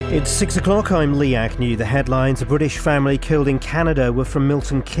It's 6 o'clock, I'm Lee Agnew. The headlines: a British family killed in Canada were from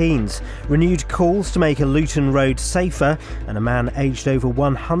Milton Keynes. Renewed calls to make a Luton road safer, and a man aged over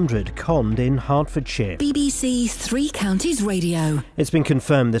 100 conned in Hertfordshire. BBC Three Counties Radio. It's been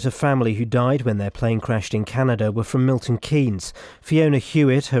confirmed that a family who died when their plane crashed in Canada were from Milton Keynes. Fiona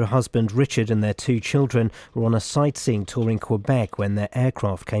Hewitt, her husband Richard and their 2 children were on a sightseeing tour in Quebec when their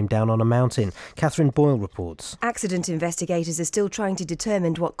aircraft came down on a mountain. Catherine Boyle reports. Accident investigators are still trying to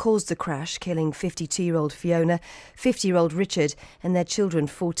determine what caused the crash, killing 52-year-old Fiona, 50-year-old Richard and their children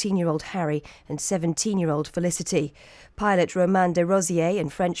 14-year-old Harry and 17-year-old Felicity. Pilot Romain de Rosier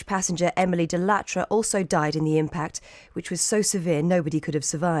and French passenger Emily de Latre also died in the impact, which was so severe nobody could have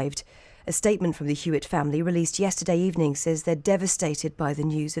survived. A statement from the Hewitt family released yesterday evening says they're devastated by the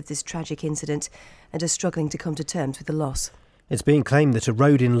news of this tragic incident and are struggling to come to terms with the loss. It's being claimed that a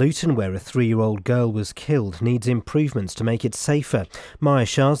road in Luton where a 3-year-old girl was killed needs improvements to make it safer. Maya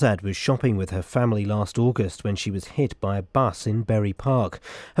Shahzad was shopping with her family last August when she was hit by a bus in Bury Park.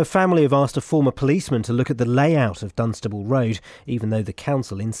 Her family have asked a former policeman to look at the layout of Dunstable Road, even though the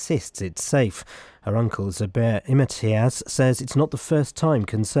council insists it's safe. Her uncle, Zubair Imatiaz, says it's not the first time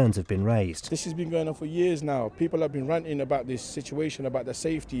concerns have been raised. This has been going on for years now. People have been ranting about this situation, about the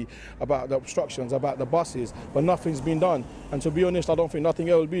safety, about the obstructions, about the buses, but nothing's been done. And to be honest, I don't think nothing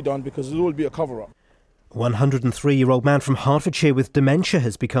else will be done because it will be a cover-up. 103-year-old man from Hertfordshire with dementia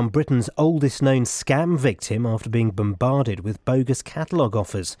has become Britain's oldest known scam victim after being bombarded with bogus catalogue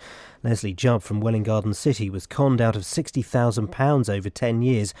offers. Leslie Jubb from Welwyn Garden City was conned out of £60,000 over 10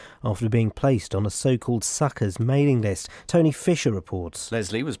 years after being placed on a so-called suckers mailing list. Tony Fisher reports.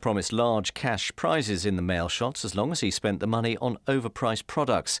 Leslie was promised large cash prizes in the mail shots as long as he spent the money on overpriced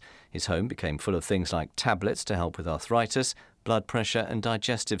products. His home became full of things like tablets to help with arthritis, blood pressure and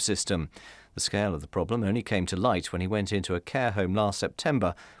digestive system. The scale of the problem only came to light when he went into a care home last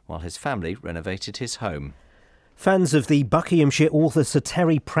September while his family renovated his home. Fans of the Buckinghamshire author Sir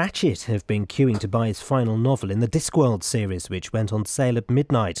Terry Pratchett have been queuing to buy his final novel in the Discworld series, which went on sale at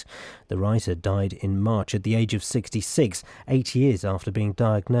midnight. The writer died in March at the age of 66, 8 years after being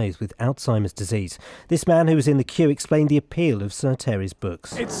diagnosed with Alzheimer's disease. This man who was in the queue explained the appeal of Sir Terry's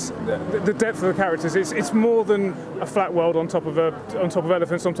books. It's the depth of the characters. It's more than a flat world on top of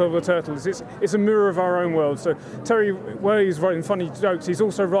elephants, on top of the turtles. It's a mirror of our own world. So Terry, where he's writing funny jokes, he's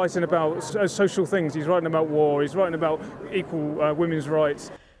also writing about social things. He's writing about war. He's writing about equal women's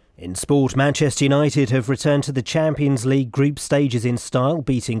rights. In sport, Manchester United have returned to the Champions League group stages in style,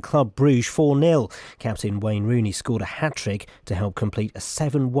 beating Club Brugge 4-0. Captain Wayne Rooney scored a hat-trick to help complete a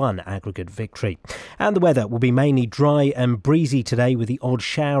 7-1 aggregate victory. And the weather will be mainly dry and breezy today with the odd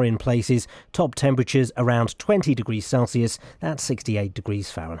shower in places. Top temperatures around 20 degrees Celsius, that's 68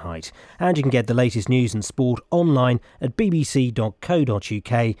 degrees Fahrenheit. And you can get the latest news and sport online at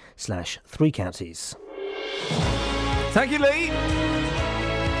bbc.co.uk/Three Counties. Thank you, Lee.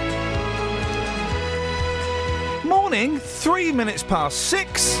 Morning, 3 minutes past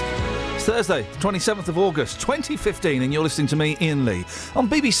 6. It's Thursday, 27th of August, 2015, and you're listening to me, Iain Lee, on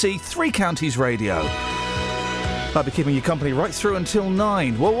BBC Three Counties Radio. I'll be keeping you company right through until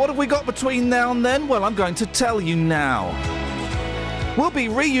 9. Well, what have we got between now and then? Well, I'm going to tell you now. We'll be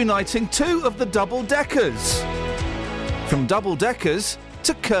reuniting 2 of the double-deckers. From double-deckers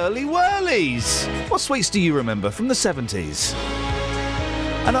to Curly Whirlies. What sweets do you remember from the 70s?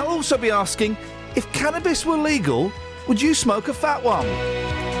 And I'll also be asking, if cannabis were legal, would you smoke a fat one?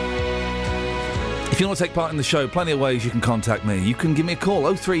 If you want to take part in the show, plenty of ways you can contact me. You can give me a call,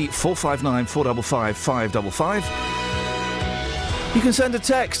 03459 455 555. You can send a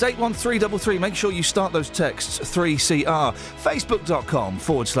text, 81333. Make sure you start those texts 3CR.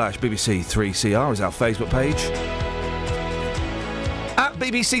 Facebook.com/BBC3CR is our Facebook page. At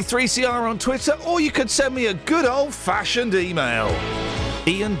BBC3CR on Twitter, or you could send me a good old-fashioned email.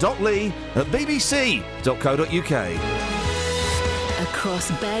 ian.lee@bbc.co.uk.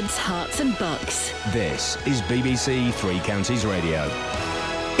 Across beds, hearts and bucks. This is BBC Three Counties Radio.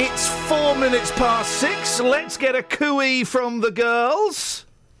 It's 4 minutes past 6. Let's get a cooey from the girls.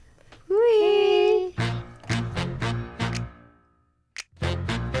 Whee!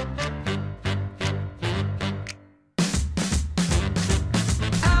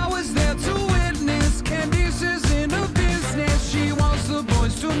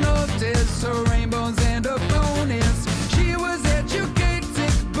 Her rainbows and her bonus. She was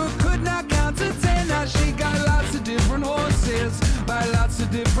educated but could not count to 10. Now she got lots of different horses by lots of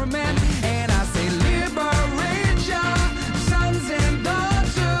different men. And I say liberate your sons and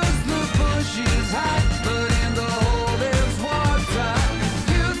daughters. The bush is hot, but in the hole there's water.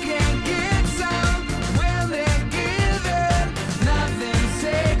 You can get some when they're given. Nothing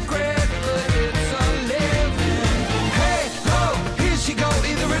sacred.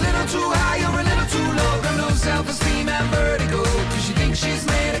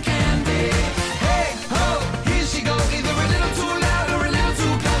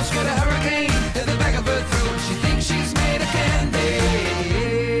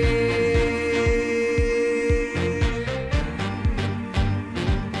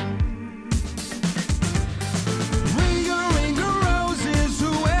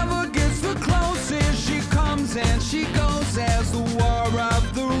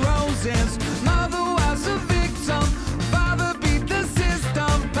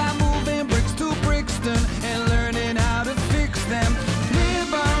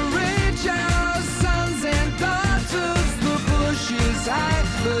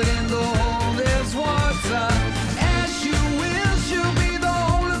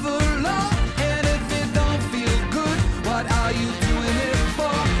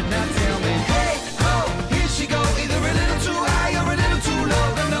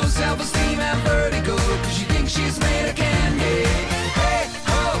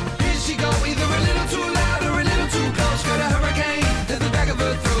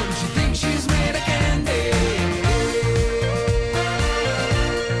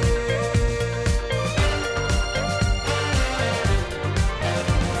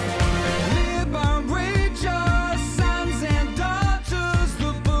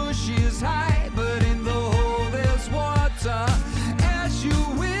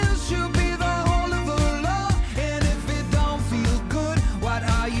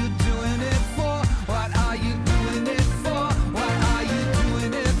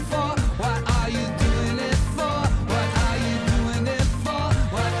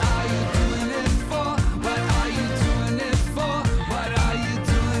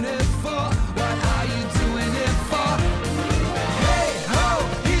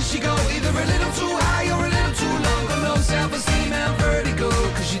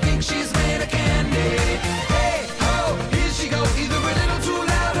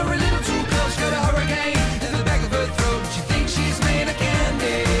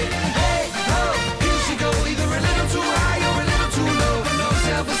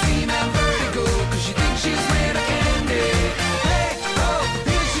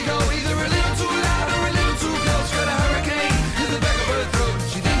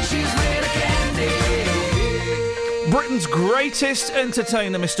 Britain's greatest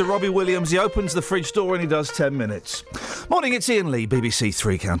entertainer, Mr. Robbie Williams. He opens the fridge door and he does 10 minutes. Morning, it's Iain Lee, BBC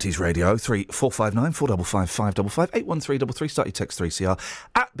Three Counties Radio, 3459 455 555 81333. Start your text 3CR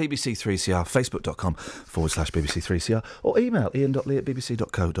at BBC3CR, facebook.com/BBC3CR, or email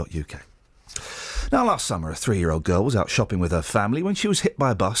ian.lee@bbc.co.uk. Now, last summer, a 3-year-old girl was out shopping with her family when she was hit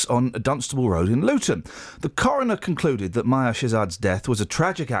by a bus on Dunstable Road in Luton. The coroner concluded that Maya Shahzad's death was a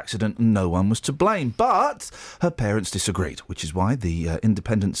tragic accident and no one was to blame, but her parents disagreed, which is why they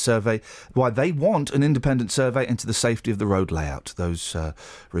want an independent survey into the safety of the road layout. Those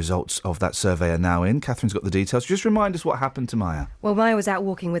results of that survey are now in. Catherine's got the details. Just remind us what happened to Maya. Well, Maya was out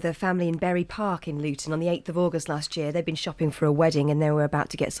walking with her family in Bury Park in Luton on the 8th of August last year. They'd been shopping for a wedding and they were about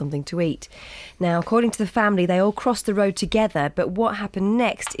to get something to eat. Now, according to the family, they all crossed the road together, but what happened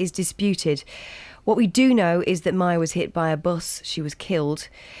next is disputed. What we do know is that Maya was hit by a bus. She was killed,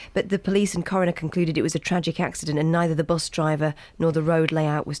 but the police and coroner concluded it was a tragic accident and neither the bus driver nor the road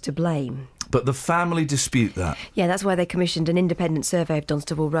layout was to blame. But the family dispute that. Yeah, that's why they commissioned an independent survey of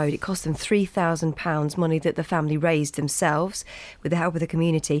Dunstable Road. It cost them £3,000, money that the family raised themselves with the help of the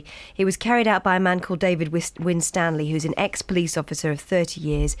community. It was carried out by a man called David Winstanley, who's an ex-police officer of 30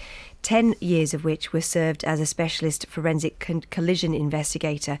 years, 10 years of which were served as a specialist forensic collision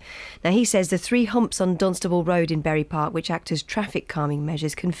investigator. Now, he says the 3 humps on Dunstable Road in Bury Park, which act as traffic calming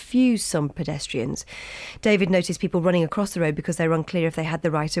measures, confuse some pedestrians. David noticed people running across the road because they were unclear if they had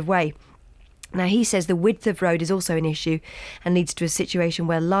the right of way. Now, he says the width of road is also an issue and leads to a situation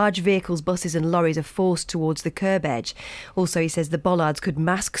where large vehicles, buses and lorries are forced towards the curb edge. Also, he says the bollards could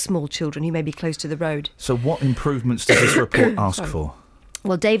mask small children who may be close to the road. So what improvements does this report ask for?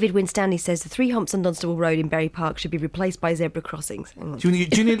 Well, David Winstanley says the 3 humps on Dunstable Road in Bury Park should be replaced by zebra crossings. Do you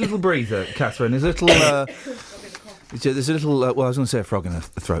need a little breather, Catherine? There's a little... there's a little... well, I was going to say a frog in her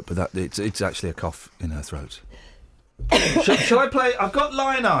throat, but it's actually a cough in her throat. Shall I play? I've got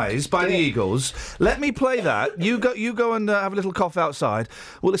Lion Eyes by the Eagles. Let me play that. You go and have a little cough outside.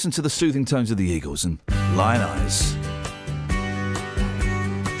 We'll listen to the soothing tones of the Eagles and Lion Eyes.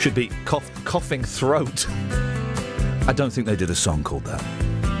 Should be coughing throat. I don't think they did a song called that.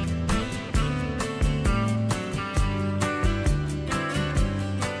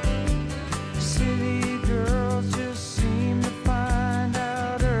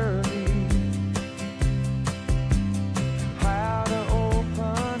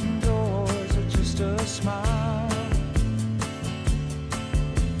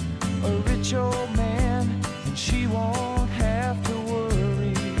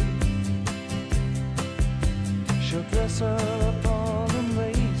 Up all in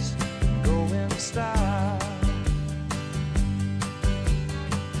lace, go in style.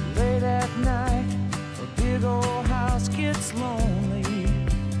 Late at night, a big old house gets lonely.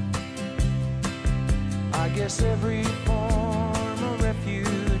 I guess every form of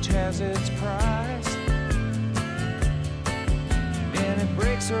refuge has its price, and it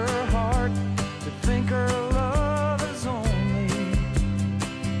breaks her heart to think her love is only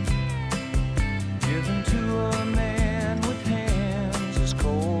given to a man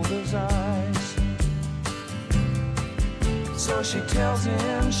eyes. So she tells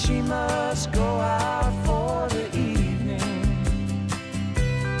him she must go out for the evening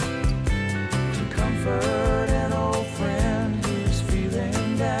to comfort an old friend who's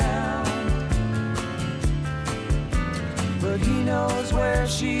feeling down. But he knows where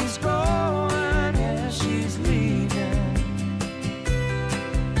she's going, yeah, she's leaving.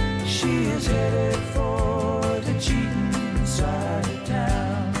 She is headed for the cheating side of town.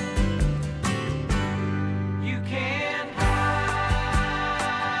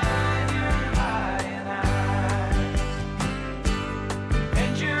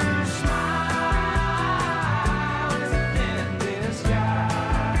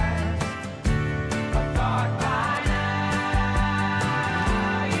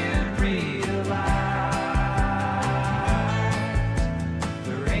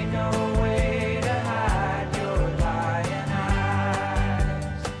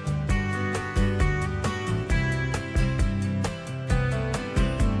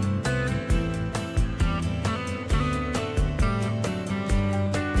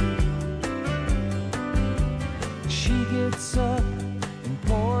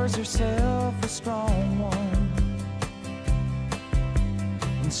 Herself a strong one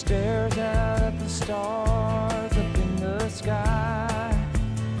and stares out at the stars up in the sky.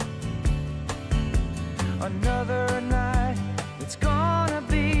 Another night, it's gonna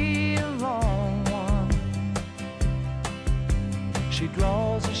be a long one. She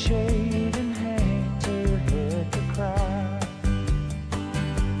draws a shade and hangs her head to cry.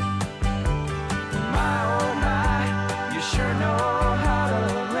 My oh my,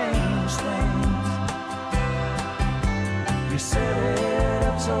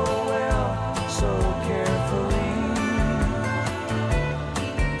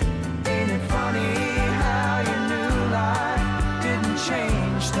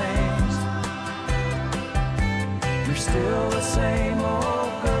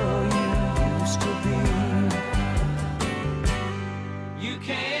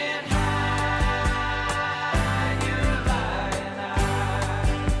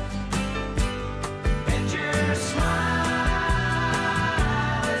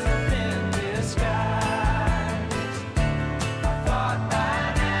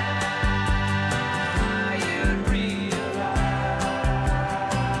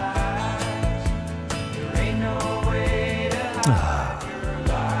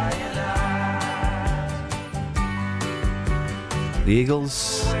 The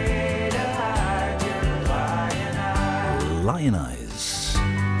Eagles. Lion Eyes.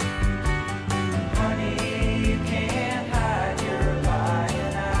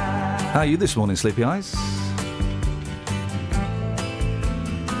 How are you this morning, Sleepy Eyes?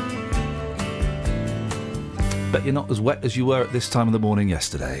 Bet you're not as wet as you were at this time of the morning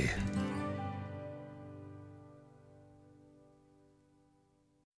yesterday.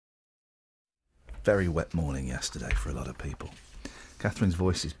 Very wet morning yesterday for a lot of people. Catherine's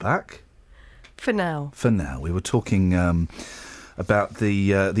voice is back. For now. For now. We were talking about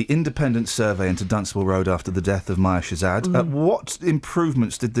the independent survey into Dunstable Road after the death of Maya Shazad. What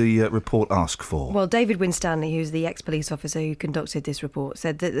improvements did the report ask for? Well, David Winstanley, who's the ex-police officer who conducted this report,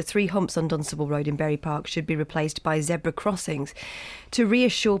 said that the 3 humps on Dunstable Road in Bury Park should be replaced by zebra crossings to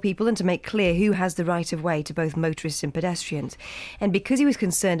reassure people and to make clear who has the right of way to both motorists and pedestrians. And because he was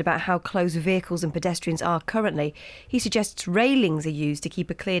concerned about how close vehicles and pedestrians are currently, he suggests railings are used to keep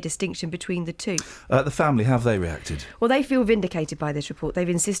a clear distinction between the two. The family, how have they reacted? Well, they feel vindicated by this report. They've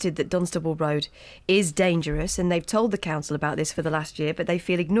insisted that Dunstable Road is dangerous, and they've told the council about this for the last year, but they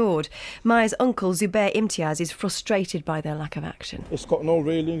feel ignored. Maya's uncle, Zubair Imtiaz, is frustrated by their lack of action. It's got no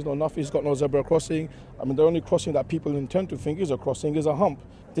railings, no nothing. It's got no zebra crossing. I mean, the only crossing that people intend to think is a crossing is a hump.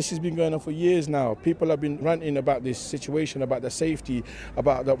 This has been going on for years now. People have been ranting about this situation, about the safety,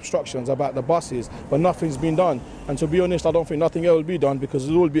 about the obstructions, about the buses, but nothing's been done. And to be honest, I don't think nothing else will be done because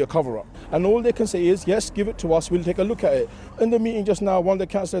it will be a cover-up. And all they can say is, yes, give it to us, we'll take a look at it. In the meeting just now, one of the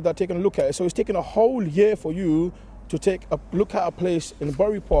councillors are taking a look at it. So it's taken a whole year for you to take a look at a place in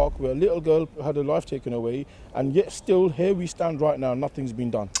Bury Park where a little girl had her life taken away, and yet still here we stand right now, nothing's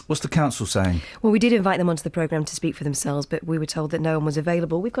been done. What's the council saying? Well, we did invite them onto the programme to speak for themselves, but we were told that no one was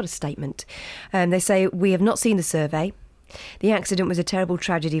available. We've got a statement. They say, we have not seen the survey. The accident was a terrible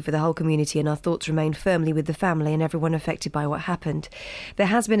tragedy for the whole community, and our thoughts remain firmly with the family and everyone affected by what happened. There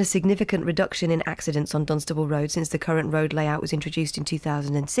has been a significant reduction in accidents on Dunstable Road since the current road layout was introduced in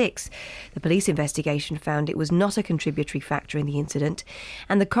 2006. The police investigation found it was not a contributory factor in the incident,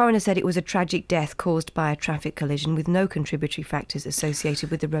 and the coroner said it was a tragic death caused by a traffic collision with no contributory factors associated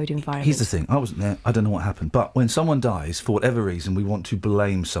with the road environment. Here's the thing, I wasn't there, I don't know what happened, but when someone dies, for whatever reason, we want to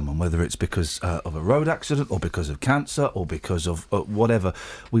blame someone, whether it's because of a road accident or because of cancer or because of whatever,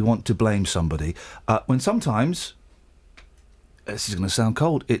 we want to blame somebody. When sometimes, this is going to sound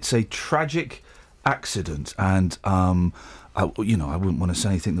cold, it's a tragic accident, and I wouldn't want to say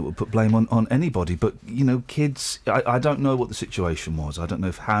anything that would put blame on anybody, but, kids, I don't know what the situation was. I don't know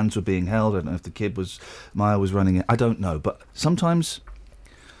if hands were being held, I don't know if Maya was running it, I don't know, but sometimes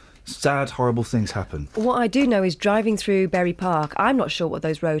sad, horrible things happen. What I do know is driving through Bury Park, I'm not sure what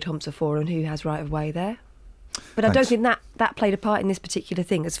those road humps are for and who has right of way there. But I don't think that played a part in this particular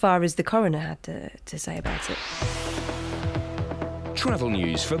thing, as far as the coroner had to say about it. Travel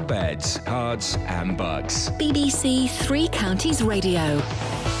news for beds, cards and bugs. BBC Three Counties Radio.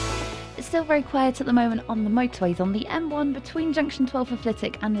 It's still very quiet at the moment on the motorways. On the M1 between junction 12 for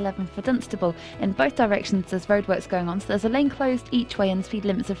Flitwick and 11 for Dunstable, in both directions there's roadworks going on, so there's a lane closed each way and speed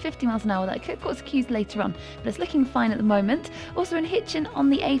limits of 50 miles an hour. That could cause queues later on, but it's looking fine at the moment. Also in Hitchin on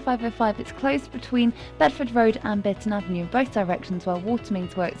the A505, it's closed between Bedford Road and Burton Avenue in both directions while water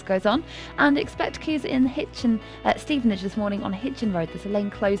mains works goes on, and expect queues in Hitchin at Stevenage this morning on Hitchin Road. There's a lane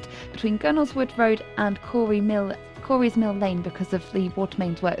closed between Gunnelswood Road and Corey's Mill Lane because of the water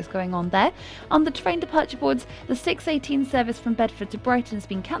mains works going on there. On the train departure boards, the 6:18 service from Bedford to Brighton has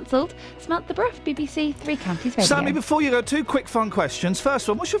been cancelled. Samantha Bruff, BBC Three Counties Radio. Sammy, before you go, 2 quick fun questions. First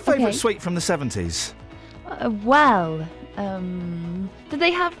one, what's your favourite sweet from the 70s? Did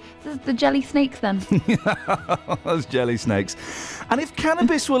they have the jelly snakes then? Those jelly snakes. And if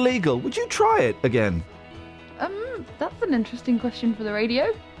cannabis were legal, would you try it again? That's an interesting question for the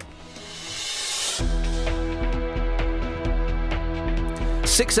radio.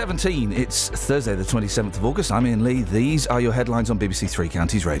 6:17, it's Thursday the 27th of August. I'm Iain Lee. These are your headlines on BBC Three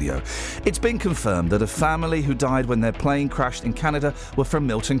Counties Radio. It's been confirmed that a family who died when their plane crashed in Canada were from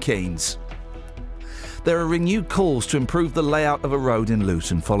Milton Keynes. There are renewed calls to improve the layout of a road in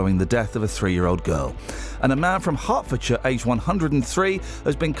Luton following the death of a 3-year-old girl. And a man from Hertfordshire, aged 103,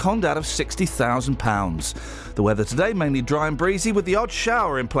 has been conned out of £60,000. The weather today, mainly dry and breezy with the odd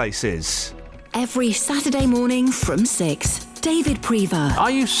shower in places. Every Saturday morning from 6. David Prever.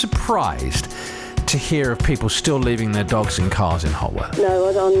 Are you surprised to hear of people still leaving their dogs in cars in hot weather? No,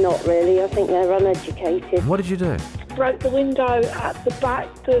 I'm not really. I think they're uneducated. What did you do? broke the window at the back,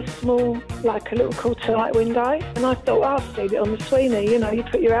 the small, like a little quarter-light window. And I thought, I'll steal it on the Sweeney. You know, you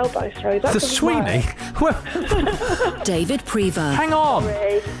put your elbow through. That The doesn't Sweeney? work. David Prever. Hang on.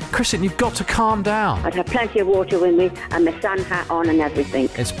 Kristen, you've got to calm down. I'd have plenty of water with me and my sun hat on and everything.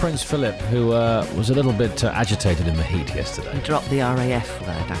 It's Prince Philip who was a little bit agitated in the heat yesterday. Drop the RAF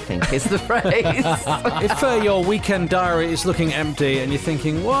word, I think, is the phrase. If your weekend diary is looking empty and you're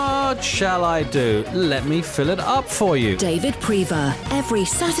thinking, what shall I do? Let me fill it up for you. David Prever. Every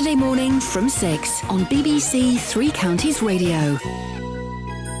Saturday morning from 6 on BBC Three Counties Radio.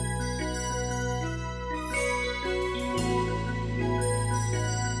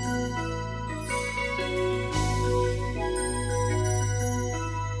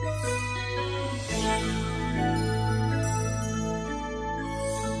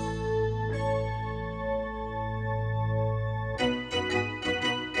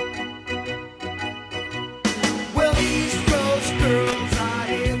 Well, East Coast girls are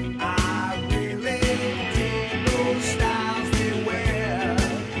hip. I really dig those styles they wear.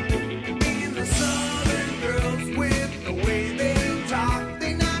 And the Southern girls with the way they talk,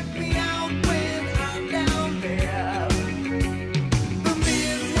 they knock me out when I'm down there. The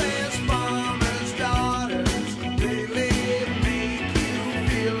Midwest farmers' daughters really make you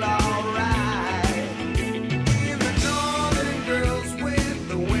feel alright. And the Northern girls with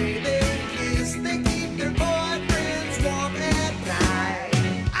the way they kiss, they keep their boyfriends warm at night.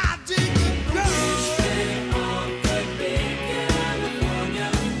 I dig the girls. They all could be California.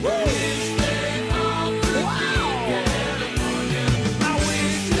 Wish they all could be California. I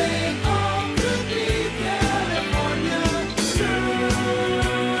wish they all could be California girls.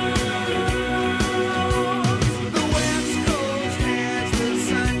 The West Coast has the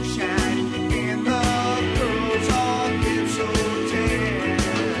sunshine, and the girls all get so tan.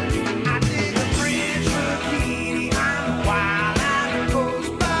 I dig a French bikini on a wild island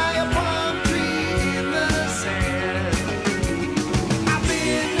coast by a palm tree in the sand. I've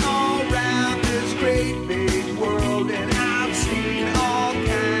been all around this great big world and I've seen all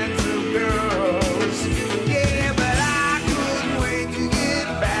kinds of girls. Yeah, but I couldn't wait to get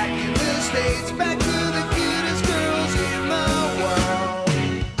back in the States, back to the cutest girls in the world.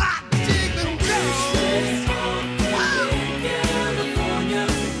 I dig them girls. California.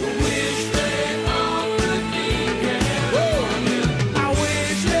 Wish they all could be California. I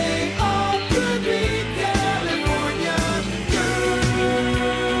wish they all could be California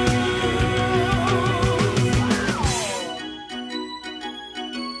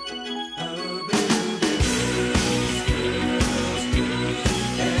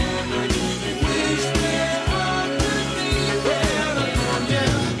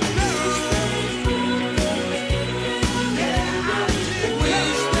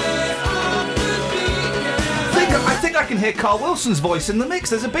I think I can hear Carl Wilson's voice in the mix.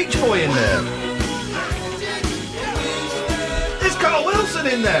 There's a Beach Boy in there. There's Carl Wilson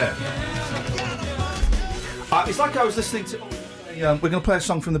in there. It's like I was listening to... we're going to play a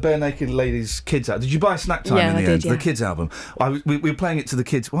song from the Bare Naked Ladies Kids album. Did you buy Snack Time in the end? The Kids album. We were playing it to the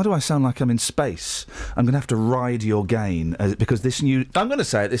kids. Why do I sound like I'm in space? I'm going to have to ride your gain because this new... I'm going to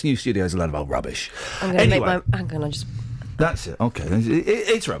say it, this new studio is a load of old rubbish. I'm going to make my... Hang on, I just... That's it. Okay,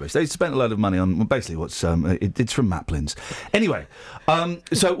 it's rubbish. They spent a load of money on basically what's it's from Maplin's. Anyway,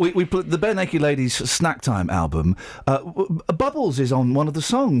 so we put the Bare Naked Ladies Snack Time album. Bubbles is on one of the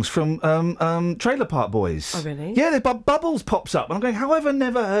songs from Trailer Park Boys. Oh really? Yeah, Bubbles pops up, and I'm going, how have I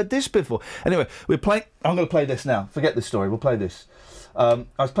never heard this before? Anyway, we're playing. I'm going to play this now. Forget this story. We'll play this. I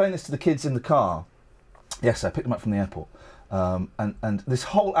was playing this to the kids in the car. Yes, I picked them up from the airport. And this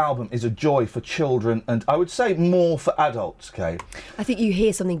whole album is a joy for children, and I would say more for adults. Okay, I think you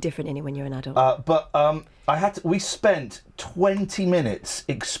hear something different in it when you're an adult. But we spent 20 minutes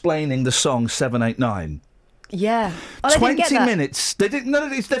explaining the song 789. Yeah, 20 minutes. They didn't. No,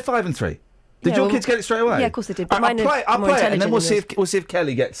 they're 5 and 3. Did your kids get it straight away? Yeah, of course they did. But I'll play it, and then we'll see if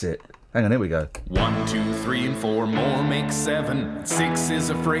Kelly gets it. Hang on, here we go. 1, 2, 3, and 4 more make 7. 6 is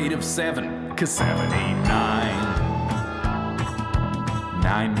afraid of 7, 'cause 7, 8, 9.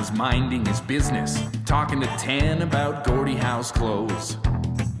 9 was minding his business, talking to 10 about Gordie Howe's clothes.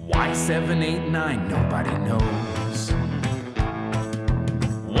 Why 7, 8, 9? Nobody knows.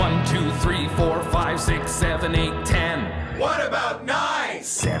 1, 2, 3, 4, 5, 6, 7, 8, 10. What about 9?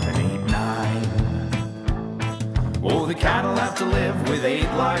 7, 8, 9. Oh, the cat'll have to live with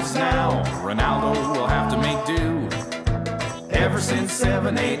 8 lives now. Ronaldo will have to make do. Ever since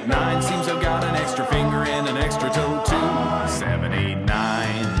 7, 8, 9, seems I've got an extra finger and an extra toe too. 7, 8, 9.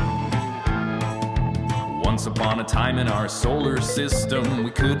 Once upon a time in our solar system, we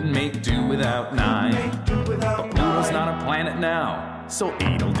couldn't make do without 9. But Pluto world's not a planet now, so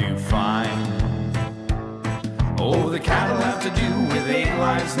 8'll do fine. Oh, the cat'll have to do with 8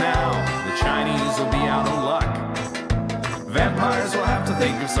 lives now. The Chinese will be out of luck. Vampires will have to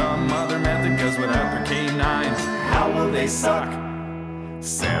think of some other method, cause without their canines, how will they suck?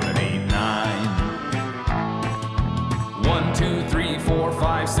 7, 8, 9. 1, 2, 3, 4,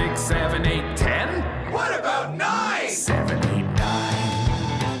 5, 6, 7, 8, 10? What about 9? 7, 8,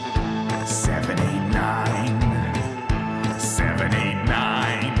 9. 7, 8, 9. 7, 8,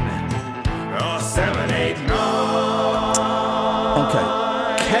 9. Oh, 7, 8, 9. Okay.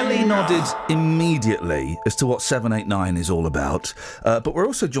 Kelly nodded immediately as to what 789 is all about, but we're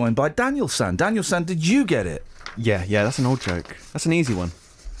also joined by Daniel San. Daniel San, did you get it? Yeah, that's an old joke. That's an easy one.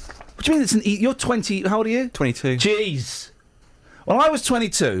 What do you mean it's an you're 20, how old are you? 22. Jeez. Well, I was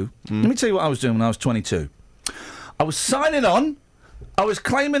 22. Let me tell you what I was doing when I was 22. I was signing on, I was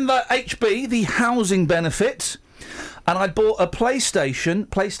claiming the HB, the housing benefit, and I bought a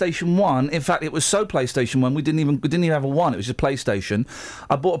PlayStation 1. In fact, it was so PlayStation 1, we didn't even have a 1, it was just PlayStation.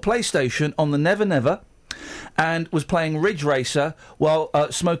 I bought a PlayStation on the Never Never and was playing Ridge Racer while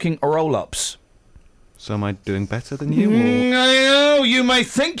smoking roll-ups. So am I doing better than you? No, you may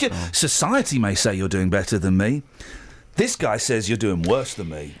think society may say you're doing better than me. This guy says you're doing worse than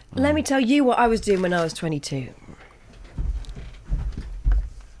me. Let me tell you what I was doing when I was 22.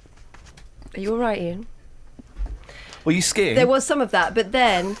 Are you all right, Ian? Were you skiing? There was some of that, but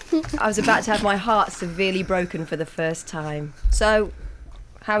then I was about to have my heart severely broken for the first time. So,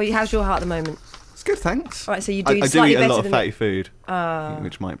 how's your heart at the moment? It's good, thanks. All right, so you're doing I slightly do eat better a lot of than fatty food,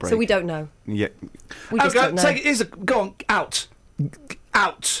 which might break. So we don't know. Yeah. We just don't know. Take it. Go on,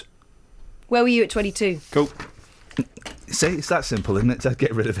 out. Where were you at 22? Cool. See, it's that simple, isn't it? To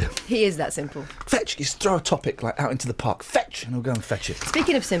get rid of him. He is that simple. Fetch. Just throw a topic like out into the park. Fetch, and we'll go and fetch it.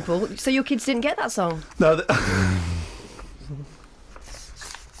 Speaking of simple, so your kids didn't get that song? No.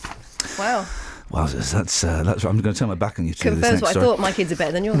 Wow. Well, that's. I'm going to turn my back on you. Confirms what I thought. My kids are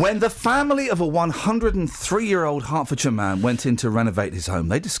better than yours. When the family of a 103-year-old Hertfordshire man went in to renovate his home,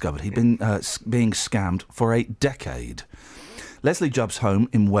 they discovered he'd been being scammed for a decade. Leslie Jubb's home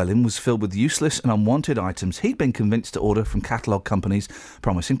in Welling was filled with useless and unwanted items he'd been convinced to order from catalogue companies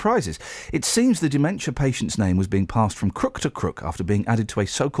promising prizes. It seems the dementia patient's name was being passed from crook to crook after being added to a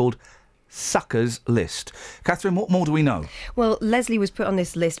so-called suckers list. Catherine, what more do we know? Well, Leslie was put on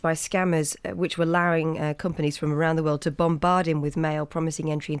this list by scammers which were allowing companies from around the world to bombard him with mail promising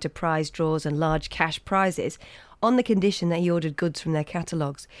entry into prize draws and large cash prizes on the condition that he ordered goods from their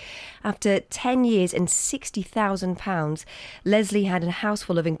catalogues. After 10 years and £60,000, Leslie had a house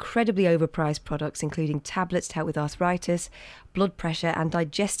full of incredibly overpriced products, including tablets to help with arthritis, blood pressure and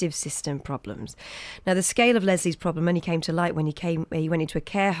digestive system problems. Now, the scale of Leslie's problem only came to light when he went into a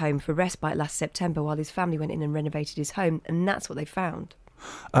care home for respite last September while his family went in and renovated his home, and that's what they found.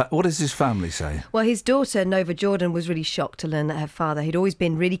 What does his family say? Well, his daughter, Nova Jordan, was really shocked to learn that her father, who'd always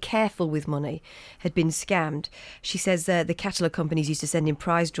been really careful with money, had been scammed. She says the catalogue companies used to send him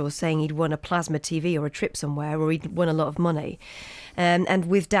prize draws saying he'd won a plasma TV or a trip somewhere or he'd won a lot of money. And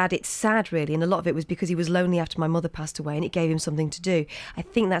with Dad, it's sad, really, and a lot of it was because he was lonely after my mother passed away and it gave him something to do. I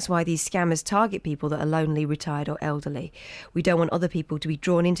think that's why these scammers target people that are lonely, retired or elderly. We don't want other people to be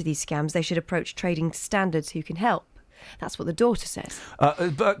drawn into these scams. They should approach trading standards who can help. That's what the daughter says.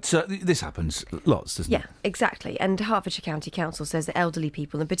 But this happens lots, doesn't it? Yeah, exactly. And Hertfordshire County Council says that elderly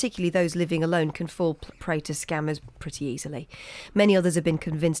people, and particularly those living alone, can fall prey to scammers pretty easily. Many others have been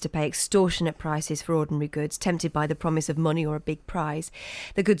convinced to pay extortionate prices for ordinary goods, tempted by the promise of money or a big prize.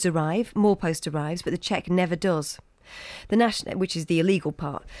 The goods arrive, more post arrives, but the cheque never does. Which is the illegal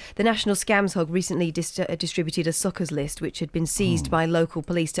part. The National Scams Hub recently distributed a suckers list which had been seized by local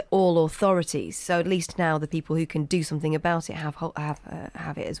police to all authorities. So at least now the people who can do something about it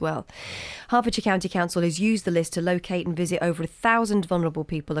have it as well. Hertfordshire County Council has used the list to locate and visit over 1,000 vulnerable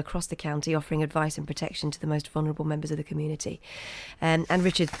people across the county, offering advice and protection to the most vulnerable members of the community. And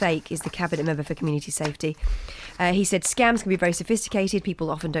Richard Fake is the Cabinet Member for Community Safety. He said scams can be very sophisticated. People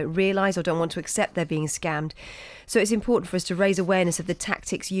often don't realise or don't want to accept they're being scammed. So it's important for us to raise awareness of the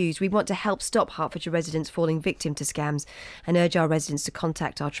tactics used. We want to help stop Hertfordshire residents falling victim to scams and urge our residents to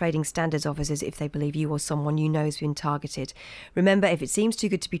contact our trading standards officers if they believe you or someone you know has been targeted. Remember, if it seems too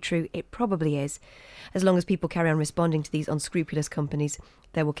good to be true, it probably is. As long as people carry on responding to these unscrupulous companies,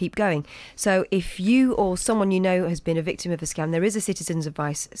 they will keep going. So if you or someone you know has been a victim of a scam, there is a citizens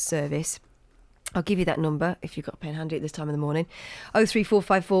advice service. I'll give you that number if you've got a pen handy at this time of the morning.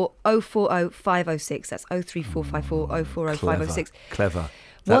 03454 040 506. That's 03454 040 506. Clever.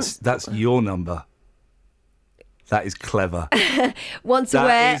 That's your number. That is clever. Once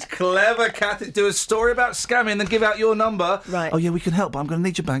aware. That is clever, Kathy. Do a story about scamming and then give out your number. Right. Oh, yeah, we can help, but I'm going to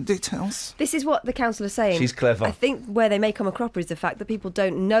need your bank details. This is what the council is saying. She's clever. I think where they may come a cropper is the fact that people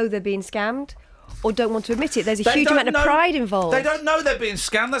don't know they're being scammed or don't want to admit it. There's a huge amount of pride involved. They don't know they're being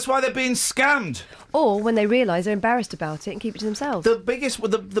scammed. That's why they're being scammed. Or when they realise they're embarrassed about it and keep it to themselves. The biggest,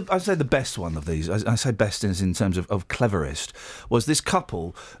 I'd say the best one of these, I say best in terms of cleverest, was this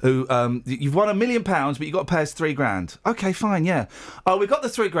couple who, you've won £1 million, but you've got to pay us £3,000. OK, fine, yeah. Oh, we've got the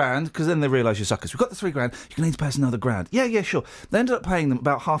 £3,000, because then they realise you're suckers. We've got the £3,000, you're going to need to pay us another £1,000. Yeah, sure. They ended up paying them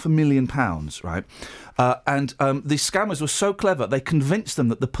about £500,000, right? And the scammers were so clever, they convinced them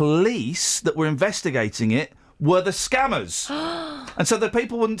that the police that were investigating it were the scammers. And so the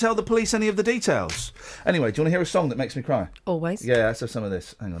people wouldn't tell the police any of the details. Anyway, do you want to hear a song that makes me cry? Always. Yeah, let's have some of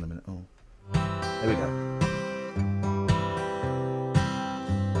this. Hang on a minute. Oh, here we go.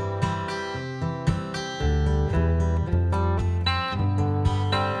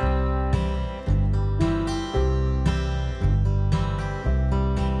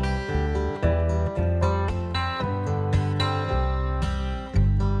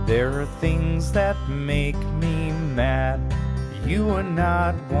 There are things that make me mad. You are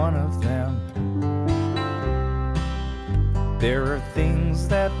not one of them. There are things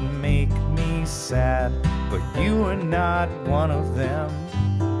that make me sad, but you are not one of them.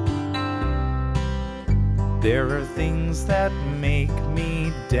 There are things that make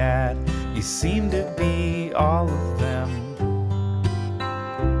me sad. You seem to be all of them.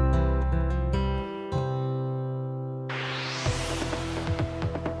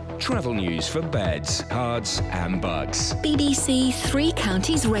 Travel news for beds, cards and bugs. BBC Three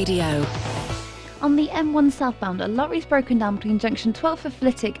Counties Radio. On the M1 southbound, a lorry's broken down between junction 12 for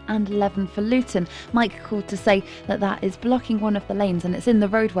Flitwick and 11 for Luton. Mike called to say that is blocking one of the lanes and it's in the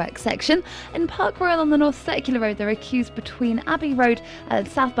roadwork section. In Park Royal on the North Circular Road, there are queues between Abbey Road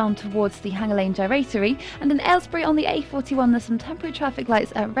southbound towards the Hanger Lane Gyratory, and in Aylesbury on the A41 there's some temporary traffic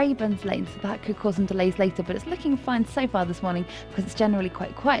lights at Rayburn's Lane, so that could cause some delays later, but it's looking fine so far this morning because it's generally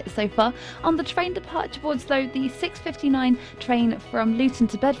quite quiet so far. On the train departure boards though, the 6:59 train from Luton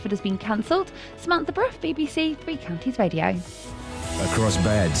to Bedford has been cancelled. Samantha Bruff, BBC Three Counties Radio. Across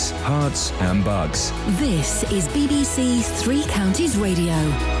beds, hearts and bugs. This is BBC Three Counties Radio.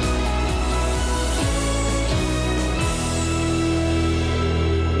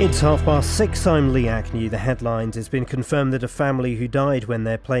 It's 6:30. I'm Lee Agnew. The headlines. It's been confirmed that a family who died when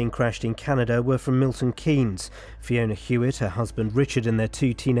their plane crashed in Canada were from Milton Keynes. Fiona Hewitt, her husband Richard and their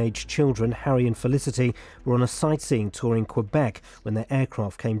 2 teenage children, Harry and Felicity, were on a sightseeing tour in Quebec when their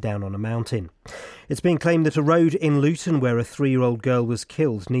aircraft came down on a mountain. It's been claimed that a road in Luton where a 3-year-old girl was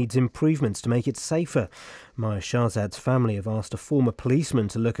killed needs improvements to make it safer. Maya Shahzad's family have asked a former policeman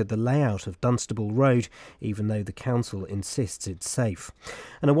to look at the layout of Dunstable Road, even though the council insists it's safe.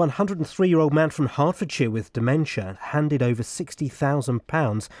 And a 103-year-old man from Hertfordshire with dementia handed over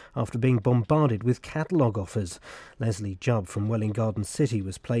 £60,000 after being bombarded with catalogue offers. Leslie Jubb from Welwyn Garden City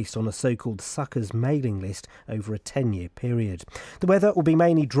was placed on a so-called suckers mailing list over a 10-year period. The weather will be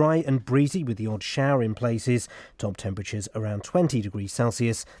mainly dry and breezy with the odd shower in places. Top temperatures around 20 degrees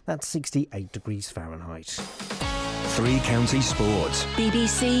Celsius, that's 68 degrees Fahrenheit. Three Counties Sports.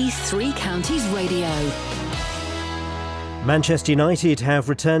 BBC Three Counties Radio. Manchester United have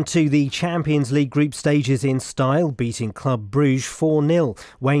returned to the Champions League group stages in style, beating Club Bruges 4-0.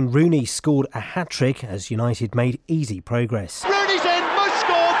 Wayne Rooney scored a hat-trick as United made easy progress. Rooney's in, must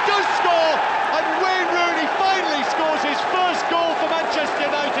score, does score, and Wayne Rooney finally scores his first goal for Manchester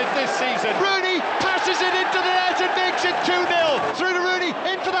United this season. Rooney passes it into the net and makes it 2-0. Through to Rooney,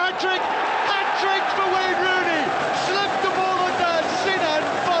 in for the hat-trick. Hat-trick for Wayne Rooney. Slipped the ball under Sinan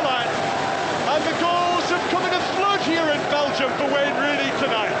Bolland. And the goals have come in a flood here in Belgium for Wayne Rooney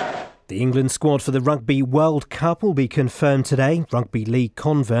tonight. The England squad for the Rugby World Cup will be confirmed today. Rugby League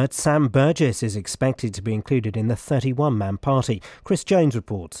convert Sam Burgess is expected to be included in the 31-man party. Chris Jones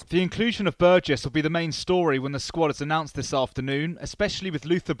reports. The inclusion of Burgess will be the main story when the squad is announced this afternoon, especially with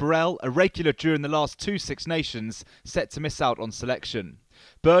Luther Burrell, a regular during the last 2 Six Nations, set to miss out on selection.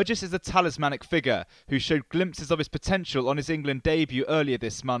 Burgess is a talismanic figure who showed glimpses of his potential on his England debut earlier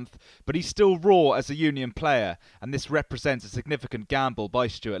this month, but he's still raw as a Union player, and this represents a significant gamble by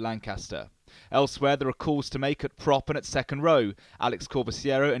Stuart Lancaster. Elsewhere, there are calls to make at prop and at second row. Alex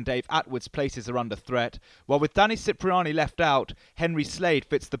Corbisiero and Dave Atwood's places are under threat, while with Danny Cipriani left out, Henry Slade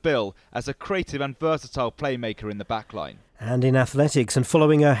fits the bill as a creative and versatile playmaker in the backline. And in athletics, and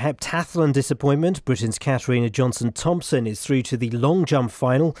following a heptathlon disappointment, Britain's Katarina Johnson-Thompson is through to the long jump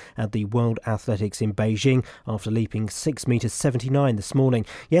final at the World Athletics in Beijing after leaping 6 metres 79 this morning.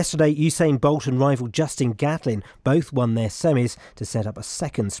 Yesterday, Usain Bolt and rival Justin Gatlin both won their semis to set up a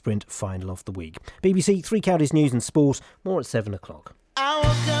second sprint final of the week. BBC Three Counties News and Sport, more at 7 o'clock. I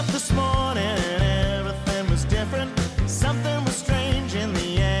woke up this morning and everything was different. Something was strange in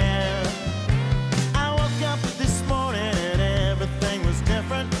the air. I woke up this morning and everything was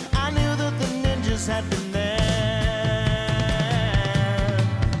different. I knew that the ninjas had been there.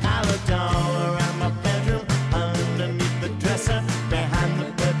 I looked all around my bedroom, underneath the dresser, behind the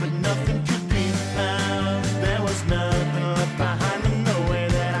bed, but nothing could be found. There was nothing left behind them, no way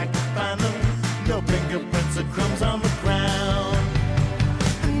that I could find them. No fingerprints or crumbs on the ground.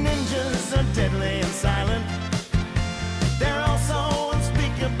 The ninjas are deadly and silent. They're also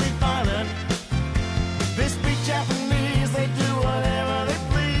unspeakably violent. They speak Japanese, they do whatever they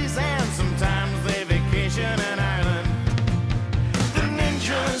please, and sometimes they vacation in Ireland. The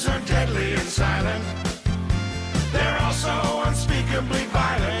ninjas are deadly and silent. They're also unspeakably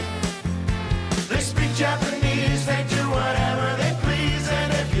violent. They speak Japanese, they do whatever they please,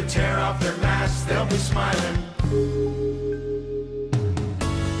 and if you tear off their masks, they'll be smiling.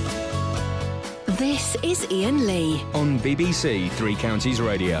 This is Iain Lee on BBC Three Counties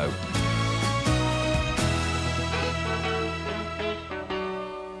Radio.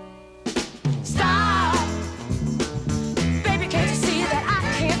 Stop, baby, can't you see that I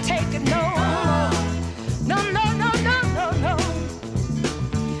can't take it no more? No, no, no, no, no, no.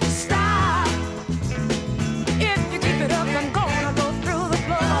 Stop, if you keep it up, I'm gonna go through the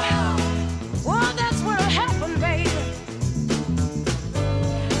floor. Well, that's what'll happen, baby.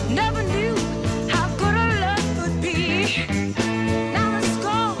 Never knew how good a love could be. Now let's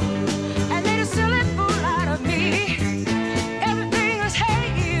go and make a silly fool out of me. Everything is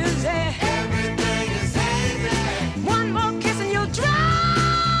hazy. Everything is hazy. One more kiss and you'll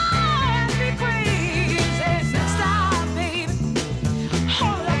drive me crazy. Stop, baby.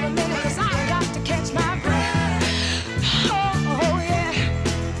 Hold up a minute, 'cause I've got to catch my breath. Oh, yeah.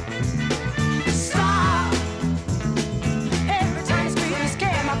 Stop. Every time you speak, you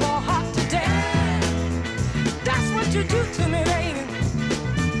scare my poor heart to death. That's what you do to me, baby.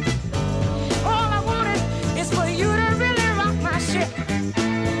 All I wanted is for you to really rock my ship.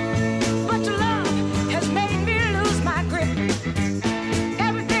 But your love has made me lose my grip.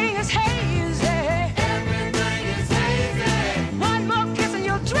 Everything is hazy. Everything is hazy. One more kiss and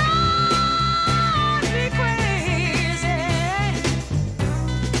you'll drive me crazy.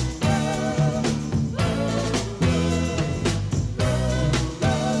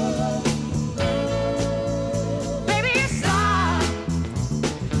 Baby, stop.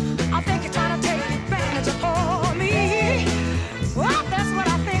 I think you're trying to take advantage of me. Well, that's what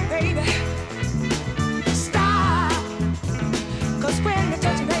I think, baby. Stop. 'Cause when you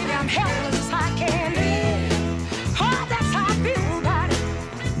touch me, baby, I'm helpless as I can be. Oh, that's how I feel about it.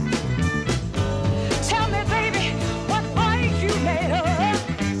 Tell me, baby, what are you made of?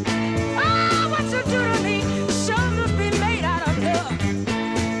 Oh, what you do to me sure must be made out of love.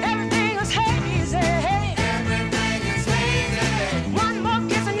 Everything is hazy. Everything is hazy. One more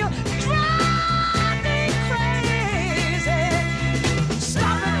kiss and you'll drive me crazy.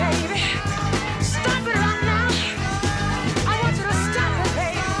 Stop it, baby. Stop it right now. I want you to stop it,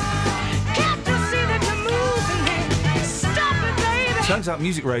 baby. Can't you see that you're moving me? Stop it, baby. Turns out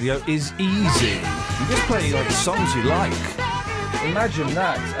music radio is easy. You just play like songs you like. Imagine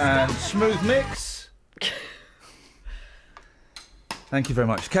that. And smooth mix. Thank you very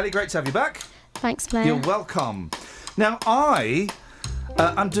much. Kelly, great to have you back. Thanks, Blair. You're welcome. Now, I've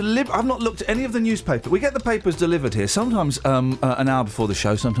not looked at any of the newspaper. We get the papers delivered here, sometimes an hour before the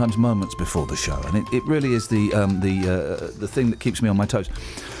show, sometimes moments before the show, and it really is the thing that keeps me on my toes.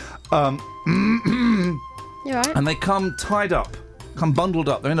 You're right. And they come tied up, come bundled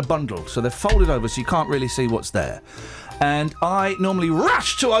up. They're in a bundle, so they're folded over, so you can't really see what's there. And I normally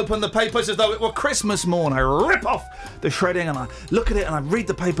rush to open the papers as though it were Christmas morn. I rip off the shredding and I look at it and I read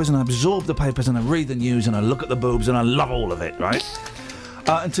the papers and I absorb the papers and I read the news and I look at the boobs and I love all of it, right?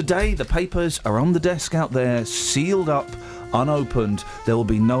 And today the papers are on the desk out there, sealed up, unopened. There will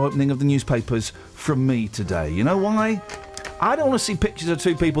be no opening of the newspapers from me today. You know why? I don't want to see pictures of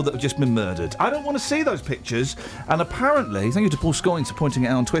two people that have just been murdered. I don't want to see those pictures. And apparently, thank you to Paul Scoynes for pointing it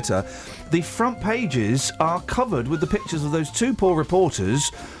out on Twitter, the front pages are covered with the pictures of those two poor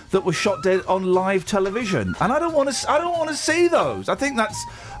reporters that were shot dead on live television. And I don't want to see those. I think that's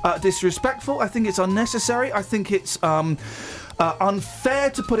disrespectful. I think it's unnecessary. I think it's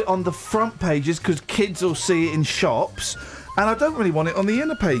unfair to put it on the front pages because kids will see it in shops. And I don't really want it on the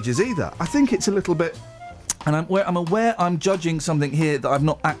inner pages either. I think it's a little bit... And I'm aware I'm judging something here that I've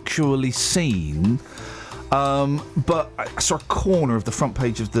not actually seen, but I saw a corner of the front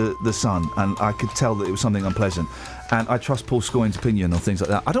page of the Sun, and I could tell that it was something unpleasant. And I trust Paul Scoynes' opinion on things like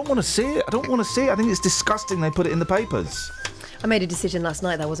that. I don't want to see it. I think it's disgusting they put it in the papers. I made a decision last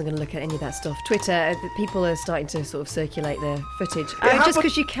night that I wasn't going to look at any of that stuff. Twitter, people are starting to sort of circulate their footage. Just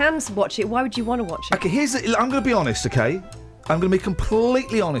because you can watch it, why would you want to watch it? Okay, I'm going to be honest, okay? I'm going to be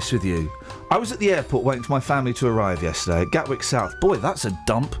completely honest with you. I was at the airport waiting for my family to arrive yesterday at Gatwick South. Boy, that's a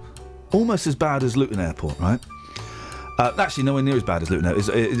dump. Almost as bad as Luton Airport, right? Actually, nowhere near as bad as Luton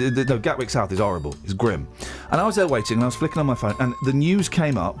Airport. No, Gatwick South is horrible. It's grim. And I was there waiting, and I was flicking on my phone, and the news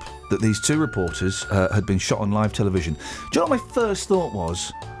came up that these two reporters had been shot on live television. Do you know what my first thought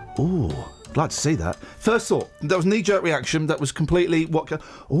was? Ooh, I'd like to see that. First thought, that was knee-jerk reaction. That was completely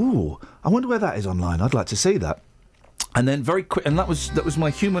ooh, I wonder where that is online. I'd like to see that. And then very quick, and that was my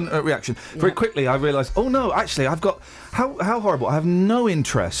human reaction. Very quickly, I realised, oh no, actually, I've got how horrible. I have no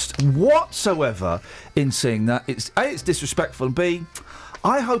interest whatsoever in seeing that. It's A, it's disrespectful, and B,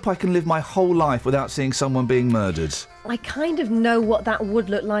 I hope I can live my whole life without seeing someone being murdered. I kind of know what that would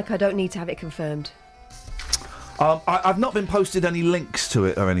look like. I don't need to have it confirmed. I've not been posted any links to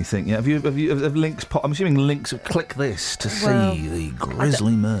it or anything yet. Have links? I'm assuming links of click this to see the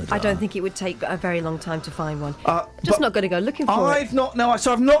grisly murder. I don't think it would take a very long time to find one. Just not going to go looking for it.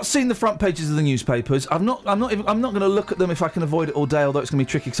 So I've not seen the front pages of the newspapers. I'm not going to look at them if I can avoid it all day. Although it's going to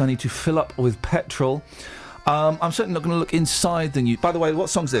be tricky because I need to fill up with petrol. I'm certainly not going to look inside the news. By the way, what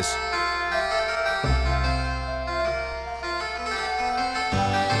song's this?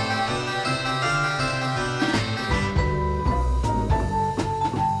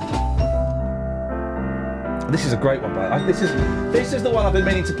 This is a great one, but this is the one I've been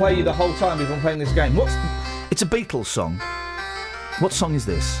meaning to play you the whole time we've been playing this game. It's a Beatles song. What song is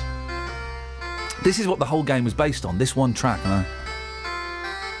this? This is what the whole game was based on. This one track,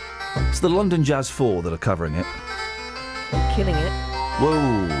 it's the London Jazz 4 that are covering it. Killing it.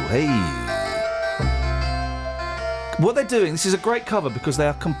 Whoa, hey. What they're doing, this is a great cover because they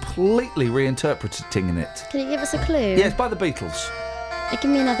are completely reinterpreting it. Can you give us a clue? Yeah, it's by the Beatles. Give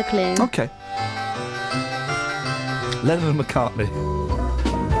me another clue. Okay. Lennon and McCartney.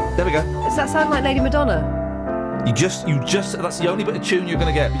 There we go. Does that sound like Lady Madonna? You just, that's the only bit of tune you're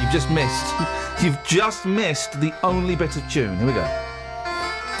going to get, but you've just missed. You've just missed the only bit of tune. Here we go.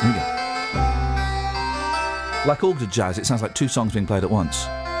 Here we go. Like all good jazz, it sounds like two songs being played at once.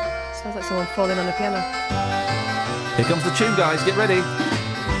 Sounds like someone falling on a piano. Here comes the tune, guys. Get ready.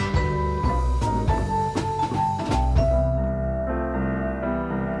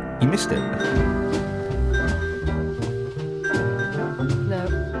 You missed it.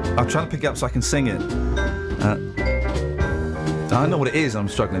 I'm trying to pick it up so I can sing it. I know what it is, I'm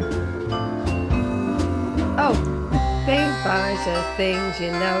struggling. Oh, bunch of things,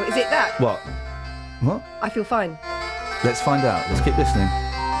 you know. Is it that? What? I feel fine. Let's find out. Let's keep listening.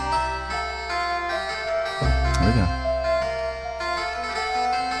 There we go.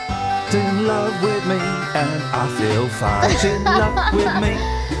 In love with me and I feel fine. In love with me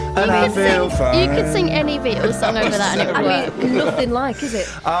and I feel fine. You could sing any Beatles song over that and it would work. I mean, nothing like, is it?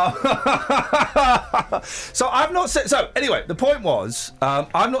 So I've not seen... So, anyway, the point was,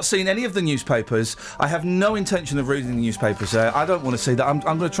 I've not seen any of the newspapers. I have no intention of reading the newspapers. I don't want to see that. I'm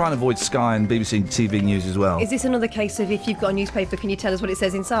going to try and avoid Sky and BBC TV News as well. Is this another case of if you've got a newspaper, can you tell us what it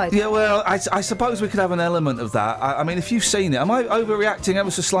says inside? Yeah, well, I suppose we could have an element of that. I mean, if you've seen it, am I overreacting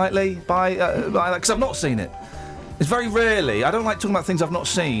ever so slightly by that? Because I've not seen it. It's very rarely. I don't like talking about things I've not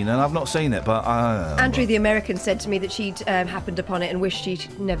seen, and I've not seen it, but... Andrew, the American, said to me that she'd happened upon it and wished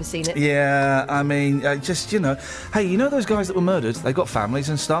she'd never seen it. Yeah, I mean, just, you know... Hey, you know those guys that were murdered? They've got families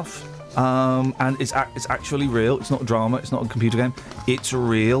and stuff. And it's actually real. It's not a drama. It's not a computer game. It's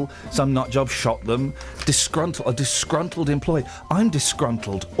real. Some nutjob shot them. A disgruntled employee. I'm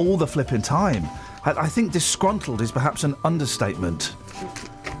disgruntled all the flipping time. I think disgruntled is perhaps an understatement.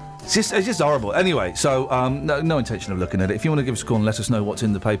 It's just horrible. Anyway, so no intention of looking at it. If you want to give us a call and let us know what's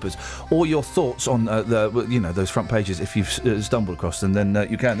in the papers or your thoughts on those front pages, if you've stumbled across them, then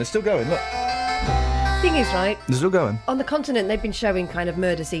you can. They're still going. Look. thing is, right, They're still going. on the continent they've been showing kind of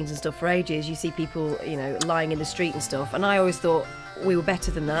murder scenes and stuff for ages. You see people, lying in the street and stuff, and I always thought we were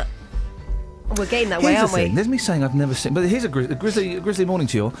better than that. We're getting that way, Here's aren't the thing. we? There's me saying I've never seen... But here's a grisly morning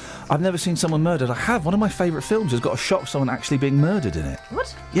to you all. I've never seen someone murdered. I have. One of my favourite films has got a shot of someone actually being murdered in it.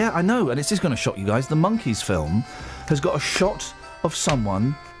 What? Yeah, I know, and it's just going to shock you guys. The Monkeys film has got a shot of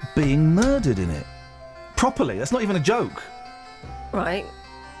someone being murdered in it. Properly. That's not even a joke. Right.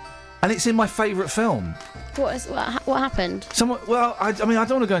 And it's in my favourite film. What happened? I don't want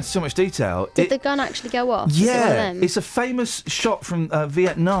to go into so much detail. Did the gun actually go off? Is it one of Yeah, them? it's a famous shot from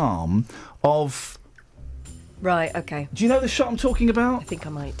Vietnam of... Right, okay. Do you know the shot I'm talking about? I think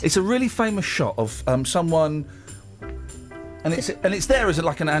I might. It's a really famous shot of someone... And it's there as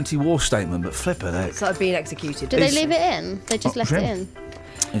like an anti-war statement, but flipper heck. It's like being executed. Did they leave it in? They just left it in?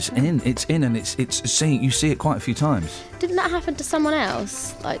 It's in, and it's seen. You see it quite a few times. Didn't that happen to someone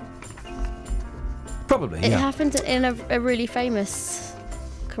else? Probably, It yeah. happened in a really famous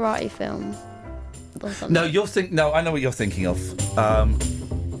karate film or something. No, I know what you're thinking of.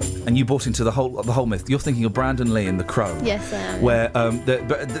 And you bought into the whole myth. You're thinking of Brandon Lee in The Crow. Yes, I am. Where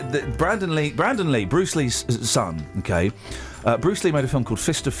Brandon Lee, Bruce Lee's son. Okay, Bruce Lee made a film called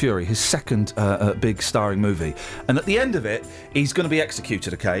Fist of Fury, his second big starring movie. And at the end of it, he's going to be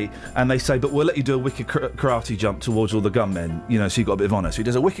executed. Okay, and they say, but we'll let you do a wicked karate jump towards all the gunmen. So you've got a bit of honour. So he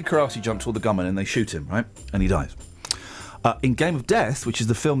does a wicked karate jump toward the gunmen, and they shoot him, right, and he dies. In Game of Death, which is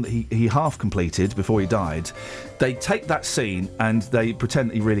the film that he half completed before he died, they take that scene and they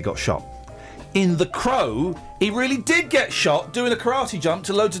pretend that he really got shot. In The Crow, he really did get shot doing a karate jump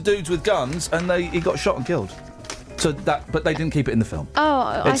to loads of dudes with guns, and he got shot and killed. But they didn't keep it in the film.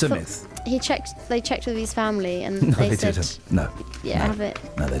 Oh, It's a myth. They checked with his family and No, they they said, didn't. No. Yeah, No. have it.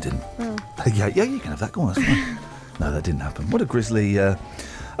 No, they didn't. Oh. Yeah, you can have that. Go on. That's fine. No, that didn't happen. What a grisly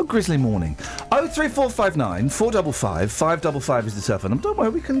morning. 03459 455 555 is the telephone. Don't worry,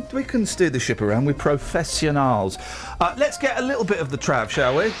 we can steer the ship around. We're professionals. Let's get a little bit of the trav,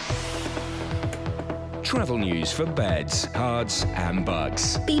 shall we? Travel news for beds, cards and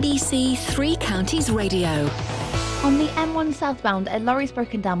bugs. BBC Three Counties Radio. On the M1 southbound, a lorry's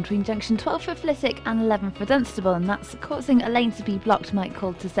broken down between junction 12 for Flitwick and 11 for Dunstable, and that's causing a lane to be blocked, Mike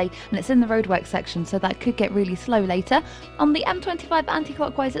called to say, and it's in the roadwork section, so that could get really slow later. On the M25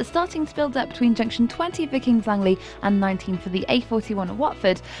 anti-clockwise, it's starting to build up between junction 20 for Kings Langley and 19 for the A41 at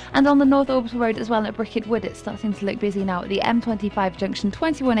Watford. And on the North Orbital Road as well at Bricket Wood, it's starting to look busy now at the M25 junction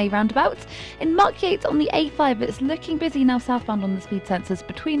 21A roundabout. In Mark Yates on the A5, it's looking busy now southbound on the speed sensors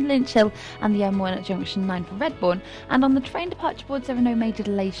between Lynch Hill and the M1 at junction 9 for Redbourne. And on the train departure boards, there are no major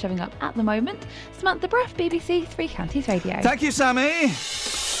delays showing up at the moment. Samantha Bruff, BBC Three Counties Radio. Thank you, Sammy.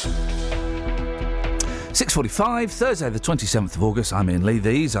 6:45, Thursday the 27th of August. I'm Iain Lee.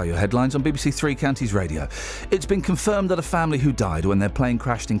 These are your headlines on BBC Three Counties Radio. It's been confirmed that a family who died when their plane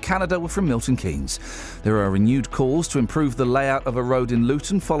crashed in Canada were from Milton Keynes. There are renewed calls to improve the layout of a road in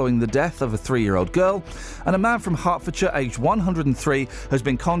Luton following the death of a 3-year-old girl, and a man from Hertfordshire, aged 103, has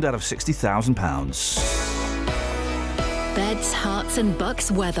been conned out of £60,000. Beds, Hearts and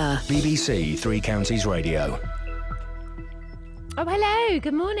Bucks weather. BBC Three Counties Radio. Oh, hello.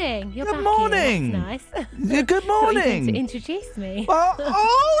 Good morning. You're Good back morning. Here. That's nice. Yeah, good Thought you were going morning. to introduce me.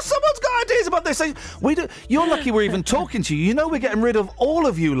 Someone's got ideas about this. You're lucky we're even talking to you. You know we're getting rid of all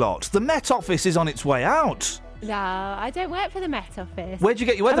of you lot. The Met Office is on its way out. No, I don't work for the Met Office. Where'd you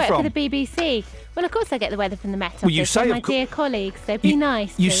get your weather I work from? for the BBC. Well, of course I get the weather from the Met Office. Well, you say They're my of co- dear colleagues. So be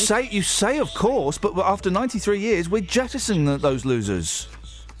nice. You please. say, of course, but after 93 years, we're jettisoning those losers.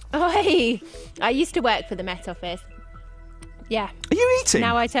 Oi! I used to work for the Met Office. Yeah. Are you eating?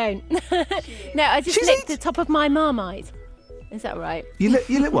 Now I don't. No, I just licked the top of my Marmite. Is that right? You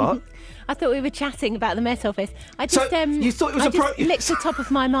lit what? I thought we were chatting about the Met Office. I just So, you thought it was licked the top of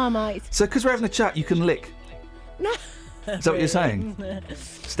my Marmite. So, because we're having a chat, you can lick. No. Is that what you're saying?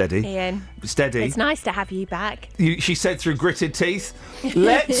 Steady. Ian. Steady. It's nice to have you back. She said through gritted teeth.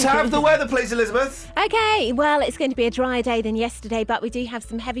 Let's have the weather, please, Elizabeth. Okay, well, it's going to be a drier day than yesterday, but we do have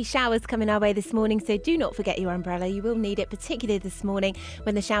some heavy showers coming our way this morning, so do not forget your umbrella. You will need it, particularly this morning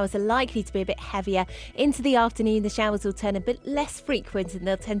when the showers are likely to be a bit heavier. Into the afternoon, the showers will turn a bit less frequent and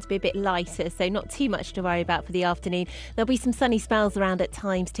they'll tend to be a bit lighter, so not too much to worry about for the afternoon. There'll be some sunny spells around at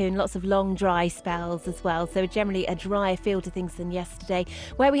times too, and lots of long, dry spells as well, so generally a dry drier feel to things than yesterday.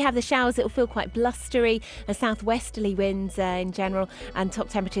 Where we have the showers, it will feel quite blustery, and southwesterly winds in general, and top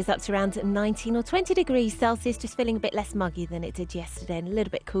temperatures up to around 19 or 20 degrees Celsius, just feeling a bit less muggy than it did yesterday and a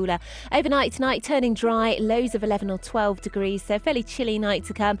little bit cooler. Overnight tonight, turning dry, lows of 11 or 12 degrees, so a fairly chilly night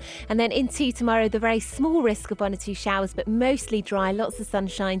to come. And then into tomorrow, the very small risk of 1 or 2 showers, but mostly dry, lots of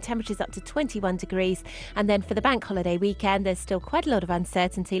sunshine, temperatures up to 21 degrees. And then for the bank holiday weekend, there's still quite a lot of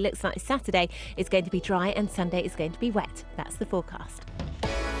uncertainty. Looks like Saturday is going to be dry and Sunday is going to be wet. That's the forecast.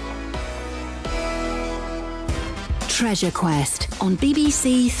 Treasure Quest on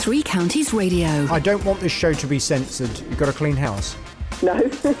BBC Three Counties Radio. I don't want this show to be censored. You've got a clean house? No.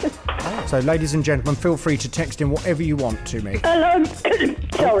 So, ladies and gentlemen, feel free to text in whatever you want to me. Hello.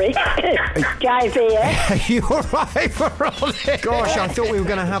 Sorry. Dave here. Are you all right, Veronica? Gosh, I thought we were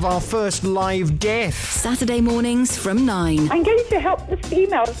going to have our first live death. Saturday mornings from 9. I'm going to help the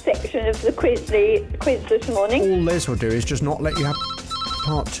female section of the quiz this morning. All Les will do is just not let you have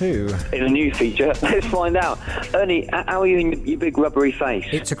part 2. In a new feature, let's find out. Ernie, how are you in your big rubbery face?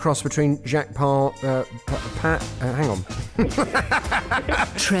 It's a cross between Jack Pat. Hang on.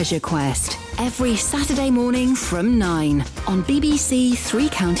 Treasure Quest every Saturday morning from 9 on BBC Three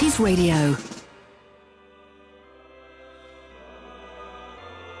Counties Radio.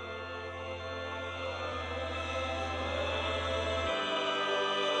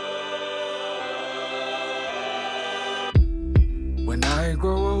 When I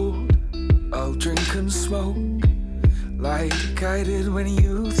grow old, I'll drink and smoke like I did when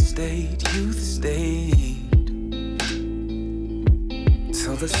youth stayed till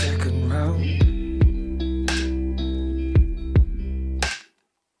the second round.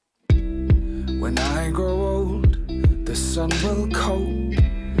 When I grow old, the sun will cold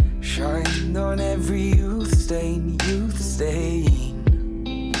shine on every youth stain,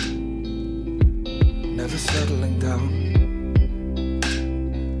 never settling down.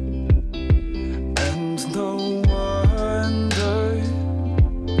 No wonder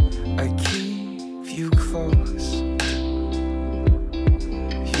I keep you close.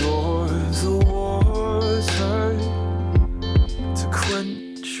 You're the water to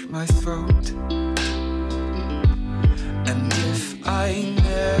quench my throat. And if I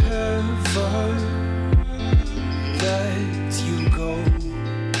never let you go,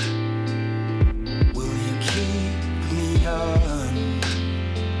 will you keep me young?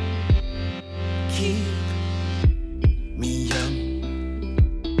 Keep me young.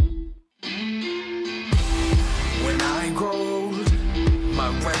 When I grow old, my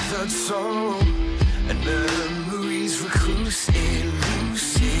weathered soul and memories reclusive,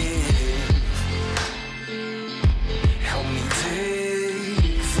 help me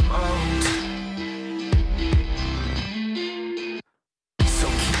take them out. So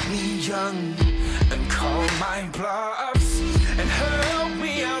keep me young and call my bluffs and help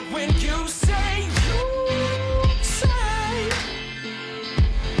me out when you say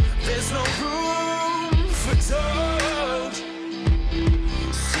there's no room for doubt.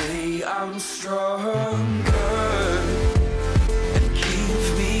 Say I'm stronger and keep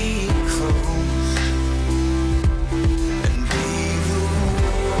me close and be the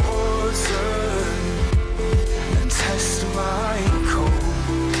water and test my cold.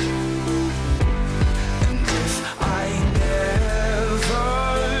 And if I never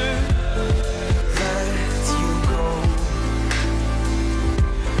let you go,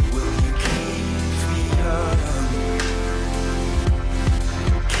 will you keep me young?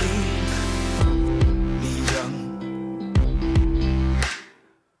 Keep me young.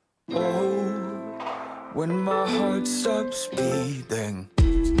 Oh, when my heart stops beating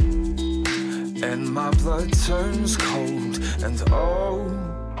and my blood turns cold, and oh,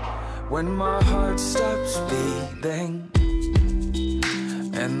 when my heart stops beating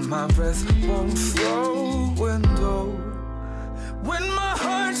and my breath won't flow, and oh, when my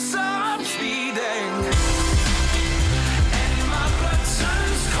heart stops beating and my blood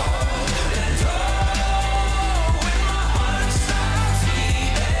turns cold, and oh, when my heart stops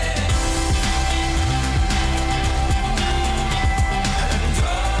beating and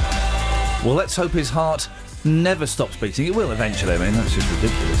oh. Well, let's hope his heart never stops beating. It will eventually. I mean, that's just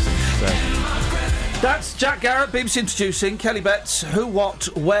ridiculous. That's Jack Garrett, BBC introducing Kelly Betts. Who,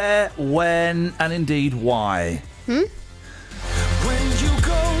 what, where, when, and indeed why. When you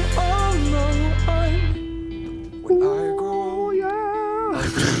go, oh no, when I grow, I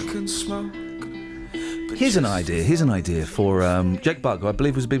drink and smoke. Here's an idea for Jake Bugg, who I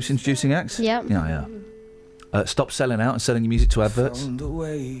believe was a BBC introducing act. Yep. Yeah. Stop selling out and selling your music to adverts. Found a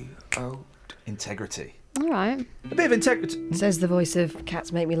way out. Integrity. All right. A bit of integrity. Says the voice of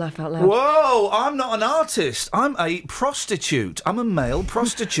Cats Make Me Laugh Out Loud. Whoa, I'm not an artist. I'm a prostitute. I'm a male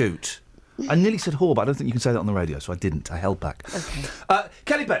prostitute. I nearly said whore, but I don't think you can say that on the radio, so I didn't. I held back. Okay.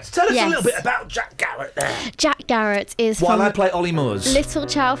 Kelly Betts, tell us Yes. a little bit about Jack Garrett there. Jack Garrett is While from I play Ollie Moores. Little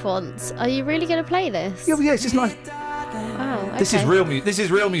Chalfont. Are you really going to play this? Yeah, yes, it's nice. Wow, okay. This is real music. This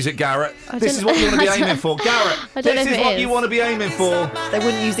is real music, Garrett. I This don't- is what you want to be I don't- aiming for, Garrett. I don't know This if is it what is. you want to be aiming for. They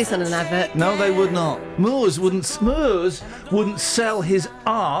wouldn't use this on an advert. No, they would not. Moores wouldn't sell his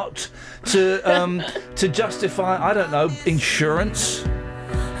art to justify, I don't know, insurance.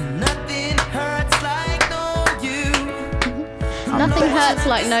 Nothing hurts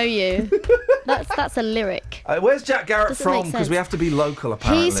like know you. That's a lyric. Where's Jack Garrett Doesn't from? make Because sense. we have to be local,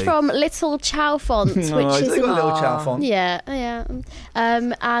 apparently. He's from Little Chalfont, which Oh, is they got Little Chalfont. Yeah.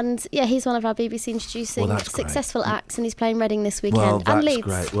 And yeah, he's one of our BBC introducing Well, that's great. successful acts, and he's playing Reading this weekend Well, and that's Leeds.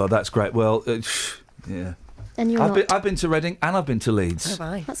 great. Well, that's great. Well, yeah. And you're I've been to Reading and I've been to Leeds. Have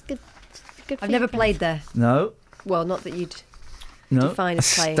I? That's good. Good. For I've you, never Ken. played there. No, Well, not that you'd no. define I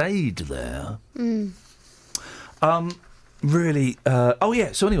as playing. stayed there. Mm. Really. Oh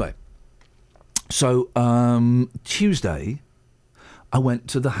yeah. So anyway. So Tuesday, I went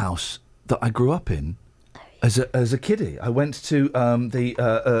to the house that I grew up in as a kiddie. I went to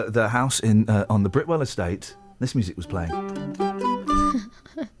the house in on the Britwell estate. This music was playing.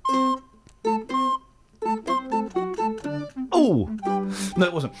 Oh no,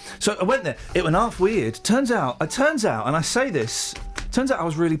 it wasn't. So I went there. It went half weird. Turns out, and I say this. Turns out I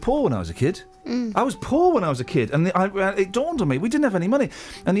was really poor when I was a kid. I was poor when I was a kid, and it dawned on me we didn't have any money,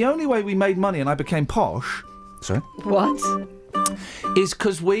 and the only way we made money and I became posh. Sorry. What? Is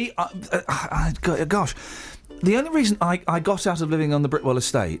because we. Gosh. The only reason I got out of living on the Britwell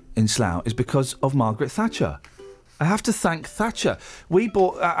estate in Slough is because of Margaret Thatcher. I have to thank Thatcher. We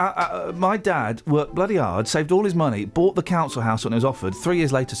bought... my dad worked bloody hard, saved all his money, bought the council house when it was offered. 3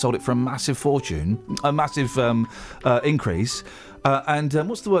 years later, sold it for a massive fortune, a massive increase. And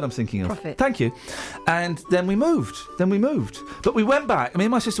what's the word I'm thinking of? Profit. Thank you. And then we moved. But we went back. Me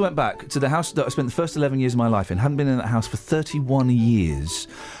and my sister went back to the house that I spent the first 11 years of my life in. Hadn't been in that house for 31 years.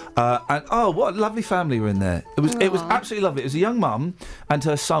 And what a lovely family were in there. It was absolutely lovely. It was a young mum and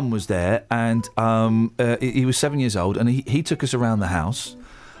her son was there, and he was 7 years old, and he took us around the house.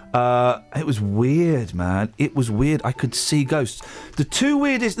 It was weird, man. It was weird. I could see ghosts. The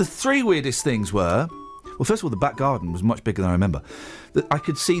three weirdest things were, well, first of all, the back garden was much bigger than I remember. That I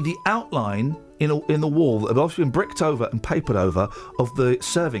could see the outline in the wall that had obviously been bricked over and papered over of the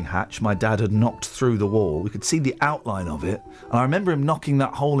serving hatch my dad had knocked through the wall. We could see the outline of it, and I remember him knocking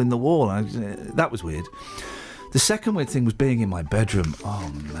that hole in the wall. And that was weird. The second weird thing was being in my bedroom.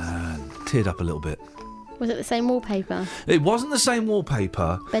 Oh man, teared up a little bit. Was it the same wallpaper? It wasn't the same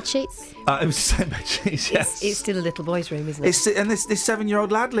wallpaper. Bed sheets? It was the same bed sheets, yes. It's still a little boy's room, isn't it? And this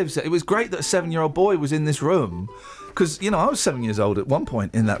 7-year-old lad lives there. It was great that a 7-year-old boy was in this room. Because, I was 7 years old at one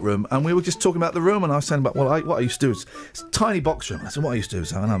point in that room, and we were just talking about the room, and I was saying about, what I used to do is, it's a tiny box room. I said, what I used to do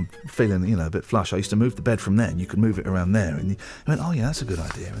is, when I'm feeling, a bit flush, I used to move the bed from there, and you could move it around there. And he went, oh, yeah, that's a good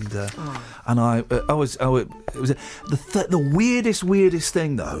idea. And it was the weirdest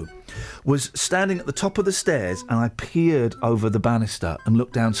thing, though, was standing at the top of the stairs, and I peered over the banister and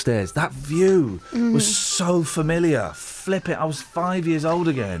looked downstairs. That view was so familiar. Flip it, I was 5 years old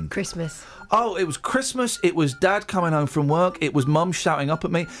again. Christmas. Oh, it was Christmas. It was Dad coming home from work. It was Mum shouting up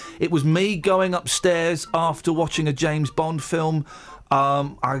at me. It was me going upstairs after watching a James Bond film.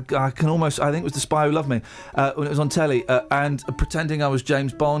 I think it was The Spy Who Loved Me when it was on telly, and pretending I was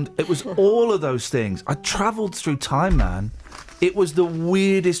James Bond. It was all of those things. I travelled through time, man. It was the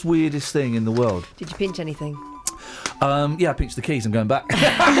weirdest thing in the world. Did you pinch anything? Yeah, I pinched the keys. I'm going back. No,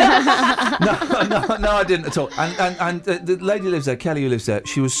 I didn't at all. And the lady who lives there, Kelly, who lives there,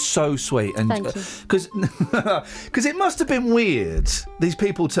 she was so sweet. And Thank you. Because it must have been weird. These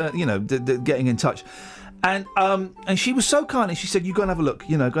people, getting in touch. And she was so kind, and she said, "You go and have a look.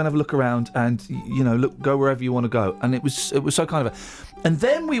 Go and have a look around, and go wherever you want to go." And it was so kind of her. And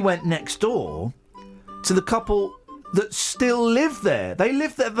then we went next door to the couple that still live there. They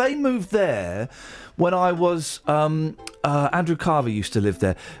lived there. They moved there when I was. Andrew Carver used to live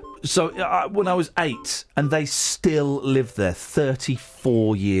there. So when I was 8, and they still lived there.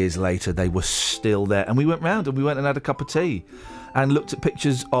 34 years later, they were still there. And we went round and we went and had a cup of tea and looked at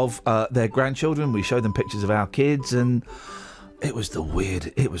pictures of their grandchildren. We showed them pictures of our kids, and it was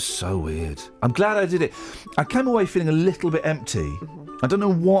it was so weird. I'm glad I did it. I came away feeling a little bit empty. I don't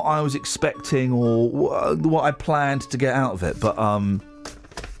know what I was expecting or what I planned to get out of it, but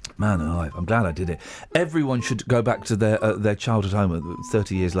Man alive, I'm glad I did it. Everyone should go back to their childhood home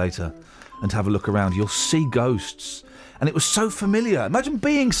 30 years later and have a look around. You'll see ghosts. And it was so familiar. Imagine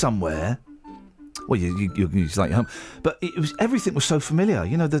being somewhere. Well, it's like your home. But everything was so familiar.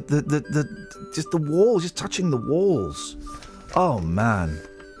 You know, just the walls, just touching the walls. Oh, man.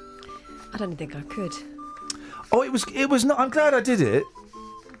 I don't think I could. Oh, it was not. I'm glad I did it.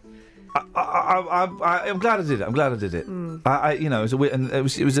 I'm glad I did it. I'm glad I did it. You know, it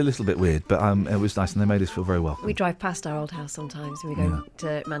was a little bit weird, but it was nice, and they made us feel very welcome. We drive past our old house sometimes, and we go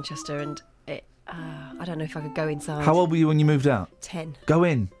to Manchester, and I don't know if I could go inside. How old were you when you moved out? 10. Go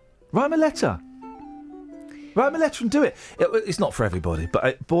in. Write him a letter. Write him a letter and do it. It's not for everybody,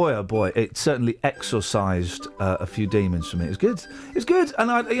 but boy, oh boy, it certainly exorcised a few demons for me. It was good. It was good, and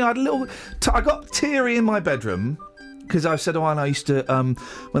I had a little. I got teary in my bedroom. Because I said, and I used to,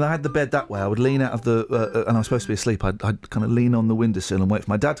 when I had the bed that way, I would lean out of the, and I was supposed to be asleep, I'd kind of lean on the windowsill and wait for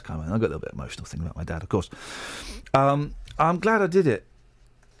my dad to come in. I got a little bit emotional thinking about my dad, of course. I'm glad I did it.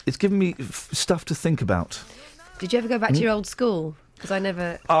 It's given me stuff to think about. Did you ever go back to your old school? Because I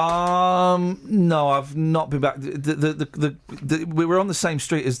never... No, I've not been back. We were on the same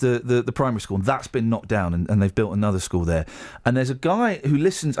street as the primary school, and that's been knocked down, and they've built another school there. And there's a guy who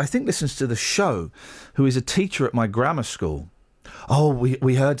listens to the show, who is a teacher at my grammar school. Oh,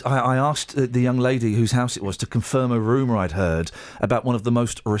 we heard... I asked the young lady whose house it was to confirm a rumour I'd heard about one of the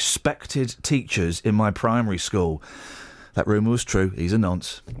most respected teachers in my primary school. That rumour was true. He's a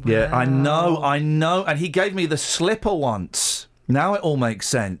nonce. Wow. Yeah, I know. And he gave me the slipper once. Now it all makes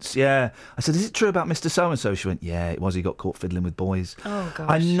sense, yeah. I said, is it true about Mr. So-and-so? She went, yeah, it was. He got caught fiddling with boys. Oh, gosh.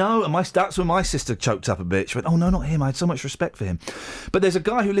 I know, and that's when my sister choked up a bit. She went, oh, no, not him. I had so much respect for him. But there's a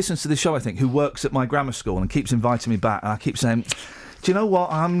guy who listens to this show, I think, who works at my grammar school and keeps inviting me back. And I keep saying, do you know what?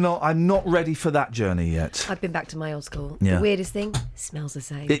 I'm not ready for that journey yet. I've been back to my old school. Yeah. The weirdest thing, smells the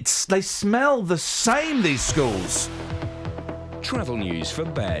same. They smell the same, these schools. Travel news for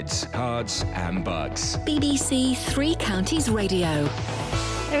beds, cards and bugs. BBC Three Counties Radio.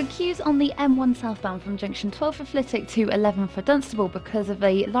 There are queues on the M1 southbound from junction 12 for Flitwick to 11 for Dunstable because of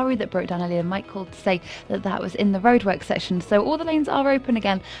a lorry that broke down earlier. Mike called to say that was in the roadwork section. So all the lanes are open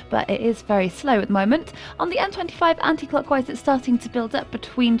again, but it is very slow at the moment. On the M25 anti-clockwise, it's starting to build up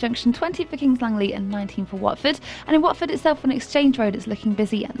between junction 20 for Kings Langley and 19 for Watford. And in Watford itself on Exchange Road, it's looking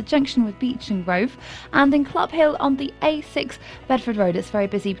busy at the junction with Beach and Grove. And in Club Hill on the A6 Bedford Road, it's very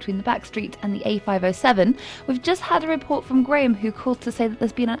busy between the Back Street and the A507. We've just had a report from Graham who called to say that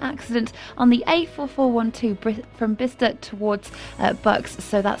there's been an accident on the A4412 from Bicester towards Bucks,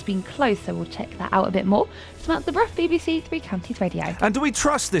 so that's been closed, so we'll check that out a bit more. Samantha Bruff, BBC Three Counties Radio. And do we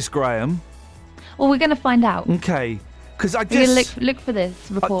trust this, Graham? Well, we're going to find out. Okay. Because I We're just... look for this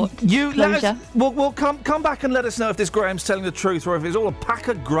report. Let us, well, come back and let us know if this Graham's telling the truth or if it's all a pack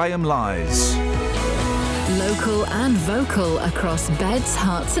of Graham lies. Local and vocal across beds,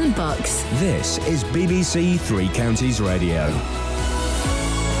 hearts and bucks. This is BBC Three Counties Radio.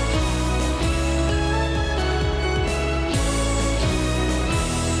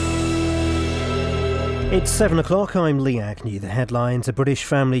 It's 7 o'clock, I'm Lee Agnew. The headlines: a British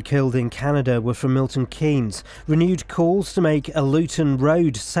family killed in Canada were from Milton Keynes. Renewed calls to make a Luton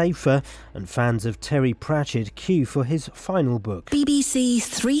road safer, and fans of Terry Pratchett queue for his final book. BBC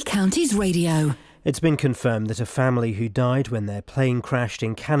Three Counties Radio. It's been confirmed that a family who died when their plane crashed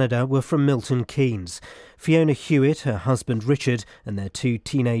in Canada were from Milton Keynes. Fiona Hewitt, her husband Richard, and their two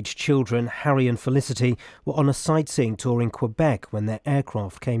teenage children, Harry and Felicity, were on a sightseeing tour in Quebec when their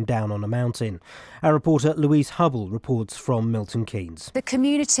aircraft came down on a mountain. Our reporter Louise Hubble reports from Milton Keynes. The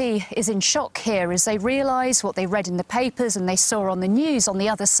community is in shock here as they realise what they read in the papers and they saw on the news on the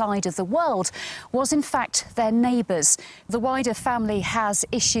other side of the world was in fact their neighbours. The wider family has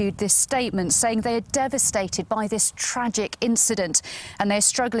issued this statement saying they are devastated by this tragic incident and they're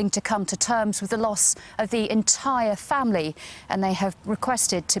struggling to come to terms with the loss of the entire family, and they have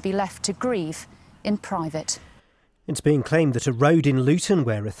requested to be left to grieve in private. It's being claimed that a road in Luton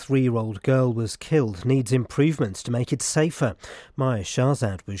where a 3-year-old girl was killed needs improvements to make it safer. Maya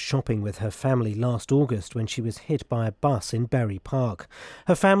Shahzad was shopping with her family last August when she was hit by a bus in Bury Park.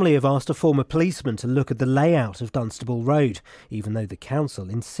 Her family have asked a former policeman to look at the layout of Dunstable Road, even though the council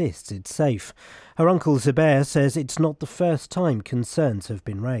insists it's safe. Her uncle Zubair says it's not the first time concerns have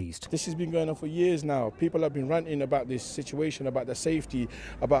been raised. This has been going on for years now. People have been ranting about this situation, about the safety,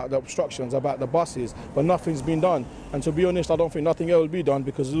 about the obstructions, about the buses, but nothing's been done. And to be honest, I don't think nothing else will be done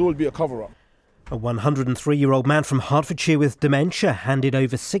because it will be a cover-up. A 103-year-old man from Hertfordshire with dementia handed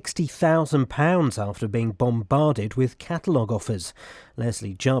over £60,000 after being bombarded with catalogue offers.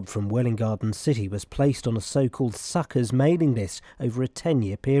 Leslie Jubb from Welwyn Garden City was placed on a so-called suckers mailing list over a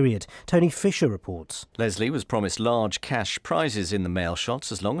 10-year period. Tony Fisher reports. Leslie was promised large cash prizes in the mail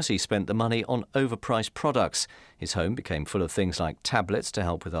shots as long as he spent the money on overpriced products. His home became full of things like tablets to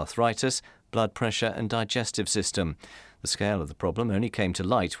help with arthritis, blood pressure and digestive system. The scale of the problem only came to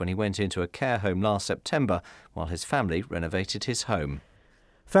light when he went into a care home last September while his family renovated his home.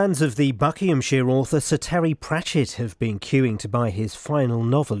 Fans of the Buckinghamshire author Sir Terry Pratchett have been queuing to buy his final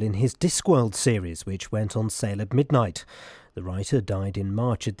novel in his Discworld series, which went on sale at midnight. The writer died in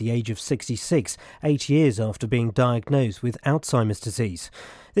March at the age of 66, 8 years after being diagnosed with Alzheimer's disease.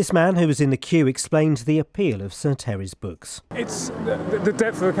 This man who was in the queue explained the appeal of Sir Terry's books. It's the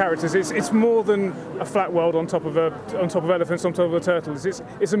depth of the characters. It's more than a flat world on top of elephants, on top of turtles.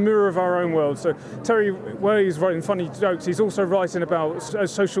 It's a mirror of our own world. So Terry, where he's writing funny jokes, he's also writing about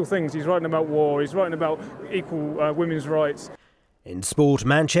social things. He's writing about war. He's writing about equal women's rights. In sport,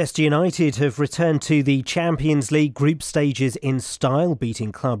 Manchester United have returned to the Champions League group stages in style,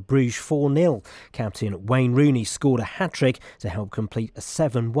 beating Club Brugge 4-0. Captain Wayne Rooney scored a hat-trick to help complete a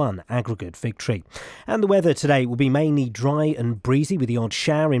 7-1 aggregate victory. And the weather today will be mainly dry and breezy with the odd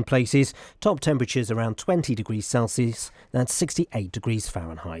shower in places. Top temperatures around 20 degrees Celsius, that's 68 degrees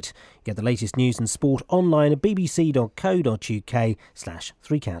Fahrenheit. Get the latest news and sport online at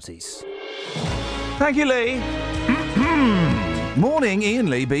bbc.co.uk/Three Counties. Thank you, Lee. Morning, Iain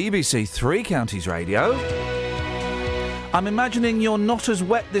Lee, BBC Three Counties Radio. I'm imagining you're not as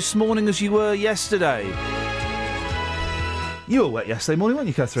wet this morning as you were yesterday. You were wet yesterday morning, weren't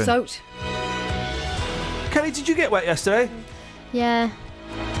you, Catherine? Soaked. Kelly, did you get wet yesterday? Yeah.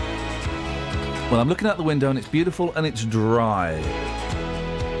 Well, I'm looking out the window and it's beautiful and it's dry.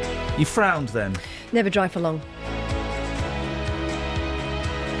 You frowned then? Never dry for long.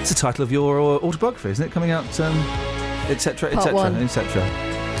 It's the title of your autobiography, isn't it? Coming out... etc., etc.,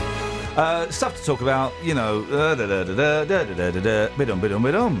 etc. Stuff to talk about, you know.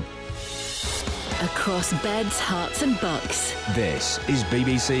 Bidum. Across beds, hearts and bucks. This is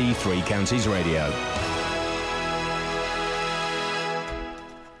BBC Three Counties Radio.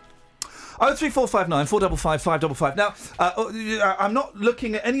 03459 455 555. Now, I'm not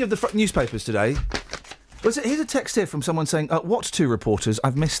looking at any of the front newspapers today. Here's a text here from someone saying, "What two reporters?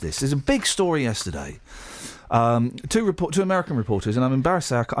 I've missed this. There's a big story yesterday. Two American reporters, and I'm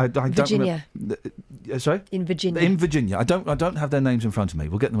embarrassed. I don't Virginia. Sorry? In Virginia. In Virginia. I don't have their names in front of me.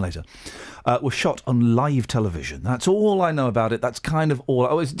 We'll get them later. Were shot on live television. That's all I know about it. That's kind of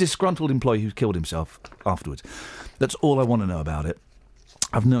all. It's a disgruntled employee who killed himself afterwards. That's all I want to know about it.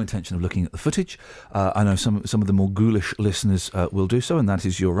 I've no intention of looking at the footage. I know some of the more ghoulish listeners will do so, and that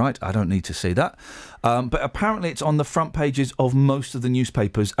is your right. I don't need to see that. But apparently it's on the front pages of most of the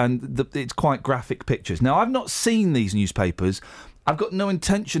newspapers, and it's quite graphic pictures. Now, I've not seen these newspapers. I've got no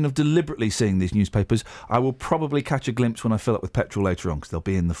intention of deliberately seeing these newspapers. I will probably catch a glimpse when I fill up with petrol later on, because they'll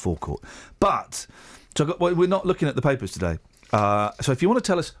be in the forecourt. But we're not looking at the papers today. So if you want to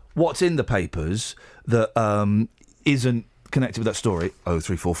tell us what's in the papers that isn't connected with that story,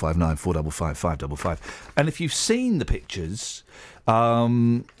 03459 455 555. And if you've seen the pictures,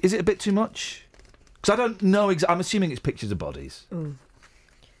 is it a bit too much? Because I don't know. I'm assuming it's pictures of bodies.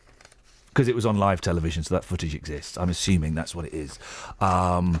 Because it was on live television, so that footage exists. I'm assuming that's what it is.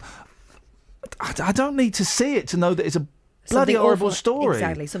 I don't need to see it to know that it's a bloody horrible story.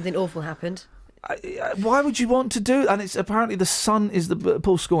 Exactly, something awful happened. Why would you want to do? And it's apparently the Sun is the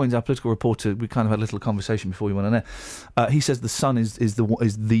Paul Scoynes, our political reporter. We kind of had a little conversation before we went on air. He says the Sun is the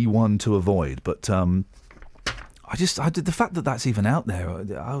one to avoid. But the fact that that's even out there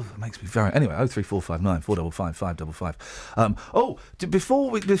makes me very anyway. 03459 455 555. Before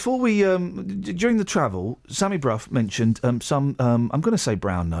we during the travel, Sammy Brough mentioned some I'm going to say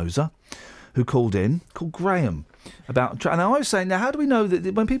brown noser who called Graham. And I was saying, now, how do we know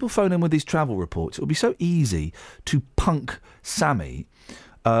that when people phone in with these travel reports, it would be so easy to punk Sammy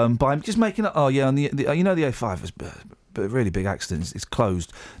by just making it, on the A5 was a really big accident, it's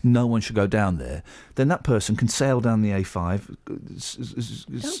closed, no one should go down there. Then that person can sail down the A5.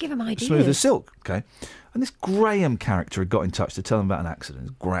 Don't give him ideas. Smooth as silk, okay? And this Graham character had got in touch to tell him about an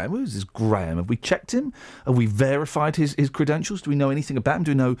accident. Graham, who is this Graham? Have we checked him? Have we verified his credentials? Do we know anything about him?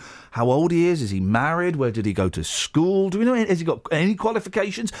 Do we know how old he is? Is he married? Where did he go to school? Do we know? Has he got any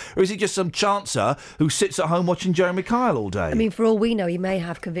qualifications? Or is he just some chancer who sits at home watching Jeremy Kyle all day? I mean, for all we know, he may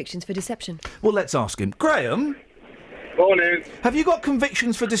have convictions for deception. Well, let's ask him. Graham? Morning. Have you got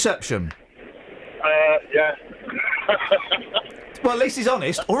convictions for deception? Yeah. Well, at least he's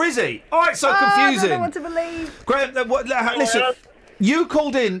honest. Or is he? All right, so confusing. I don't know what to believe. Graham, listen. You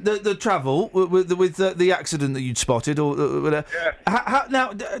called in the travel with the accident that you'd spotted, or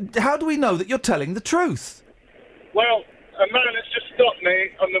now, how do we know that you're telling the truth? Well, a man has just stopped me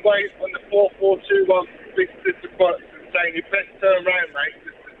on the way on the 4421 big sister box and saying you best turn around, mate.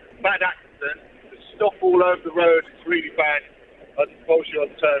 It's a bad accident. There's stuff all over the road. It's really bad. I suppose you ought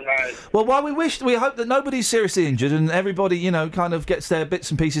to turn around. Well, while we hope that nobody's seriously injured and everybody, kind of gets their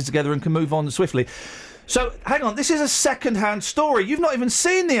bits and pieces together and can move on swiftly. So, hang on, this is a second-hand story. You've not even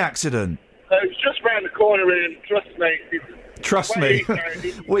seen the accident. It's just round the corner, Ian. Trust me. Trust me. He's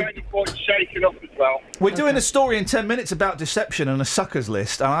kind of quite shaken up as well. We're doing a story in 10 minutes about deception and a suckers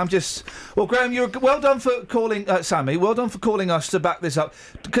list, and I'm just... Well, Graham, well done for calling... Sammy, well done for calling us to back this up.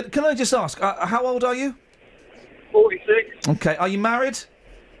 Can I just ask, how old are you? 46. OK, are you married?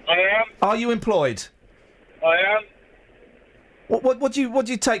 I am. Are you employed? I am. What do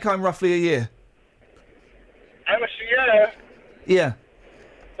you take home roughly a year? How much a year? Yeah.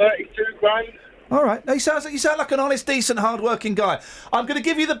 32 grand. All right. You sound like an honest, decent, hard-working guy. I'm going to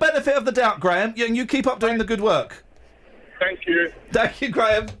give you the benefit of the doubt, Graham, and you keep up doing the good work. Thank you. Thank you,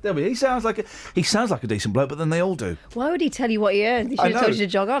 Graham. There we go. He sounds like a decent bloke, but then they all do. Why would he tell you what he earned? He should have told you to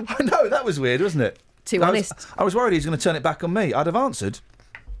jog on. I know, that was weird, wasn't it? Too honest. I was worried he was going to turn it back on me. I'd have answered.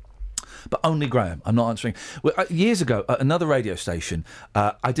 But only Graham. I'm not answering. Well, years ago, at another radio station,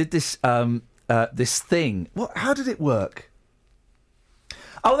 I did this this thing. How did it work?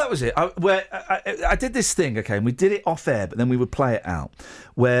 Oh, that was it. I did this thing, okay, and we did it off air, but then we would play it out,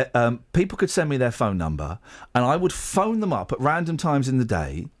 where people could send me their phone number, and I would phone them up at random times in the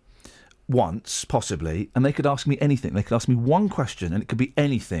day, once, possibly, and they could ask me anything. They could ask me one question, and it could be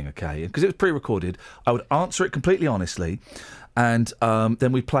anything, okay, because it was pre-recorded. I would answer it completely honestly, and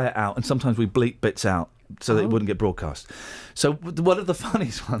then we'd play it out, and sometimes we'd bleep bits out so that it wouldn't get broadcast. So one of the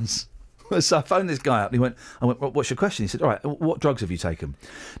funniest ones... So I phoned this guy up and I went, what's your question? He said, all right, what drugs have you taken?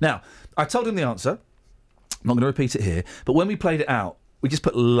 Now, I told him the answer. I'm not going to repeat it here. But when we played it out, we just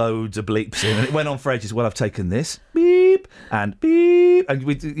put loads of bleeps in and it went on for ages. Well, I've taken this, beep, and beep. And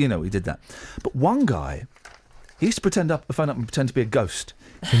we did that. But one guy, he used to phone up and pretend to be a ghost.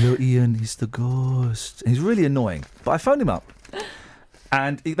 Hello, Iain, he's the ghost. And he's really annoying. But I phoned him up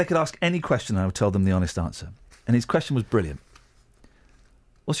and they could ask any question and I would tell them the honest answer. And his question was brilliant.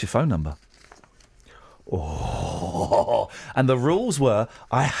 What's your phone number? Oh, and the rules were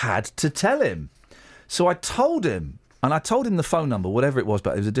I had to tell him. So I told him, and I told him the phone number, whatever it was,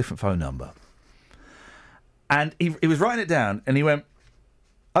 but it was a different phone number. And he was writing it down, and he went,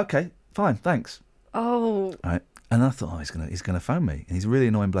 OK, fine, thanks. Oh. Right. And I thought, he's gonna phone me. And he's a really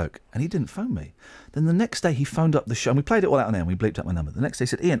annoying bloke. And he didn't phone me. Then the next day he phoned up the show, and we played it all out on air, and we bleeped up my number. The next day he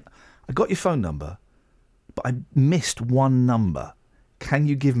said, Iain, I got your phone number, but I missed one number. Can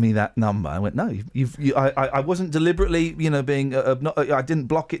you give me that number? I went, no, I wasn't deliberately, being, I didn't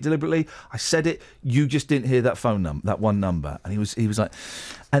block it deliberately. I said it. You just didn't hear that phone number, that one number. And he was like,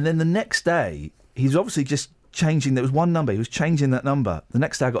 and then the next day, he was obviously just changing. There was one number. He was changing that number. The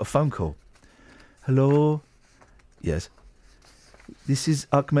next day, I got a phone call. Hello? Yes. This is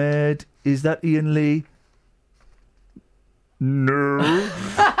Ahmed. Is that Iain Lee? No.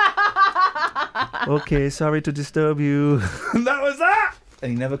 OK, sorry to disturb you. And that was that!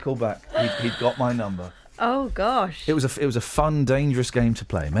 And he never called back. He'd got my number. Oh, gosh. It was a fun, dangerous game to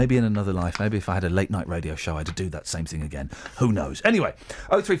play. Maybe in another life, maybe if I had a late-night radio show, I'd do that same thing again. Who knows? Anyway,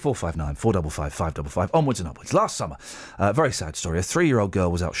 03459 455 555, onwards and upwards. Last summer, a very sad story. A 3-year-old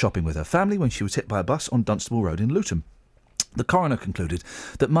girl was out shopping with her family when she was hit by a bus on Dunstable Road in Luton. The coroner concluded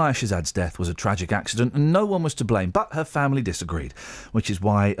that Maya Shazad's death was a tragic accident and no one was to blame, but her family disagreed, which is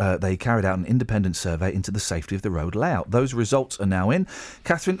why they carried out an independent survey into the safety of the road layout. Those results are now in.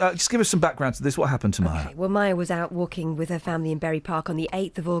 Catherine, just give us some background to this. What happened to Maya? Okay. Well, Maya was out walking with her family in Bury Park on the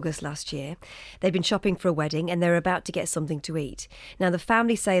 8th of August last year. They'd been shopping for a wedding and they were about to get something to eat. Now, the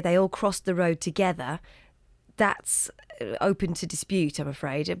family say they all crossed the road together. That's open to dispute, I'm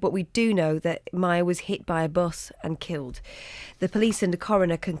afraid. But we do know that Maya was hit by a bus and killed. The police and the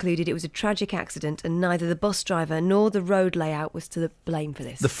coroner concluded it was a tragic accident and neither the bus driver nor the road layout was to blame for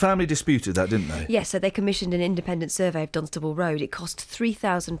this. The family disputed that, didn't they? Yes, so they commissioned an independent survey of Dunstable Road. It cost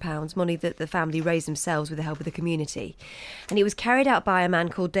 £3,000, money that the family raised themselves with the help of the community. And it was carried out by a man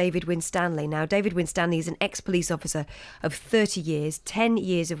called David Winstanley. Now, David Winstanley is an ex-police officer of 30 years, 10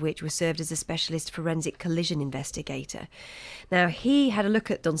 years of which was served as a specialist forensic collision investigator. Now, he had a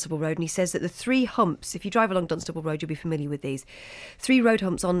look at Dunstable Road and he says that the 3 humps, if you drive along Dunstable Road, you'll be familiar with these, 3 road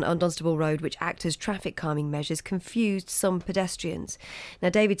humps on Dunstable Road, which act as traffic calming measures, confused some pedestrians. Now,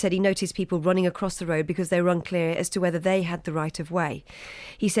 David said he noticed people running across the road because they were unclear as to whether they had the right of way.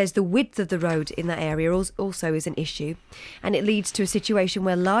 He says the width of the road in that area also is an issue, and it leads to a situation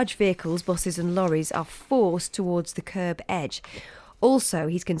where large vehicles, buses and lorries, are forced towards the curb edge. Also,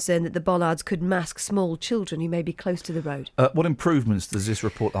 he's concerned that the bollards could mask small children who may be close to the road. What improvements does this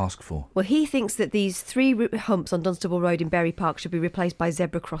report ask for? Well, he thinks that these 3 humps on Dunstable Road in Bury Park should be replaced by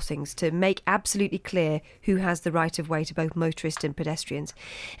zebra crossings to make absolutely clear who has the right of way to both motorists and pedestrians.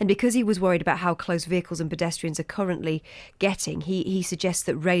 And because he was worried about how close vehicles and pedestrians are currently getting, he suggests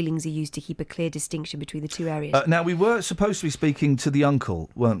that railings are used to keep a clear distinction between the 2 areas. Now, we were supposed to be speaking to the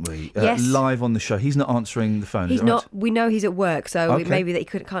uncle, weren't we? Yes. Live on the show. He's not answering the phone. He's is that not. right? We know he's at work, so Okay. it may be that he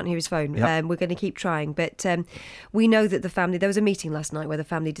can't hear his phone. Yep. We're going to keep trying, but we know that the family. There was a meeting last night where the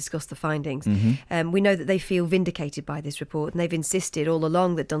family discussed the findings. Mm-hmm. We know that they feel vindicated by this report, and they've insisted all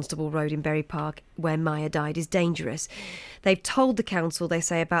along that Dunstable Road in Bury Park, where Maya died, is dangerous. They've told the council, they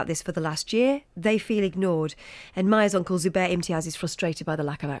say, about this for the last year. They feel ignored, and Maya's uncle Zubair Imtiaz is frustrated by the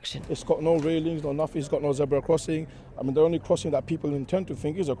lack of action. It's got no railings, no nothing. It's got no zebra crossing. I mean, the only crossing that people intend to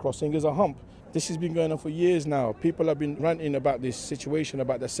think is a crossing is a hump. This has been going on for years now. People have been ranting about this situation,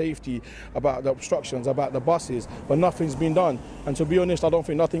 about the safety, about the obstructions, about the buses, but nothing's been done. And to be honest, I don't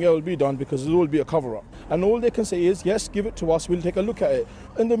think nothing else will be done because it will be a cover-up. And all they can say is, yes, give it to us, we'll take a look at it.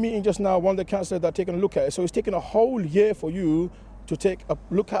 In the meeting just now, one of the councillors are taking a look at it. So it's taken a whole year for you to take a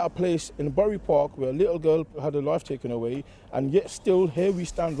look at a place in Bury Park where a little girl had her life taken away, and yet still here we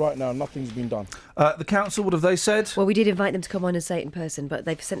stand right now, nothing's been done. The council, what have they said? Well, we did invite them to come on and say it in person, but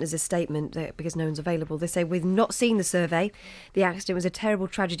they've sent us a statement because no one's available. They say, we've not seen the survey. The accident was a terrible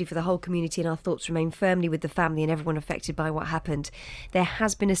tragedy for the whole community, and our thoughts remain firmly with the family and everyone affected by what happened. There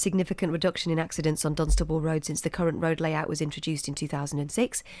has been a significant reduction in accidents on Dunstable Road since the current road layout was introduced in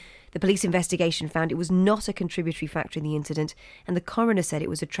 2006. The police investigation found it was not a contributory factor in the incident, and the coroner said it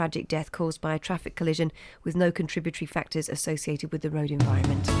was a tragic death caused by a traffic collision with no contributory factors associated with the road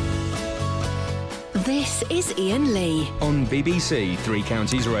environment. This is Iain Lee on BBC Three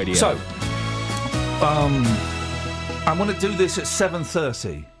Counties Radio. So, I want to do this at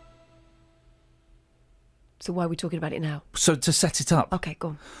 7:30. So why are we talking about it now? So to set it up. Okay,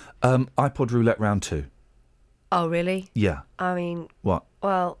 go on. iPod roulette round 2. Oh, really? Yeah. I mean... What?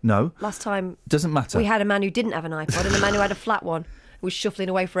 Well... No. Last time... Doesn't matter. We had a man who didn't have an iPod and a man who had a flat one who was shuffling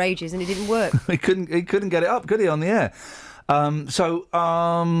away for ages and it didn't work. He couldn't get it up, could he, on the air?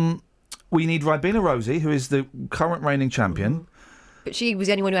 We need Ribena Rosie, who is the current reigning champion. But she was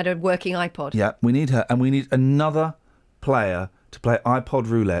the only one who had a working iPod. Yeah, we need her, and we need another player to play iPod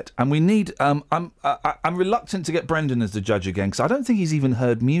roulette, and we need. I'm reluctant to get Brendan as the judge again because I don't think he's even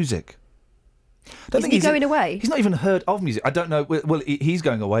heard music. Is he going away? He's not even heard of music. I don't know. Well, he's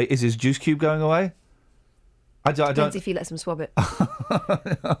going away. Is his Juice Cube going away? I don't. Depends if he lets him swab it.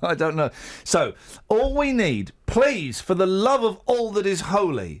 I don't know. So all we need, please, for the love of all that is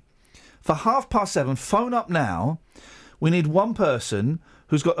holy, for 7:30, phone up now. We need one person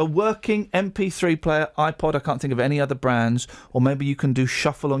who's got a working MP3 player, iPod. I can't think of any other brands. Or maybe you can do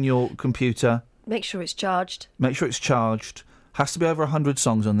shuffle on your computer. Make sure it's charged. Make sure it's charged. Has to be over 100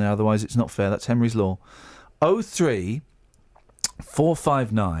 songs on there, otherwise it's not fair. That's Henry's Law. 03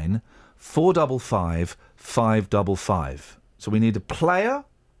 459 455 555. So we need a player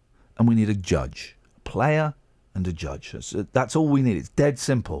and we need a judge. A player and a judge. That's all we need. It's dead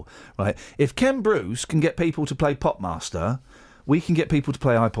simple, right? If Ken Bruce can get people to play Popmaster, we can get people to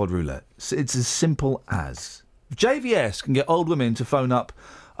play iPod roulette. It's as simple as. If JVS can get old women to phone up,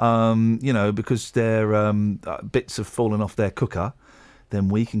 because their bits have fallen off their cooker, then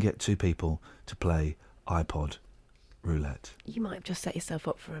we can get 2 people to play iPod roulette. You might have just set yourself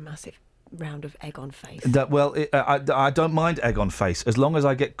up for a massive round of egg on face. I don't mind egg on face as long as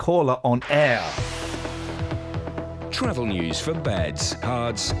I get caller on air. Travel news for beds,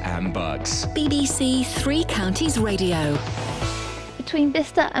 cards and bugs. BBC Three Counties Radio. Between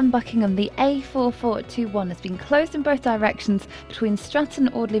Bicester and Buckingham, the A4421 has been closed in both directions between Stratton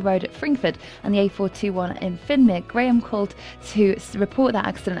Audley Road at Fringford and the A421 in Finmere. Graham called to report that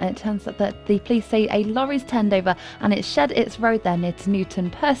accident, and it turns out that the police say a lorry's turned over and it shed its road there near to Newton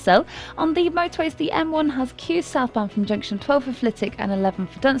Purcell. On the motorways, the M1 has queues southbound from junction 12 for Flitwick and 11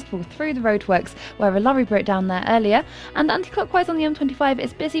 for Dunstable through the roadworks, where a lorry broke down there earlier. And anti-clockwise on the M25,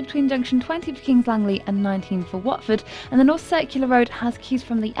 it's busy between junction 20 for Kings Langley and 19 for Watford, and the North Circular Road has queues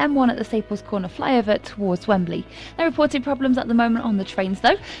from the M1 at the Staples Corner flyover towards Wembley. No reported problems at the moment on the trains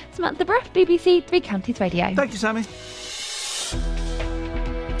though. Samantha Breath, BBC Three Counties Radio. Thank you, Sammy.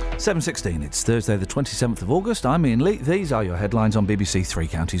 7:16. It's Thursday, the 27th of August. I'm Iain Lee. These are your headlines on BBC Three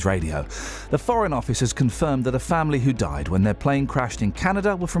Counties Radio. The Foreign Office has confirmed that a family who died when their plane crashed in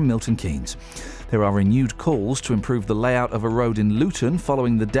Canada were from Milton Keynes. There are renewed calls to improve the layout of a road in Luton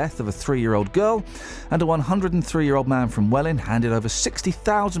following the death of a 3-year-old girl, and a 103-year-old man from Welwyn handed over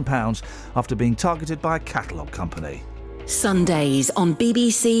 £60,000 after being targeted by a catalogue company. Sundays on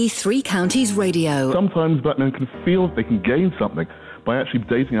BBC Three Counties Radio. Sometimes black men can feel they can gain something by actually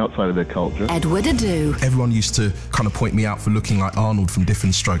dating outside of their culture. Edward Adu. Everyone used to kind of point me out for looking like Arnold from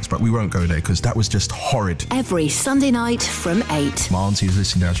Different Strokes, but we won't go there because that was just horrid. Every Sunday night from 8. My auntie was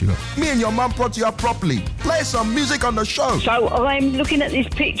listening now, she goes, "Me and your mum brought you up properly. Play some music on the show." So I'm looking at this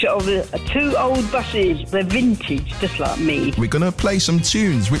picture of two old buses. They're vintage, just like me. we're going to play some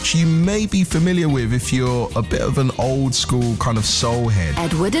tunes which you may be familiar with if you're a bit of an old school kind of soul head.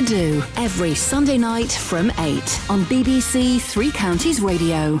 Edward Adu. Every Sunday night from 8 on BBC Three Counties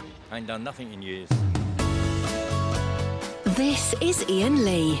Radio. I ain't done nothing in years. This is Iain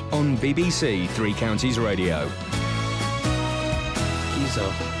Lee on BBC Three Counties Radio. Keys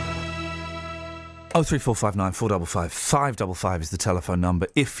off. 03459 455 555 is the telephone number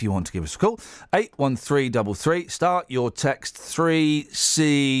if you want to give us a call. 81333. Start your text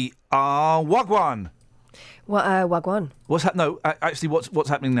 3CR Wagwan. Wagwan. What's actually what's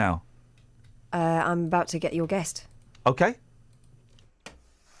happening now? I'm about to get your guest. Okay.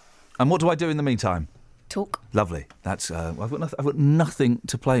 And what do I do in the meantime? Talk. Lovely. That's I've got nothing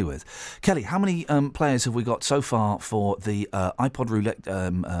to play with. Kelly, how many players have we got so far for the iPod roulette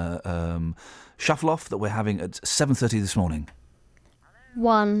shuffle off that we're having at 7:30 this morning?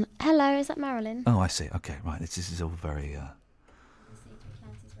 1. Hello, is that Marilyn? Oh, I see. Okay, right. This is all very.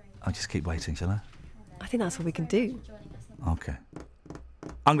 I'll just keep waiting, shall I? I think that's all we can do. Okay.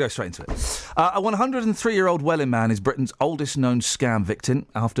 I'm going to go straight into it. A 103-year-old Welwyn man is Britain's oldest known scam victim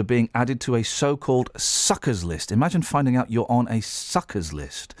after being added to a so-called suckers list. Imagine finding out you're on a suckers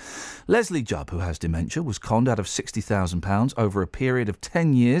list. Leslie Jubb, who has dementia, was conned out of £60,000 over a period of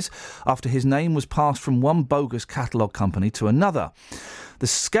 10 years after his name was passed from one bogus catalogue company to another. The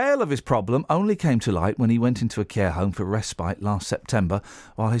scale of his problem only came to light when he went into a care home for respite last September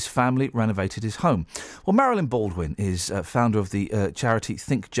while his family renovated his home. Well, Marilyn Baldwin is founder of the charity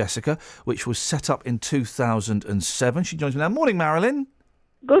Think Jessica, which was set up in 2007. She joins me now. Morning, Marilyn.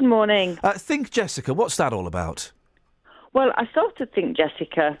 Good morning. Think Jessica, what's that all about? Well, I started Think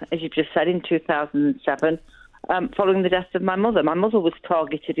Jessica, as you just said, in 2007, following the death of my mother. My mother was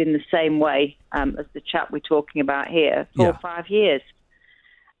targeted in the same way as the chap we're talking about here for 5 years.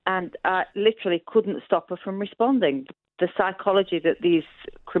 And I literally couldn't stop her from responding. The psychology that these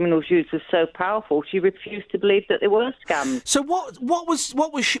criminals use was so powerful. She refused to believe that they were scams. So what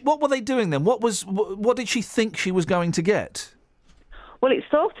were they doing then? What did she think she was going to get? Well, it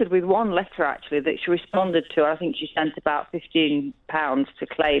started with one letter actually that she responded to. I think she sent about £15 to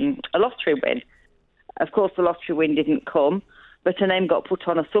claim a lottery win. Of course, the lottery win didn't come, but her name got put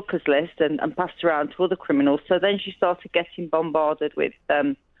on a suckers list and passed around to other criminals. So then she started getting bombarded with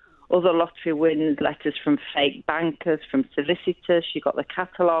other lottery wins, letters from fake bankers, from solicitors. She got the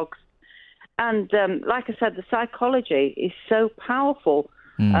catalogues. And like I said, the psychology is so powerful.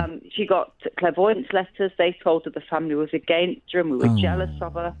 She got clairvoyance letters. They told her the family was against her and we were jealous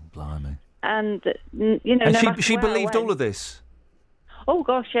of her. Blimey. And, you know, and she believed all of this? Oh,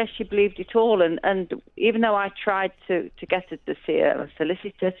 gosh, yes, she believed it all. And even though I tried to get her to see a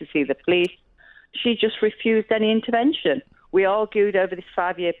solicitor, to see the police, she just refused any intervention. We argued over this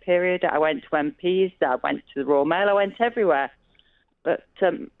 5-year period. I went to MPs, I went to the Royal Mail, I went everywhere. But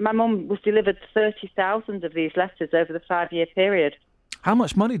my mum was delivered 30,000 of these letters over the 5-year period. How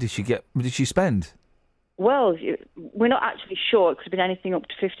much money did she spend? Well, we're not actually sure. It could have been anything up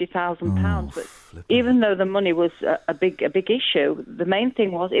to £50,000. But even though the money was a big issue, the main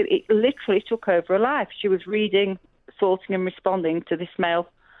thing was it literally took over her life. She was reading, sorting and responding to this mail.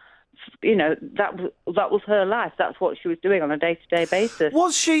 You know, that was her life. That's what she was doing on a day-to-day basis.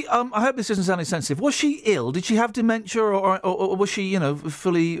 Was she, I hope this isn't sounding sensitive, was she ill? Did she have dementia or was she,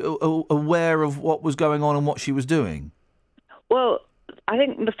 fully aware of what was going on and what she was doing? Well, I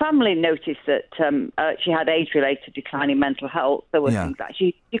think the family noticed that she had age-related decline in mental health. There were things that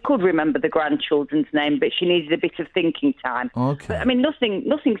she could remember the grandchildren's name, but she needed a bit of thinking time. Okay. But, I mean,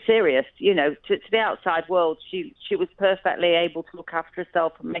 nothing serious. You know, to the outside world, she was perfectly able to look after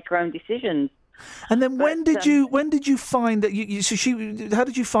herself and make her own decisions. And then when did you find that how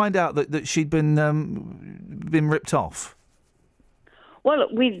did you find out that she'd been ripped off? Well,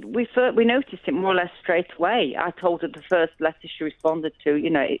 we noticed it more or less straight away. I told her the first letter she responded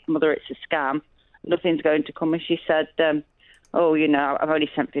to, mother, it's a scam. Nothing's going to come. And she said, I've only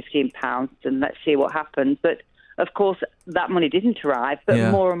sent £15 and let's see what happens. But, of course, that money didn't arrive,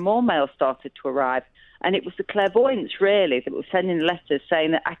 but more and more mail started to arrive. And it was the clairvoyants, really, that were sending letters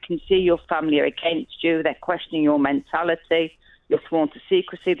saying that I can see your family are against you. They're questioning your mentality. You're sworn to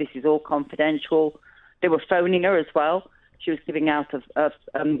secrecy. This is all confidential. They were phoning her as well. She was giving out a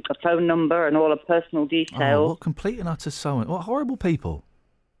phone number and all her personal details. Oh, what complete and utter sowing. What horrible people.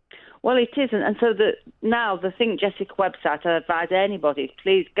 Well, it isn't. And so now the Think Jessica website, I advise anybody,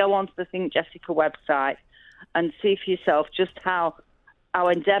 please go onto the Think Jessica website and see for yourself just how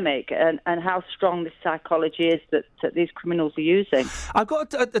endemic and how strong this psychology is that these criminals are using. I've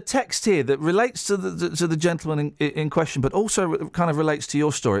got a text here that relates to the gentleman in question, but also kind of relates to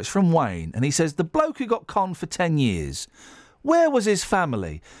your story. It's from Wayne, and he says, the bloke who got conned for 10 years, where was his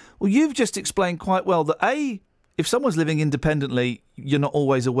family? Well, you've just explained quite well that A, if someone's living independently, you're not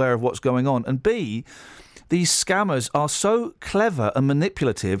always aware of what's going on, and B, these scammers are so clever and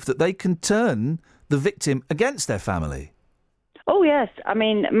manipulative that they can turn the victim against their family. Oh, yes. I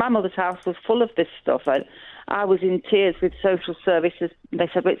mean, my mother's house was full of this stuff. I was in tears with social services. They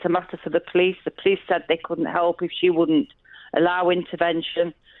said, well, it's a matter for the police. The police said they couldn't help if she wouldn't allow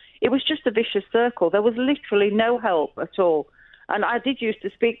intervention. It was just a vicious circle. There was literally no help at all. And I did used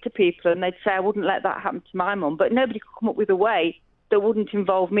to speak to people and they'd say I wouldn't let that happen to my mum, but nobody could come up with a way that wouldn't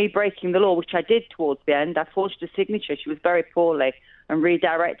involve me breaking the law, which I did towards the end. I forged a signature. She was very poorly and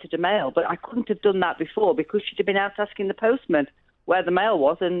redirected a mail. But I couldn't have done that before because she'd have been out asking the postman where the mail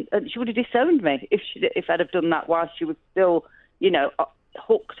was, and she would have disowned me if I'd have done that while she was still,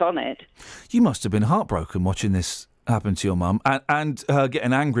 hooked on it. You must have been heartbroken watching this happen to your mum and her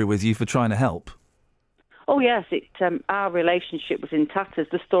getting angry with you for trying to help. Oh, yes. Our relationship was in tatters.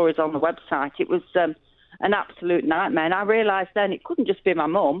 The story's on the website. It was an absolute nightmare. And I realised then it couldn't just be my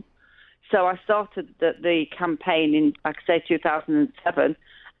mum. So I started the campaign in, like I say, 2007.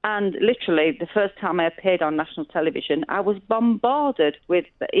 And literally, the first time I appeared on national television, I was bombarded with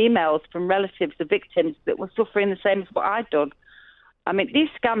emails from relatives of victims that were suffering the same as what I'd done. I mean, these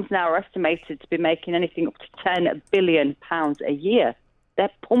scams now are estimated to be making anything up to £10 billion a year.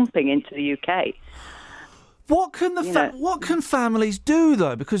 They're pumping into the UK. What can families do,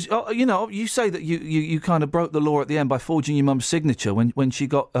 though? Because, you say that you kind of broke the law at the end by forging your mum's signature when she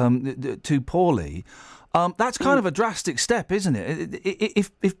got too poorly. That's kind of a drastic step, isn't it?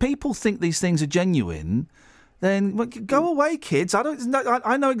 If people think these things are genuine, then go away, kids. I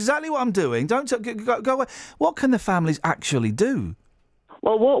know exactly what I'm doing. Don't go away. What can the families actually do?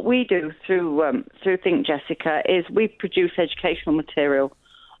 Well, what we do through Think Jessica is we produce educational material,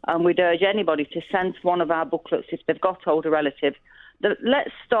 and we'd urge anybody to send one of our booklets if they've got older relatives.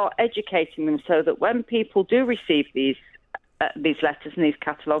 Let's start educating them so that when people do receive these letters and these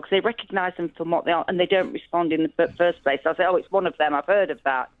catalogues, they recognise them from what they are, and they don't respond in the first place. I say, oh, it's one of them, I've heard of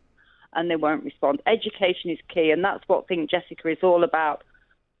that, and they won't respond. Education is key, and that's what Think Jessica is all about,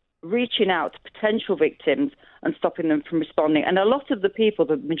 reaching out to potential victims and stopping them from responding. And a lot of the people,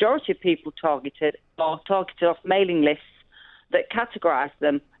 the majority of people targeted, are targeted off mailing lists that categorise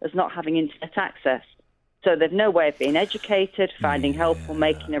them as not having internet access. So they've no way of being educated, finding help, or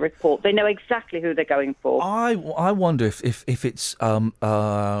making a report. They know exactly who they're going for. I wonder if it's they're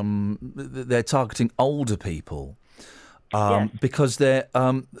targeting older people. Yes. Because they're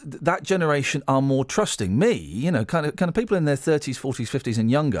that generation are more trusting. Me, kind of people in their 30s, 40s, 50s, and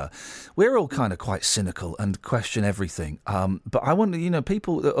younger. We're all kind of quite cynical and question everything. But I wonder,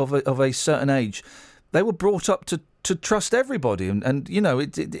 people of a certain age, they were brought up to trust everybody, and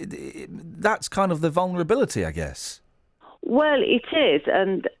that's kind of the vulnerability, I guess. Well, it is,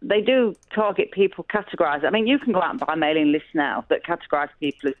 and they do target people, categorise. I mean, you can go out and buy mailing lists now that categorise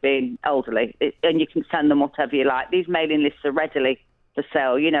people as being elderly, and you can send them whatever you like. These mailing lists are readily for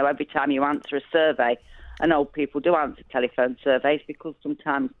sale. Every time you answer a survey, and old people do answer telephone surveys because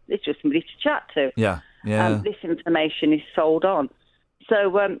sometimes it's just somebody to chat to. Yeah. This information is sold on. So,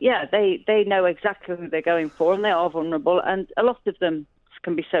 they know exactly who they're going for, and they are vulnerable, and a lot of them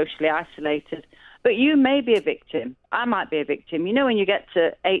can be socially isolated. But you may be a victim. I might be a victim. When you get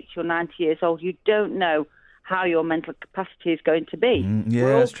to 80 or 90 years old, you don't know how your mental capacity is going to be.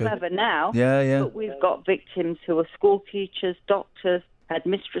 We're all clever now, but we've got victims who are school teachers, doctors,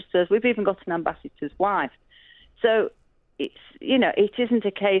 headmistresses. We've even got an ambassador's wife. So it isn't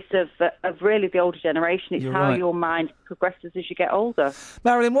a case of really the older generation. It's how your mind progresses as you get older.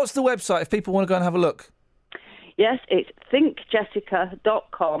 Marilyn, what's the website if people want to go and have a look? Yes, it's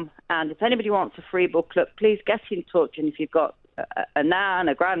thinkjessica.com, and if anybody wants a free booklet, please get in touch, and if you've got a nan,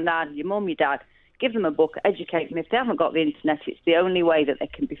 a granddad, your mum, your dad. Give them a book, educate them. If they haven't got the internet, it's the only way that they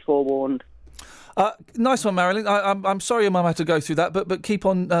can be forewarned. Nice one, Marilyn. I'm sorry your mum had to go through that, but keep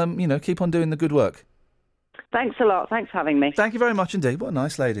on, keep on doing the good work. Thanks a lot. Thanks for having me. Thank you very much indeed. What a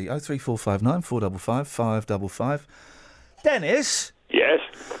nice lady. 03459 455 555. Dennis? Yes?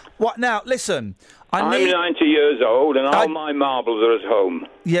 What now? Listen, I'm 90 years old and all my marbles are at home.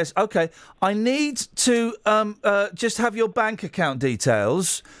 Yes, OK. I need to just have your bank account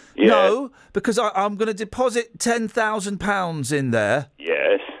details. Yes. No, because I'm going to deposit £10,000 in there.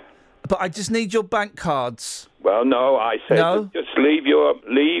 Yes. But I just need your bank cards. Well, no, I said just leave your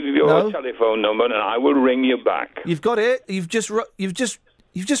telephone number and I will ring you back. You've got it. You've just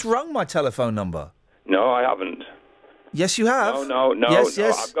rung my telephone number. No, I haven't. Yes, you have. No. Yes.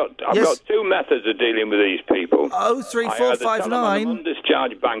 I've got two methods of dealing with these people. 03459. I'm an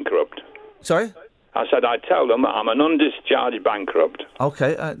undischarged bankrupt. Sorry? I said I'd tell them I'm an undischarged bankrupt.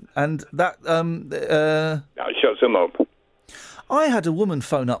 Okay, and that that shuts them up. I had a woman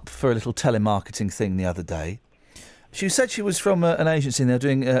phone up for a little telemarketing thing the other day. She said she was from an agency and they're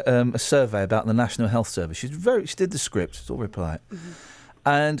doing a survey about the National Health Service. She did the script. It's all very polite. Mm-hmm.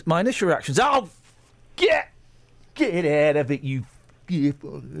 And my initial reaction is, get out of it, you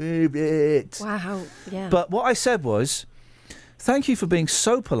it. Wow, yeah. But what I said was, thank you for being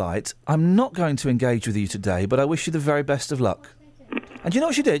so polite. I'm not going to engage with you today, but I wish you the very best of luck. And do you know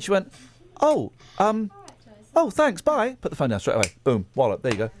what she did? She went, oh, thanks, bye. Put the phone down straight away. Boom, wallop.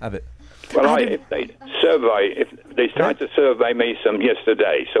 There you go. Have it. Well, if they tried to survey me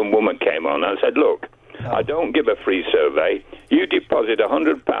yesterday, some woman came on and said, look, I don't give a free survey. You deposit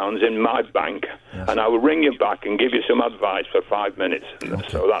 £100 in my bank, and I will ring you back and give you some advice for 5 minutes. Okay.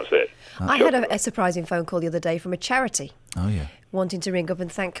 So that's it. I had a surprising phone call the other day from a charity. Oh, yeah. Wanting to ring up and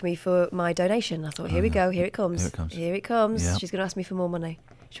thank me for my donation. I thought, here we go, here it comes. Here it comes. Yeah. She's going to ask me for more money.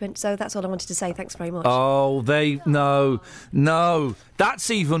 She went, so that's all I wanted to say. Thanks very much. Oh, no.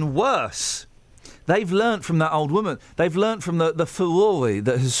 That's even worse. They've learnt from that old woman. They've learnt from the furore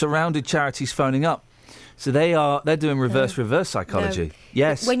that has surrounded charities phoning up. So they're doing reverse psychology. No.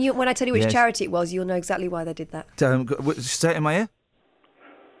 Yes. When I tell you which charity it was, you'll know exactly why they did that. Say it in my ear.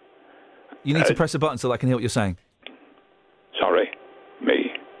 You need to press a button so I can hear what you're saying. Sorry,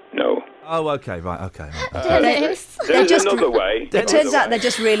 me, no. Oh, okay, right, okay. Dennis. There's another way. It turns out they're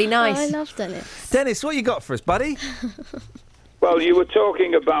just really nice. Oh, I love Dennis. Dennis, what you got for us, buddy? Well, you were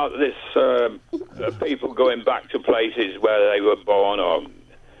talking about this people going back to places where they were born or...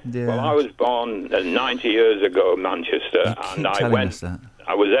 Yeah. Well, I was born 90 years ago in Manchester, and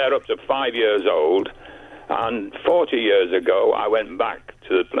I was there up to 5 years old, and 40 years ago I went back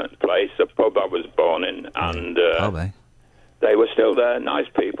to the place, the pub I was born in, and they were still there, nice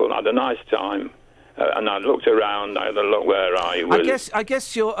people, had a nice time, and I looked around, I had a look where I was. I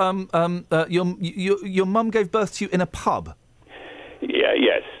guess your mum gave birth to you in a pub. Yeah,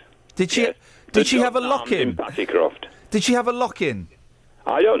 yes. Did she? Yes. Did she have a lock-in? In Pattycroft. Did she have a lock-in?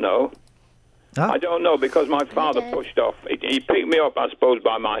 I don't know. Huh? I don't know, because my father pushed off. He picked me up, I suppose,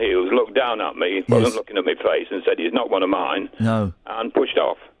 by my heels, looked down at me, wasn't looking at my face, and said, he's not one of mine. No. And pushed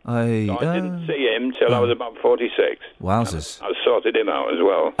off. So I didn't see him till I was about 46. Wowzers. I sorted him out as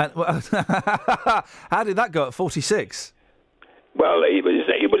well. And, how did that go at 46? Well, he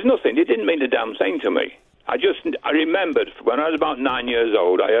was nothing. He didn't mean a damn thing to me. I remembered, when I was about 9 years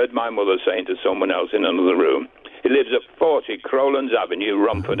old, I heard my mother saying to someone else in another room, he lives at 40 Crowlands Avenue,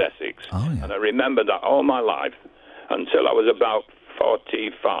 Romford, Essex. Oh, yeah. And I remember that all my life until I was about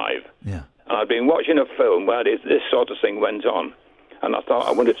 45. Yeah. And I'd been watching a film where this sort of thing went on. And I thought,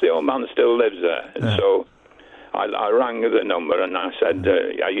 I wonder if the old man still lives there. And so I rang the number and I said,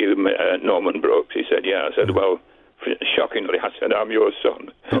 are you Norman Brooks? He said, yeah. I said, well, shockingly, I said, I'm your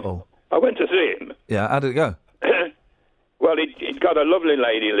son. Uh-oh. I went to see him. Yeah, how did it go? Well, he'd got a lovely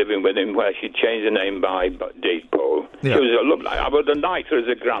lady living with him where she'd changed her name by deed poll. Yeah. She was a lovely... I would have liked her as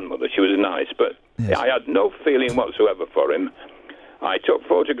a grandmother. She was nice, but I had no feeling whatsoever for him. I took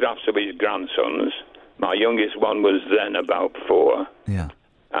photographs of his grandsons. My youngest one was then about 4. Yeah.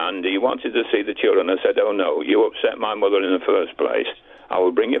 And he wanted to see the children. I said, oh, no, you upset my mother in the first place. I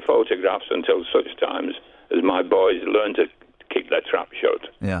will bring you photographs until such times as my boys learn to keep their trap shut.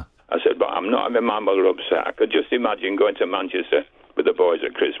 Yeah. I said, but I'm not having my mother upset. I could just imagine going to Manchester with the boys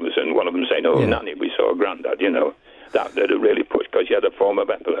at Christmas and one of them saying, Nanny, we saw Grandad, you know. That would have really pushed, because she had a form of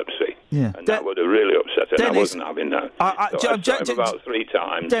epilepsy. Yeah. And that would have really upset her. Dennis, I wasn't having that. I saw him about 3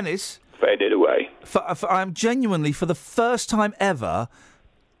 times. Dennis. Faded away. I'm genuinely, for the first time ever,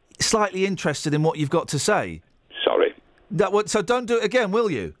 slightly interested in what you've got to say. Sorry. So don't do it again,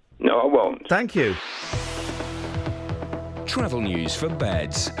 will you? No, I won't. Thank you. Travel news for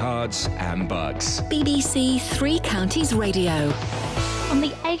beds, cards and bugs. BBC Three Counties Radio. On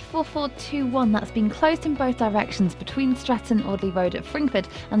the A4421, that's been closed in both directions between Stratton Audley Road at Fringford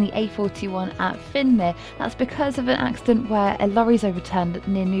and the A421 at Finmere. That's because of an accident where a lorry's overturned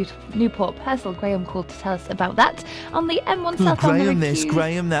near Newport. Purcell Graham called to tell us about that. On the M1 southbound, Graham this,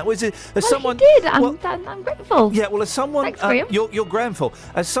 Graham that. Was it? He did. I'm grateful. Yeah, well, as someone... Thanks, Graham. You're grateful.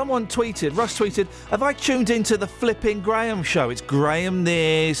 As someone tweeted, Russ tweeted, have I tuned into the flipping Graham show? It's Graham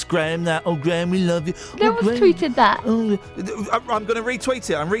this, Graham that. Oh, Graham, we love you. No one's tweeted that. Oh, I'm going to retweet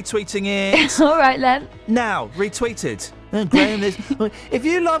it. I'm retweeting it. All right, then. Now, retweeted. Graham this. If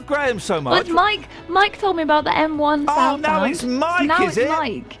you love Graham so much... Well, it's Mike told me about the M1 southbound. now it's Mike, now is it? Now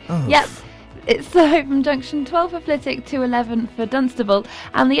it's Mike. Oh. Yep. It's slow from junction 12 for Flitwick to 11 for Dunstable,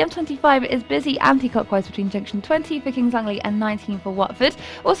 and the M25 is busy anti-clockwise between junction 20 for Kings Langley and 19 for Watford.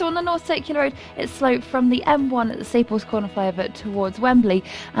 Also on the North Circular Road, it's slow from the M1 at the Staples Corner flyover towards Wembley.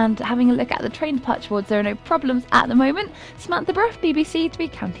 And having a look at the train departure boards, there are no problems at the moment. Samantha Bruff, BBC Three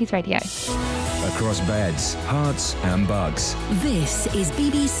Counties Radio. Across beds, hearts and bugs. This is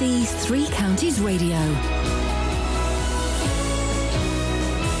BBC Three Counties Radio.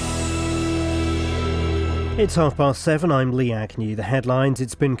 It's 7:30. I'm Lee Agnew. The headlines: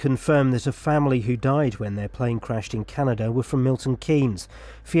 it's been confirmed that a family who died when their plane crashed in Canada were from Milton Keynes.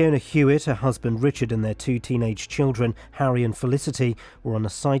 Fiona Hewitt, her husband Richard and their two teenage children, Harry and Felicity, were on a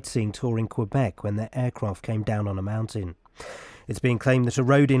sightseeing tour in Quebec when their aircraft came down on a mountain. It's being claimed that a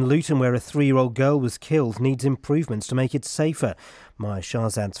road in Luton where a 3-year-old girl was killed needs improvements to make it safer. Maya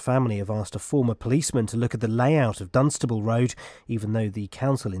Shahzad's family have asked a former policeman to look at the layout of Dunstable Road, even though the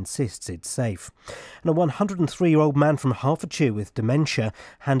council insists it's safe. And a 103-year-old man from Hertfordshire with dementia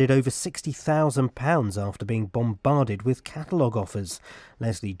handed over £60,000 after being bombarded with catalogue offers.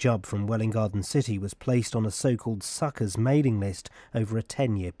 Leslie Jubb from Welwyn Garden City was placed on a so-called suckers mailing list over a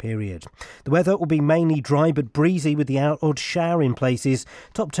 10-year period. The weather will be mainly dry but breezy with the odd shower in places.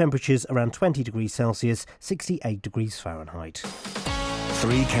 Top temperatures around 20 degrees Celsius, 68 degrees Fahrenheit.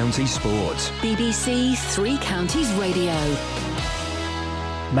 Three Counties Sports. BBC Three Counties Radio.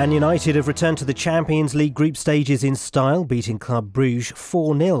 Man United have returned to the Champions League group stages in style, beating Club Bruges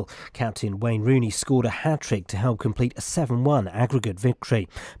 4-0. Captain Wayne Rooney scored a hat-trick to help complete a 7-1 aggregate victory.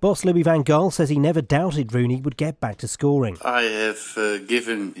 Boss Louis van Gaal says he never doubted Rooney would get back to scoring. I have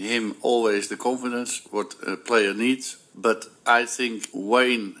given him always the confidence what a player needs, but I think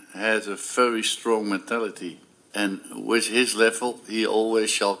Wayne has a very strong mentality. And with his level, he always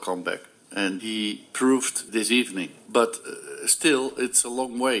shall come back. And he proved this evening. But still, it's a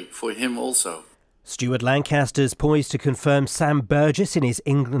long way for him also. Stuart Lancaster's poised to confirm Sam Burgess in his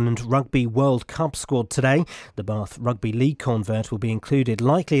England Rugby World Cup squad today. The Bath Rugby League convert will be included,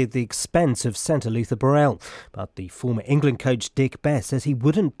 likely at the expense of centre Luther Burrell. But the former England coach Dick Best says he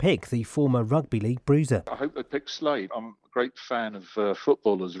wouldn't pick the former Rugby League bruiser. I hope they pick Slade. I'm a great fan of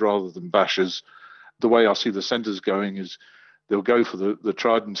footballers rather than bashers. The way I see the centres going is they'll go for the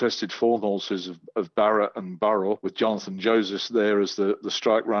tried and tested form horses of Barrett and Burrell, with Jonathan Joseph there as the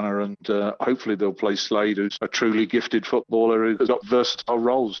strike runner, and hopefully they'll play Slade, who's a truly gifted footballer who's got versatile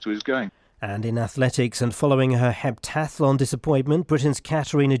roles to his game. And in athletics, and following her heptathlon disappointment, Britain's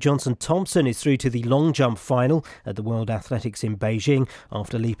Katarina Johnson-Thompson is through to the long jump final at the World Athletics in Beijing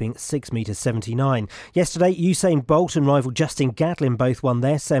after leaping 6.79 metres. Yesterday, Usain Bolt and rival Justin Gatlin both won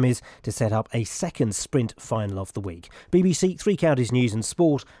their semis to set up a second sprint final of the week. BBC Three Counties News and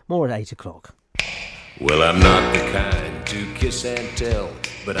Sport, more at 8 o'clock. Well, I'm not the kind to kiss and tell,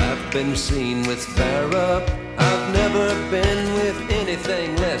 but I've been seen with fire up. I've never been with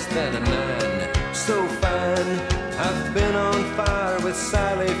anything less than a 9. So fine, I've been on fire with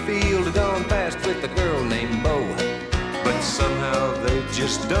Sally Field, gone past with a girl named Bo, but somehow they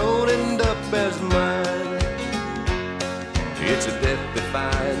just don't end up as mine. It's a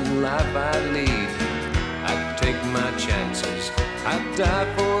death-defying life I lead. I take my chances. I die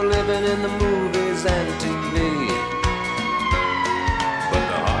for living in the movies and TV. But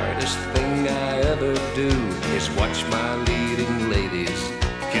the hardest thing I ever do is watch my leading ladies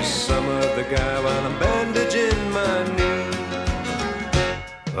kiss some other guy while I'm bandaging my knee.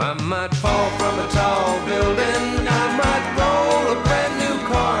 I might fall from a tall building, I might roll a brand new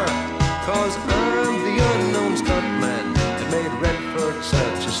car, 'cause I'm the unknown stuntman that made Redford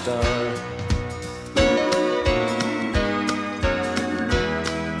such a star.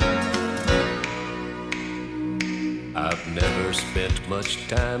 I've never spent much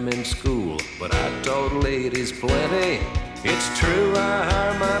time in school, but I taught ladies plenty. It's true, I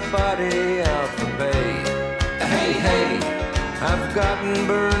hire my body out for pay. Hey, hey, I've gotten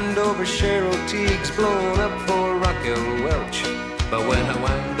burned over Cheryl Teague's, blown up for fucking Welch. But when I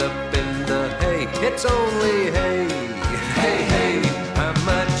wind up in the hay, it's only hay. Hey, hey, I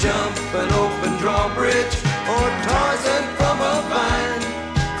might jump an open drawbridge or Tarzan from a vine.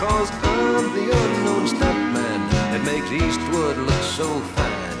 'Cause I'm the unknown stuntman that makes Eastwood look so fine.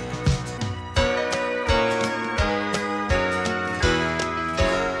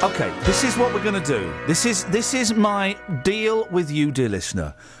 OK, this is what we're going to do. This is my deal with you, dear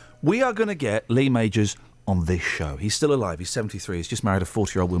listener. We are going to get Lee Majors on this show. He's still alive. He's 73. He's just married a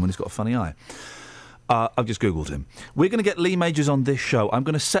 40-year-old woman who's got a funny eye. I've just Googled him. We're going to get Lee Majors on this show. I'm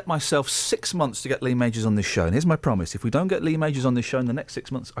going to set myself 6 months to get Lee Majors on this show. And here's my promise. If we don't get Lee Majors on this show in the next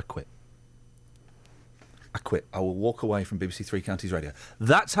 6 months, I quit. I quit. I will walk away from BBC Three Counties Radio.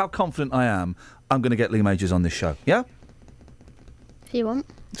 That's how confident I am I'm going to get Lee Majors on this show. Yeah? If you want.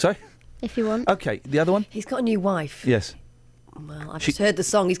 Sorry? If you want. OK, the other one? He's got a new wife. Yes. Well, I've just heard the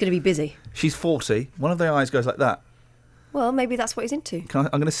song. He's going to be busy. She's 40. One of their eyes goes like that. Well, maybe that's what he's into. I'm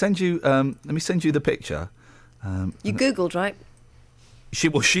going to send you... let me send you the picture. You Googled, right? She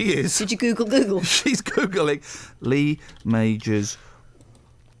is. Did you Google? She's Googling Lee Majors'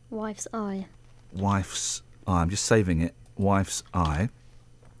 Wife's eye. Wife's eye. I'm just saving it. Wife's eye.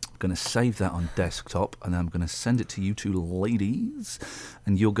 I'm going to save that on desktop, and I'm going to send it to you two ladies,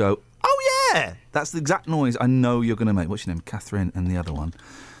 and you'll go, oh, yeah! That's the exact noise I know you're going to make. What's your name? Catherine, and the other one.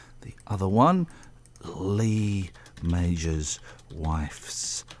 The other one, Lee Majors'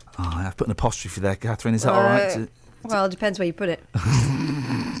 wife's eye. I've put an apostrophe there, Catherine. Is that all right? Well, it depends where you put it.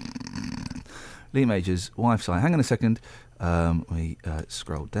 Lee Majors' wife's eye. Hang on a second. We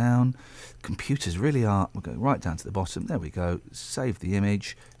scroll down. Computers really are... We'll go right down to the bottom. There we go. Save the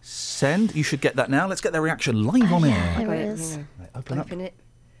image. Send. You should get that now. Let's get their reaction live on air. There it is. Right, open it.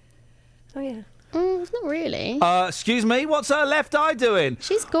 Oh, yeah. It's not really. Excuse me, what's her left eye doing?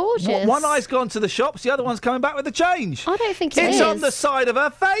 She's gorgeous. One eye's gone to the shops, the other one's coming back with the change. I don't think it is. It's on the side of her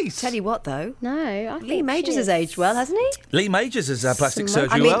face. Tell you what, though. No, I think Lee Majors has aged well, hasn't he? Lee Majors has had plastic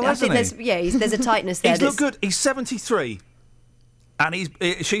surgery hasn't he? There's a tightness there. He's looked good. He's 73. And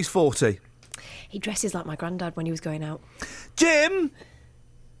she's 40. He dresses like my granddad when he was going out. Jim!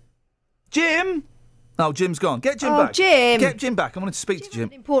 Oh, Jim's gone. Get Jim back. Jim! Get Jim back. I wanted to speak to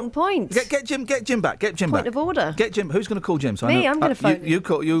Jim. Important point. Get Jim back. Get Jim back. Point of order. Get Jim. Who's going to call Jim? So Me, I'm going to phone you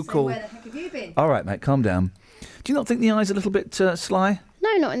call. Where the heck have you been? All right, mate, calm down. Do you not think the eye's a little bit sly?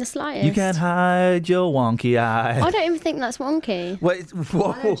 No, not in the slightest. You can't hide your wonky eye. I don't even think that's wonky. Wait,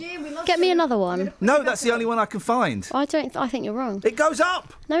 whoa. Get me another one. No, that's the only one I can find. I think you're wrong. It goes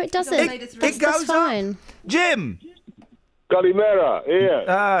up. No, it doesn't. It goes fine. up. Jim. Kalimera, Ian.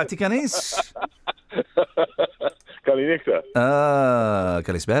 Tikanis. Kalinikta.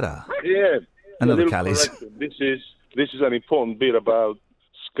 Kalispera. Yeah. Another Kalis. This is an important bit about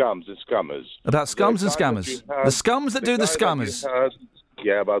scums and scammers. About scums and scammers. The scums that do the scammers.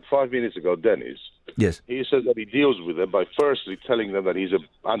 About 5 minutes ago, Dennis. Yes. He says that he deals with them by firstly telling them that he's an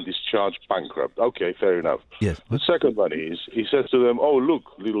undischarged bankrupt. Okay, fair enough. Yes. The second one is, he says to them, oh,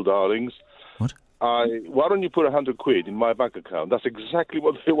 look, little darlings. What? Why don't you put 100 quid in my bank account? That's exactly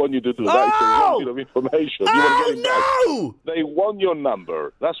what they want you to do. That is a wrong bit of information. No! They want your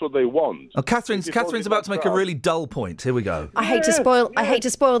number. That's what they want. Oh, Catherine's about to make a really dull point. Here we go. I hate to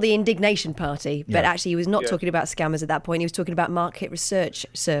spoil the indignation party, but actually he was not talking about scammers at that point. He was talking about market research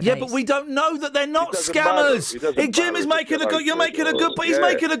surveys. Yeah, but we don't know that they're not scammers. Jim is making a good. You're making a good point. He's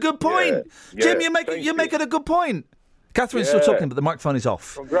making a good point. Jim, you're making a good point. Catherine's still talking, but the microphone is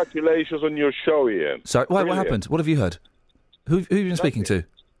off. Congratulations on your show, Ian. Sorry, what happened? What have you heard? Who have you been speaking to?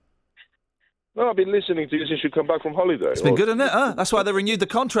 No, I've been listening to you since you come back from holiday. It's been good, isn't it? That's why they renewed the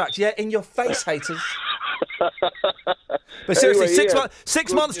contract. Yeah, in your face, haters. But seriously, anyway,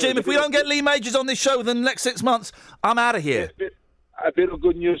 6 months, Jim. If we don't get Lee Majors on this show within the next 6 months, I'm out of here. A bit of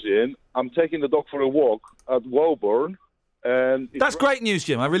good news, Ian. I'm taking the dog for a walk at Woburn. And that's great news,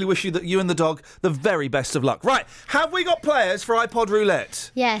 Jim. I really wish you and the dog the very best of luck. Right, have we got players for iPod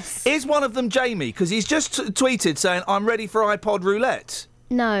Roulette? Yes. Is one of them Jamie? Because he's just tweeted saying, I'm ready for iPod Roulette.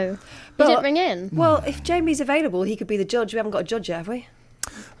 No. He didn't ring in. Well, if Jamie's available, he could be the judge. We haven't got a judge yet, have we?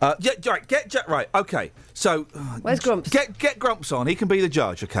 Right, okay. So, where's Grumps? Get Grumps on. He can be the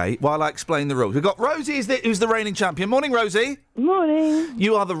judge, okay, while I explain the rules. We've got Rosie, who's the reigning champion. Morning, Rosie. Morning.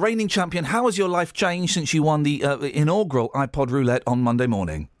 You are the reigning champion. How has your life changed since you won the inaugural iPod Roulette on Monday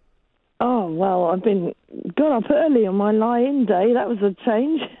morning? Oh, well, I've been got up early on my lie-in day. That was a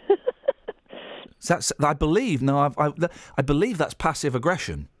change. I believe that's passive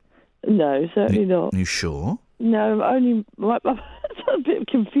aggression. No, certainly not. Are you sure? No, I'm a bit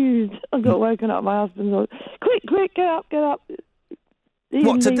confused. I got woken up. My husband was, quick, get up.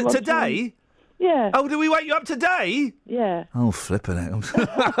 What, today? Yeah. Oh, did we wake you up today? Yeah. Oh, flipping it.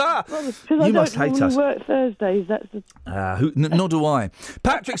 Well, You must hate us. work Thursdays. That's the... Nor do I.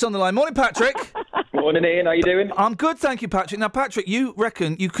 Patrick's on the line. Morning, Patrick. Morning, Ian. How you doing? I'm good, thank you, Patrick. Now, Patrick, you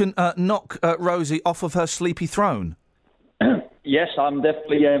reckon you can knock Rosie off of her sleepy throne? Yes, I'm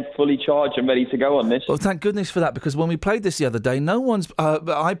definitely fully charged and ready to go on this. Well, thank goodness for that, because when we played this the other day, no one's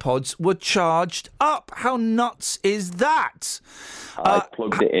iPods were charged up. How nuts is that? I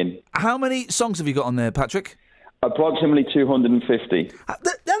plugged it in. How many songs have you got on there, Patrick? Approximately 250. Now,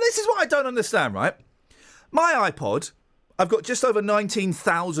 this is what I don't understand, right? My iPod, I've got just over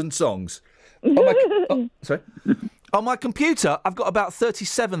 19,000 songs. Sorry. On my computer, I've got about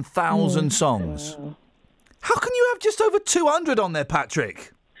 37,000 songs. How can you have just over 200 on there,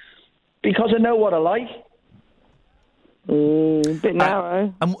 Patrick? Because I know what I like. Bit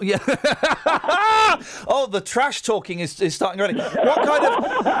narrow. Yeah. Oh, the trash talking is starting already.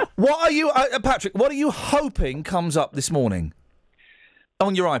 What are you, Patrick? What are you hoping comes up this morning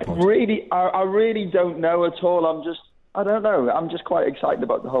on your iPod? I really don't know at all. I don't know. I'm just quite excited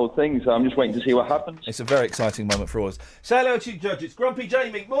about the whole thing, so I'm just waiting to see what happens. It's a very exciting moment for us. Say hello to you, Judge. It's Grumpy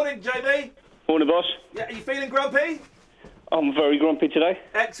Jamie. Morning, Jamie. Morning, boss. Yeah, are you feeling grumpy? I'm very grumpy today.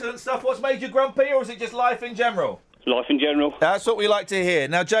 Excellent stuff. What's made you grumpy, or is it just life in general? Life in general. That's what we like to hear.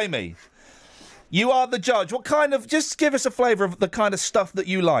 Now, Jamie, you are the judge. What kind of... Just give us a flavour of the kind of stuff that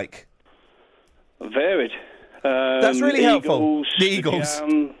you like. Varied. That's really helpful. The Eagles.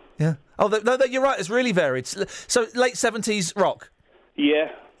 Jam. Yeah. Oh, no, you're right. It's really varied. So, late 70s rock?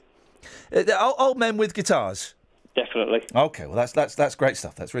 Yeah. Old men with guitars? Definitely. OK, well, that's great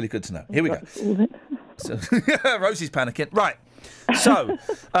stuff. That's really good to know. Here we go. So, Rosie's panicking. Right. So,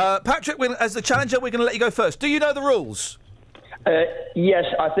 Patrick, as the challenger, we're going to let you go first. Do you know the rules? Yes,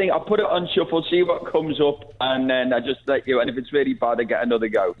 I think I'll put it on shuffle, see what comes up, and then I just let you. And if it's really bad, I get another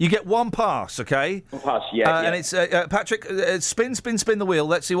go. You get one pass, OK? Pass, yeah. And it's Patrick. Spin the wheel.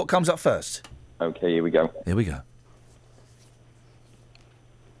 Let's see what comes up first. Okay, here we go. Here we go.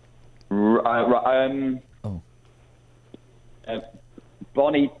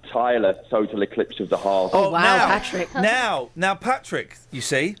 Bonnie Tyler, Total Eclipse of the Heart. Oh, wow, Patrick. Now, Patrick, you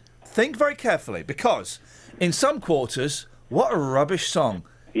see, think very carefully, because in some quarters, what a rubbish song.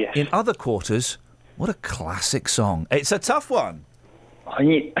 Yes. In other quarters, what a classic song. It's a tough one.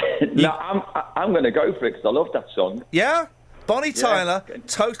 No, I'm going to go for it because I love that song. Yeah? Bonnie Tyler,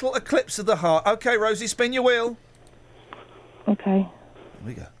 Total Eclipse of the Heart. OK, Rosie, spin your wheel. Okay. Here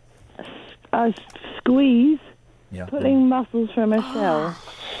we go. Squeeze. Yeah. Putting muscles from a shell.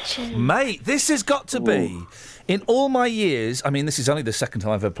 Mate, this has got to be, in all my years, I mean, this is only the second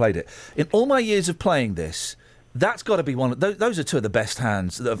time I've ever played it, in all my years of playing this, that's got to be one of those are two of the best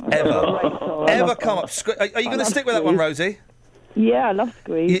hands that have ever come up. Are you going to stick with that one, Rosie? Yeah, I love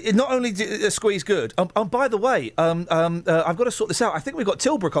Squeeze. Not only Squeeze good, by the way, I've got to sort this out. I think we've got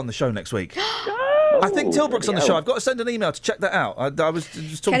Tilbrook on the show next week. I think Tilbrook's on the show. I've got to send an email to check that out. I was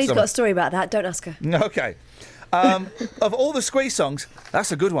just talking Kelly's to got a story about that. Don't ask her. OK. Of all the Squeeze songs,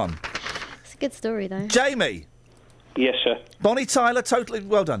 that's a good one. It's a good story, though. Jamie. Yes, sir. Bonnie Tyler,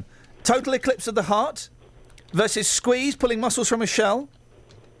 well done. Total Eclipse of the Heart versus Squeeze, Pulling Muscles from a Shell.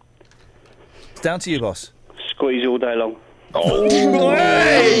 It's down to you, boss. Squeeze all day long. Oh,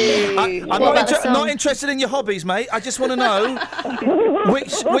 hey! I'm not interested in your hobbies, mate. I just want to know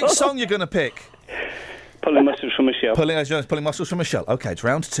which song you're going to pick. Pulling muscles from a shell. Pulling muscles from a shell. OK, it's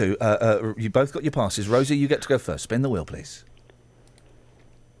round two. You both got your passes. Rosie, you get to go first. Spin the wheel, please.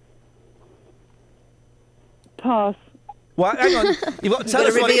 Pass. Well, hang on. You've got to tell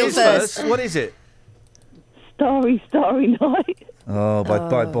us what it is first. What is it? Starry, Starry Night. Oh,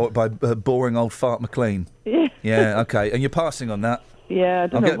 by boring old fart McLean. Yeah. Yeah, OK. And you're passing on that? Yeah, I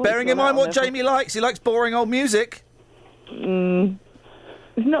don't know. Bearing in mind what Jamie likes. He likes boring old music.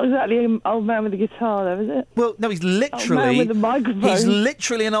 It's not exactly an old man with a guitar, though, is it? Well, no, he's literally... Old man with a microphone. He's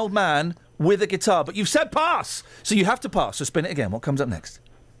literally an old man with a guitar. But you've said pass, so you have to pass. So spin it again. What comes up next?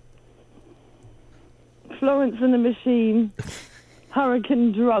 Florence and the Machine.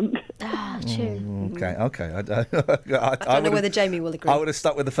 Hurricane Drunk. True. OK. I don't know whether Jamie will agree. I would have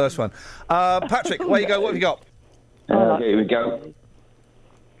stuck with the first one. Patrick, where you go? What have you got? Here we go.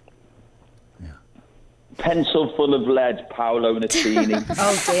 Pencil Full of Lead, Paolo Nutini.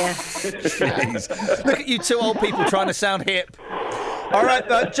 Oh, dear. Jeez. Look at you two old people trying to sound hip. All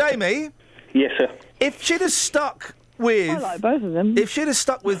right, Jamie. Yes, sir. If she'd have stuck with... I like both of them. If she'd have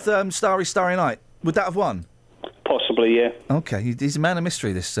stuck with Starry, Starry Night, would that have won? Possibly, yeah. OK, he's a man of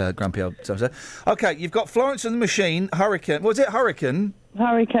mystery, this grumpy old... OK, you've got Florence and the Machine, Hurricane... What was it, Hurricane?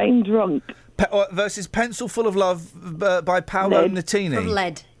 Hurricane Drunk. Versus Pencil Full of Love by Paolo Nutini. From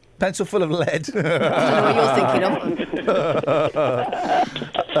Lead. Pencil full of lead. I don't know what you're thinking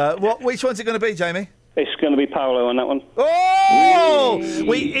of. Which one's it going to be, Jamie? It's going to be Paolo on that one. Oh!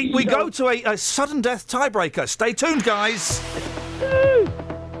 We go to a sudden death tiebreaker. Stay tuned, guys.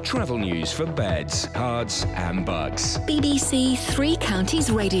 Travel news for beds, cards and bugs. BBC Three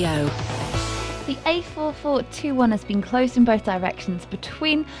Counties Radio. The A4421 has been closed in both directions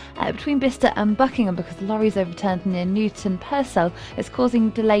between Bicester and Buckingham because lorries overturned near Newton Purcell. It's causing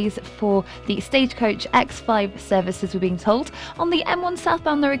delays for the Stagecoach X5 services, we're being told. On the M1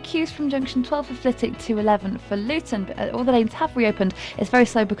 southbound, there are queues from junction 12 for Flitwick to 11 for Luton, but all the lanes have reopened. It's very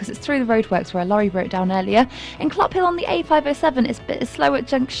slow because it's through the roadworks where a lorry broke down earlier. In Clophill on the A507, it's a bit slow at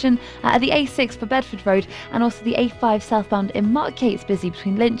junction at the A6 for Bedford Road, and also the A5 southbound in Markgate's busy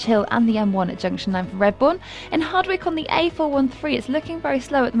between Lynch Hill and the M1 at junction 9 for Redbourne. In Hardwick on the A413, it's looking very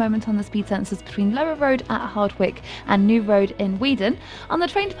slow at the moment on the speed sensors between Lower Road at Hardwick and New Road in Weedon. On the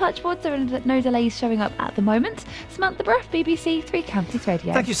train departure boards, there are no delays showing up at the moment. Samantha Bruff, BBC Three Counties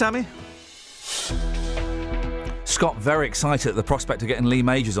Radio. Thank you, Sammy. Scott, very excited at the prospect of getting Lee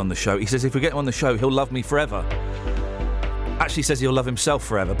Majors on the show. He says if we get him on the show, he'll love me forever. Actually says he'll love himself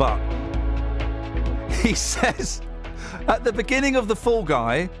forever, but he says at the beginning of The Fall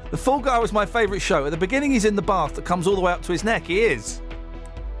Guy was my favourite show. At the beginning, he's in the bath that comes all the way up to his neck. He is.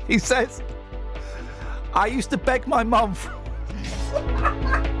 He says, I used to beg my mum for...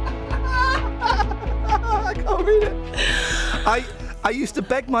 I can't read it. I used to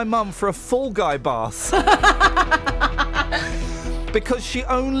beg my mum for a Fall Guy bath because she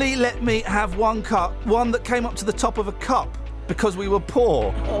only let me have one that came up to the top of a cup. Because we were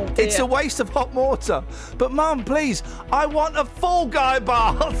poor. Oh, dear. It's a waste of hot water. But Mum, please, I want a Fall Guy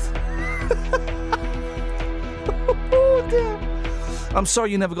bath. Oh dear. I'm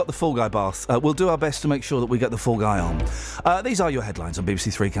sorry you never got the Fall Guy bath. We'll do our best to make sure that we get the Fall Guy on. These are your headlines on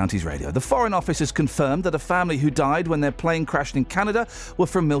BBC Three Counties Radio. The Foreign Office has confirmed that a family who died when their plane crashed in Canada were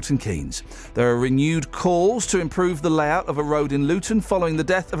from Milton Keynes. There are renewed calls to improve the layout of a road in Luton following the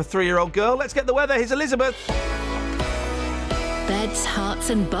death of a 3-year-old girl. Let's get the weather. Here's Elizabeth. Beds, Herts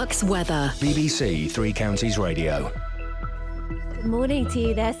and Bucks weather. BBC Three Counties Radio. Good morning to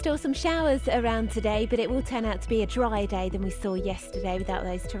you. There's still some showers around today, but it will turn out to be a drier day than we saw yesterday without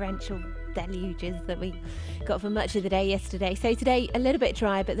those torrential deluges that we got for much of the day yesterday. So today a little bit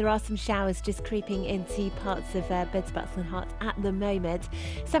dry, but there are some showers just creeping into parts of Beds, Bucks and Herts at the moment.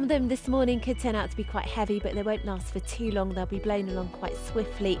 Some of them this morning could turn out to be quite heavy, but they won't last for too long. They'll be blown along quite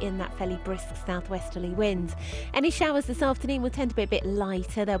swiftly in that fairly brisk southwesterly wind. Any showers this afternoon will tend to be a bit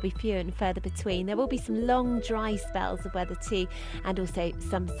lighter. There'll be fewer and further between. There will be some long dry spells of weather too, and also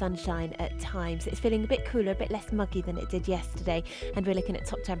some sunshine at times. It's feeling a bit cooler, a bit less muggy than it did yesterday, and we're looking at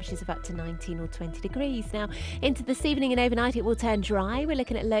top temperatures of up to 19 or 20 degrees. Now, into this evening and overnight, it will turn dry. We're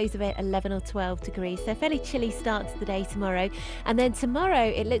looking at lows of 11 or 12 degrees, so fairly chilly start to the day tomorrow. And then tomorrow,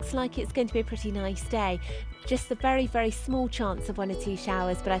 it looks like it's going to be a pretty nice day. Just a very, very small chance of 1 or 2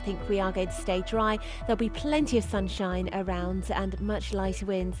 showers, but I think we are going to stay dry. There'll be plenty of sunshine around and much lighter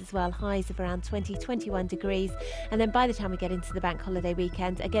winds as well, highs of around 20, 21 degrees. And then by the time we get into the bank holiday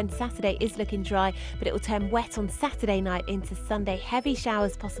weekend, again, Saturday is looking dry, but it will turn wet on Saturday night into Sunday. Heavy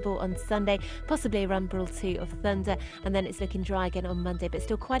showers possible on Sunday, possibly a rumble or 2 of thunder, and then it's looking dry again on Monday, but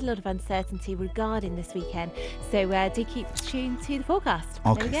still quite a lot of uncertainty regarding this weekend. So do keep tuned to the forecast.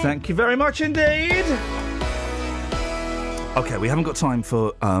 Okay, thank you very much indeed. Okay, we haven't got time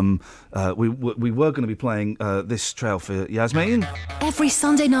for... we were going to be playing this trail for Yasmin. Every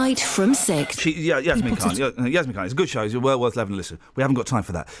Sunday night from 6. Yasmin Khan. Yasmin Khan. It's a good show. It's well worth having a listen. We haven't got time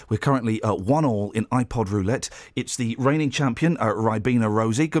for that. We're currently 1-1 in iPod Roulette. It's the reigning champion, Ribena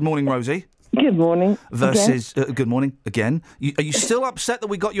Rosie. Good morning, Rosie. Good morning. Versus... good morning, again. Are you still upset that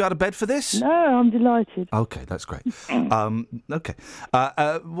we got you out of bed for this? No, I'm delighted. Okay, that's great. Okay.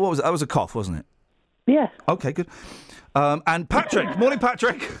 What was it? That was a cough, wasn't it? Yeah. Okay, good. And Patrick. Morning,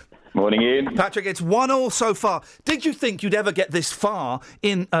 Patrick. Morning, Ian. Patrick, it's 1-1 so far. Did you think you'd ever get this far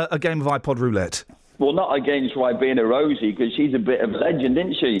in a game of iPod Roulette? Well, not against Ribena Rosie, because she's a bit of a legend,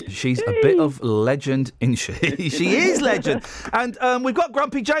 isn't she? She's a bit of legend, isn't she? She is legend. And we've got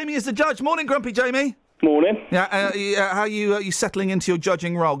Grumpy Jamie as the judge. Morning, Grumpy Jamie. Morning. Yeah, how are you settling into your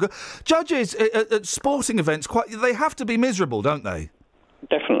judging role? Judges at sporting events, they have to be miserable, don't they?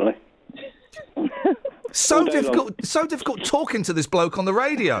 Definitely. So difficult talking to this bloke on the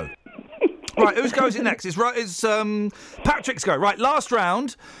radio. Right, whose go is it next? It's Patrick's go. Right, last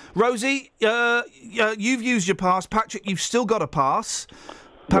round. Rosie, you've used your pass. Patrick, you've still got a pass.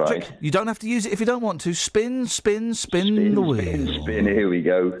 Patrick, right. You don't have to use it if you don't want to. Spin the wheel. Spin. Here we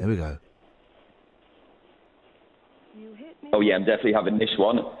go. Here we go. You hit me Oh, yeah, I'm definitely having this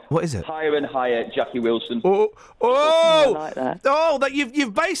one. What is it? Higher and Higher, Jackie Wilson. Oh! I like that. Oh, that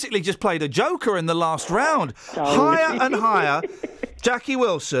you've basically just played a joker in the last round. Higher and Higher, Jackie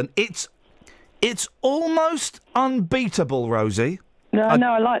Wilson. It's almost unbeatable, Rosie. No,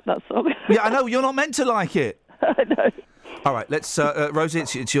 I like that song. Yeah, I know. You're not meant to like it. I know. All right, let's... Rosie,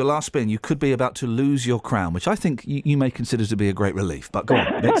 it's your last spin. You could be about to lose your crown, which I think you may consider to be a great relief. But go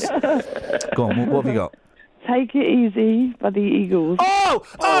on. Go on, what have you got? Take It Easy by the Eagles.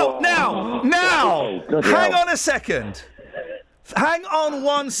 Now! Hang on a second. Hang on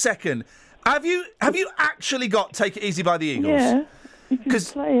 1 second. Have you actually got Take It Easy by the Eagles? Yeah, you can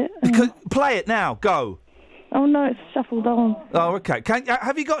play it. Play it now, go. Oh, no, it's shuffled on. Oh, OK.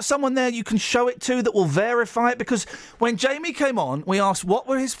 Have you got someone there you can show it to that will verify it? Because when Jamie came on, we asked what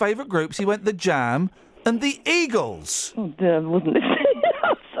were his favourite groups. He went The Jam and the Eagles. Oh, dear, I wasn't listening.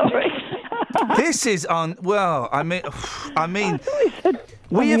 I'm sorry. This is well, I mean,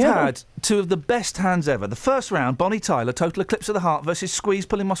 we have had two of the best hands ever. The first round, Bonnie Tyler, Total Eclipse of the Heart versus Squeeze,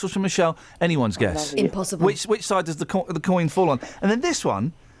 Pulling Muscles from Michelle. Anyone's guess. Impossible. Which side does the coin fall on? And then this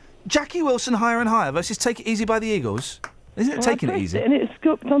one, Jackie Wilson, Higher and Higher versus Take It Easy by the Eagles. Isn't it Taking It Easy? And it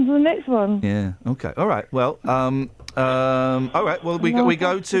skipped on to the next one. Yeah. Okay. All right. Well. All right. Well, we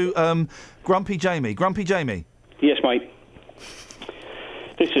go to Grumpy Jamie. Grumpy Jamie. Yes, mate.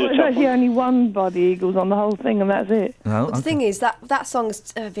 This is It's actually only one by the Eagles on the whole thing, and that's it. Oh, But the thing is, that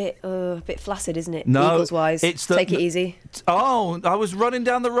song's a bit flaccid, isn't it? No, Eagles-wise. Take It Easy. Oh, I was running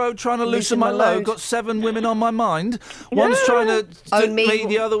down the road trying to loosen my load. Got 7 women on my mind. One's trying to Own me.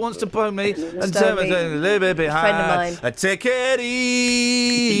 the other wants to bone me. And Stone me. a little bit behind. Friend of mine. Take it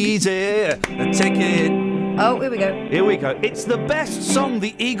easy. Take it. Oh, here we go. Here we go. It's the best song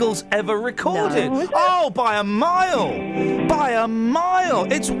the Eagles ever recorded. No, is it? Oh, by a mile. By a mile.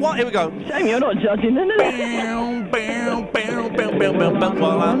 It's what? Here we go. Shame you're not judging, isn't it?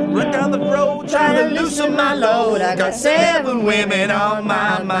 While I run down the road trying to loosen my load, I got 7 women on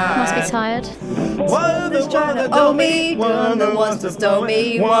my mind. Must be tired. One that's trying to owe me, one that wants to stole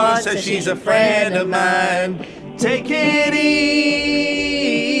me, one says she's a friend of mine. Take it easy,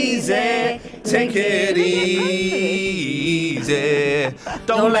 take it easy.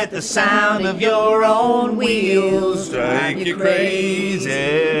 Don't let the sound of your own wheels drive you crazy.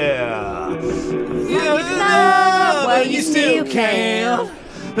 You love while you still can.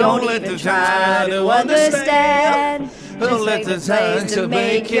 Don't let them try to understand. Don't let them try to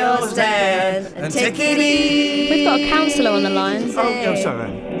make your stand. And take it easy. We've got a counsellor on the line. Oh,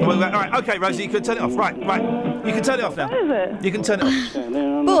 sorry. Well, all right, OK, Rosie, you can turn it off. Right. You can turn it off now. What is it? You can turn it off.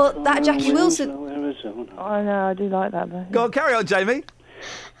 But that Jackie Wilson... I know, I do like that, though. Go on, carry on, Jamie.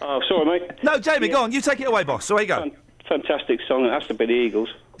 Oh, sorry, mate. No, Jamie, go on. You take it away, boss. Away you go. Fantastic song. It has to be the Eagles.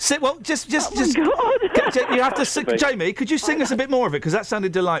 Well, just. God. You have to sing. Jamie, could you sing us a bit more of it? Because that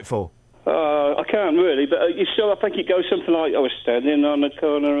sounded delightful. I can't really, but I think it goes something like, I was standing on the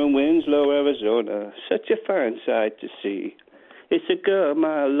corner in Winslow, Arizona. Such a fine sight to see. It's a girl,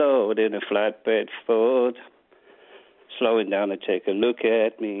 my lord, in a flatbed Ford. Slowing down to take a look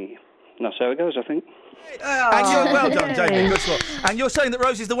at me. And that's how it goes, I think. And well done, Jamie. Good spot. And you're saying that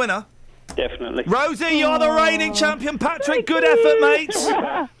Rosie's the winner? Definitely. Rosie, you're the reigning champion. Patrick, good effort, mate.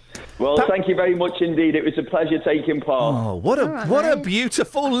 Well, thank you very much indeed. It was a pleasure taking part. Oh, what a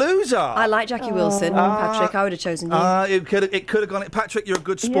beautiful loser. I like Jackie Wilson. Patrick, I would have chosen you. It could have gone. Patrick, you're a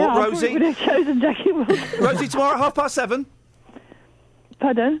good sport. Yeah, Rosie. I would have chosen Jackie Wilson. Rosie, tomorrow at 7:30.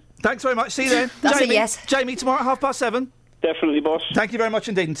 Pardon? Thanks very much. See you then. That's Jamie, a yes. Jamie, tomorrow at 7:30. Definitely, boss. Thank you very much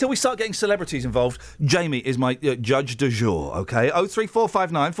indeed. Until we start getting celebrities involved, Jamie is my judge du jour, OK?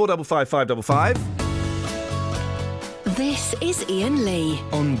 03459 455 555. This is Iain Lee.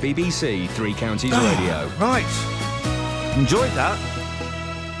 On BBC Three Counties Radio. Right. Enjoyed that.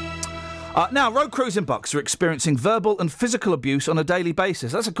 Now, road crews in Bucks are experiencing verbal and physical abuse on a daily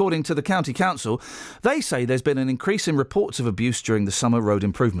basis. That's according to the County Council. They say there's been an increase in reports of abuse during the summer road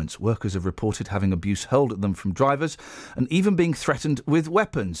improvements. Workers have reported having abuse hurled at them from drivers and even being threatened with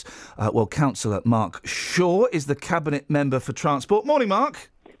weapons. Councillor Mark Shaw is the Cabinet Member for Transport. Morning, Mark.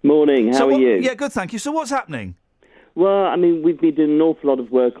 Morning, how are you? Yeah, good, thank you. So what's happening? Well, I mean, we've been doing an awful lot of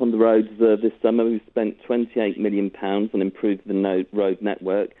work on the roads this summer. We've spent £28 million on improving the road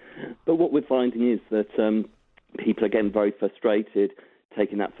network. But what we're finding is that people are getting very frustrated,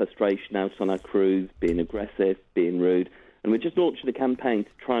 taking that frustration out on our crews, being aggressive, being rude. And we're just launching a campaign to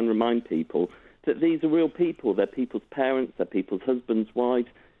try and remind people that these are real people. They're people's parents, they're people's husbands, wives.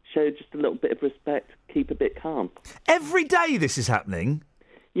 Show just a little bit of respect, keep a bit calm. Every day this is happening?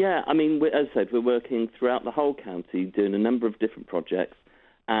 Yeah, I mean, as I said, we're working throughout the whole county, doing a number of different projects,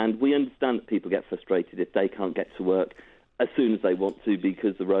 and we understand that people get frustrated if they can't get to work. as soon as they want to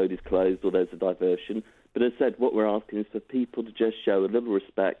because the road is closed or there's a diversion. But as I said, what we're asking is for people to just show a little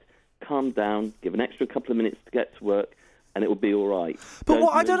respect, calm down, give an extra couple of minutes to get to work, and it will be all right. But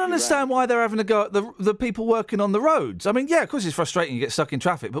I don't understand why they're having a go at the people working on the roads. I mean, yeah, of course it's frustrating you get stuck in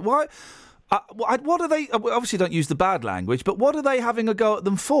traffic, but why? What are they... Obviously don't use the bad language, but what are they having a go at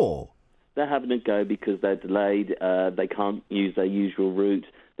them for? They're having a go because they're delayed, they can't use their usual route,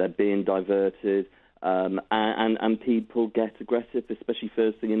 they're being diverted, and people get aggressive, especially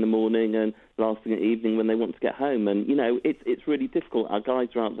first thing in the morning and last thing in the evening when they want to get home. And, you know, it's really difficult. Our guys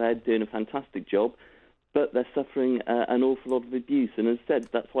are out there doing a fantastic job, but they're suffering an awful lot of abuse. And as I said,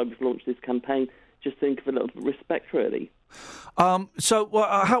 that's why we've launched this campaign. Just think of a little bit of respect, really. So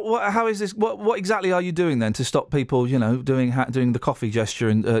how is this? What exactly are you doing then to stop people, you know, doing the coffee gesture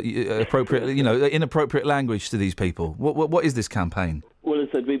and appropriately, you know, inappropriate language to these people? What is this campaign? Well, as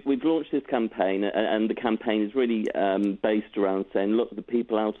I said, we've launched this campaign, and the campaign is really based around saying, look, the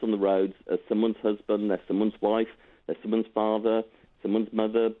people out on the roads are someone's husband, they're someone's wife, they're someone's father, someone's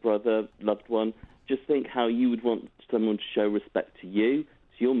mother, brother, loved one. Just think how you would want someone to show respect to you,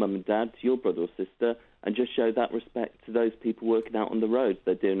 to your mum and dad, to your brother or sister, and just show that respect to those people working out on the roads.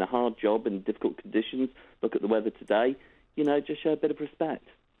 They're doing a hard job in difficult conditions. Look at the weather today. You know, just show a bit of respect.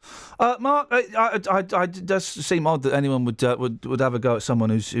 Mark, it does seem odd that anyone would have a go at someone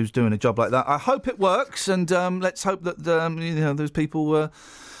who's doing a job like that. I hope it works, and let's hope that you know, those people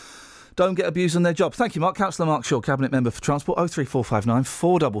don't get abused on their job. Thank you, Mark. Councillor Mark Shaw, Cabinet Member for Transport. 03459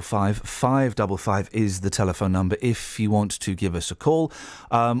 455 555 is the telephone number if you want to give us a call.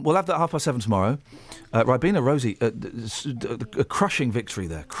 We'll have that at 7:30 tomorrow. Ribena Rosie, a crushing victory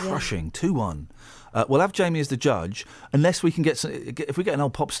there. Crushing, 2-1. We'll have Jamie as the judge, unless we can get if we get an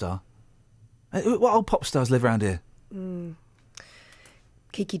old pop star. What old pop stars live around here?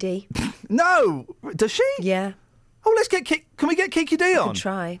 Kiki D. No! Does she? Yeah. Oh, let's get Can we get Kiki D on? I could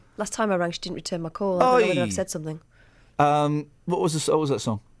try. Last time I rang, she didn't return my call. I don't know whether I've said something. What was that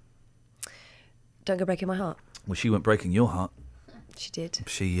song? Don't Go Breaking My Heart. Well, she went breaking your heart. She did.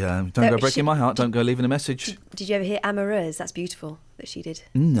 She don't go breaking my heart. Don't go leaving a message. Did you ever hear Amoureuse? That's beautiful that she did.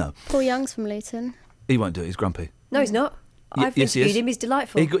 No. Paul Young's from Luton. He won't do it. He's grumpy. No, he's not. I've interviewed him. He's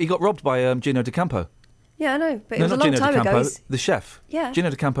delightful. He got robbed by Gino D'Acampo. Yeah, I know, but it was a long time ago. The chef. Yeah. Gino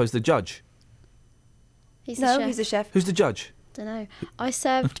D'Acampo's the judge. He's the chef. He's the chef. Who's the judge? Don't know. I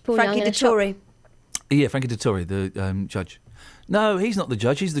served Paul Frankie Young in a shop. Dettori. Yeah, Frankie Dettori, the judge. No, he's not the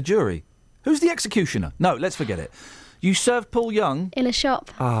judge. He's the jury. Who's the executioner? No, let's forget it. You served Paul Young in a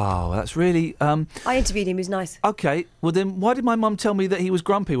shop. Oh, that's really. I interviewed him. He was nice. Okay, well then, why did my mum tell me that he was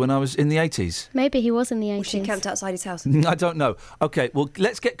grumpy when I was in the 80s? Maybe he was in the 80s. Well, she camped outside his house. I don't know. Okay, well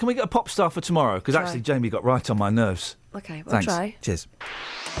Can we get a pop star for tomorrow? Because actually, Jamie got right on my nerves. Okay, Thanks. I'll try. Cheers.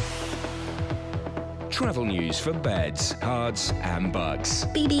 Travel news for beds, cards and bugs.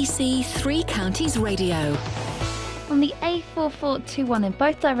 BBC Three Counties Radio. On the A4421 in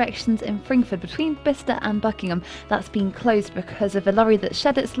both directions in Fringford between Bicester and Buckingham, that's been closed because of a lorry that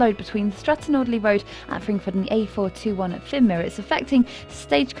shed its load between Stratton Audley Road at Fringford and the A421 at Finmere. It's affecting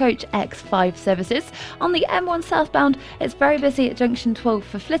Stagecoach X5 services. On the M1 southbound, it's very busy at junction 12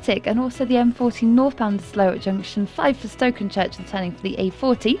 for Flitwick, and also the M40 northbound is slow at junction 5 for Stokenchurch and turning for the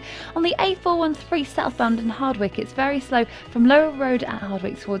A40. On the A413 southbound in Hardwick, it's very slow from Lower Road at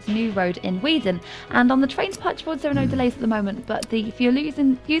Hardwick towards New Road in Weedon. And on the trains patch boards, there are no delays at the moment, but if you're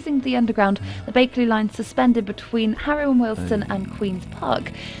using the underground, the Bakerloo line suspended between Harrow and Wilston and Queen's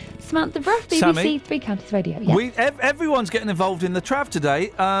Park. Samantha Bruff, BBC Sammy, Three Counties Radio. Yes. Everyone's getting involved in the Trav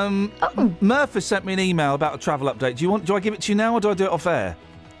today. Murph has sent me an email about a travel update. Do I give it to you now, or do I do it off air?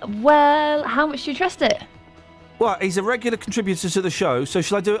 Well, how much do you trust it? Well, he's a regular contributor to the show, so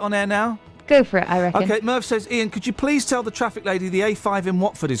shall I do it on air now? Go for it, I reckon. Okay, Murph says, Iain, could you please tell the traffic lady the A5 in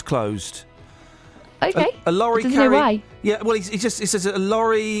Watford is closed? Okay. A lorry Doesn't know why. Yeah, well, he says a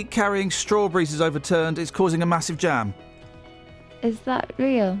lorry carrying strawberries is overturned. It's causing a massive jam. Is that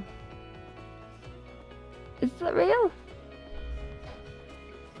real? Is that real?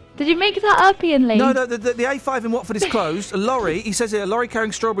 Did you make that up, Iain Lee? No, the A5 in Watford is closed. He says here, a lorry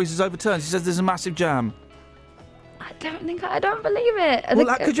carrying strawberries is overturned. He says there's a massive jam. I don't believe it.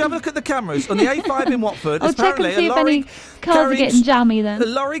 Well, could you have a look at the cameras on the A5 in Watford? I'll check and see if any cars are getting jammy then. The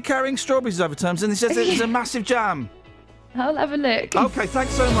lorry carrying strawberries is overturned, and he says there's a massive jam. I'll have a look. Okay,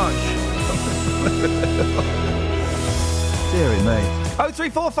 thanks so much. Deary me.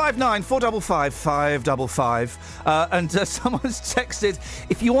 03459 455 555. And someone's texted,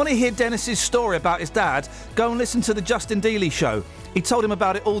 if you want to hear Dennis's story about his dad, go and listen to the Justin Dealey show. He told him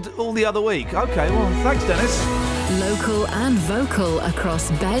about it all the other week. Okay, well, thanks, Dennis. Local and vocal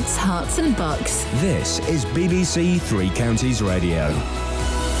across beds, hearts and bucks. This is BBC Three Counties Radio.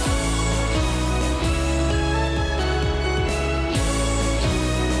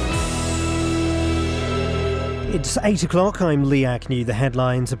 It's 8 o'clock, I'm Lee Agnew. The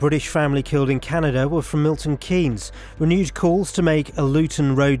headlines: a British family killed in Canada were from Milton Keynes. Renewed calls to make a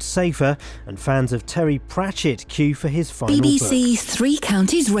Luton road safer, and fans of Terry Pratchett queue for his final BBC book. Three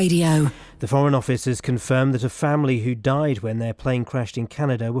Counties Radio. The Foreign Office has confirmed that a family who died when their plane crashed in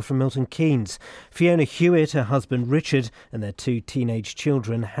Canada were from Milton Keynes. Fiona Hewitt, her husband Richard, and their two teenage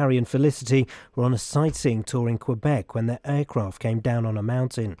children, Harry and Felicity, were on a sightseeing tour in Quebec when their aircraft came down on a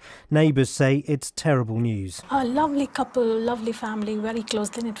mountain. Neighbours say it's terrible news. A lovely couple, lovely family, very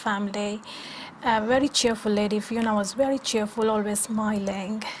close-knit family. A very cheerful lady. Fiona was very cheerful, always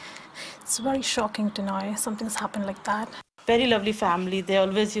smiling. It's very shocking to know something's happened like that. Very lovely family. They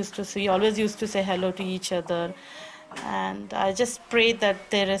always used to say hello to each other, and I just pray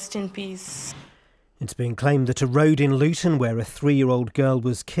that they rest in peace. It's been claimed that a road in Luton where a 3-year-old girl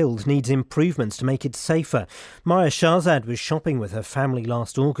was killed needs improvements to make it safer. Maya Shahzad was shopping with her family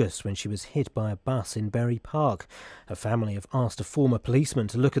last August when she was hit by a bus in Bury Park. Her family have asked a former policeman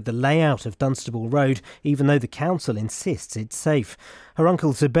to look at the layout of Dunstable Road, even though the council insists it's safe. Her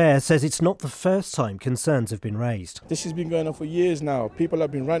uncle Zubair says it's not the first time concerns have been raised. This has been going on for years now. People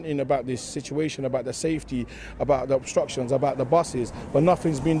have been ranting about this situation, about the safety, about the obstructions, about the buses, but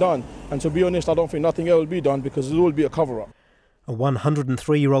nothing's been done. And to be honest, I don't think nothing else will be done because it will be a cover-up. A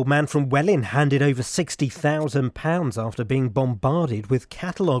 103-year-old man from Welwyn handed over £60,000 after being bombarded with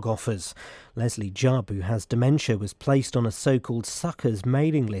catalogue offers. Leslie Jubb, who has dementia, was placed on a so-called suckers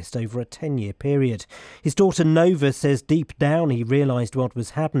mailing list over a 10-year period. His daughter Nova says deep down he realised what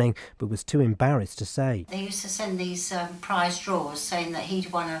was happening but was too embarrassed to say. They used to send these prize draws saying that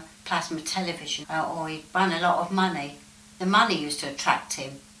he'd won a plasma television or he'd won a lot of money. The money used to attract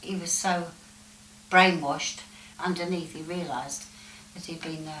him. He was so brainwashed. Underneath he realised that he'd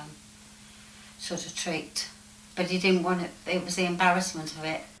been sort of tricked, but he didn't want it. It was the embarrassment of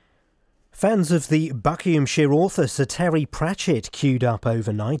it. Fans of the Buckinghamshire author Sir Terry Pratchett queued up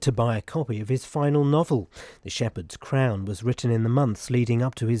overnight to buy a copy of his final novel. The Shepherd's Crown was written in the months leading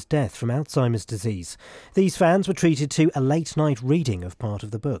up to his death from Alzheimer's disease. These fans were treated to a late-night reading of part of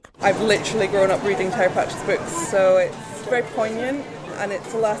the book. I've literally grown up reading Terry Pratchett's books, so it's very poignant, and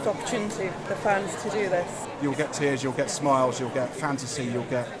it's the last opportunity for the fans to do this. You'll get tears, you'll get smiles, you'll get fantasy, you'll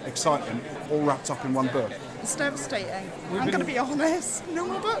get excitement, all wrapped up in one book. It's devastating. I'm going to be honest. No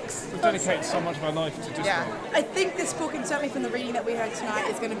more books. We've dedicated so much of our life to just... Yeah. I think this book, and certainly from the reading that we heard tonight,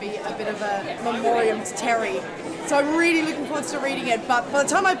 is going to be a bit of a memoriam to Terry. So I'm really looking forward to reading it, but by the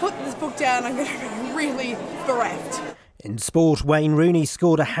time I put this book down, I'm going to be really bereft. In sport, Wayne Rooney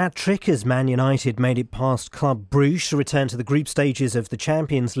scored a hat-trick as Man United made it past Club Bruges to return to the group stages of the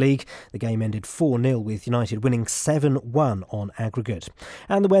Champions League. The game ended 4-0 with United winning 7-1 on aggregate.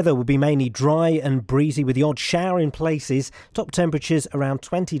 And the weather will be mainly dry and breezy with the odd shower in places. Top temperatures around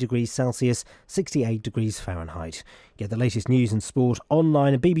 20 degrees Celsius, 68 degrees Fahrenheit. Get the latest news and sport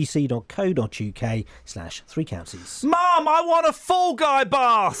online at bbc.co.uk/Three Counties. Mum, I want a Fall Guy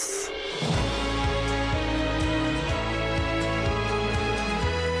bath!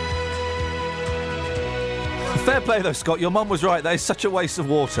 Fair play though, Scott. Your mum was right. That is such a waste of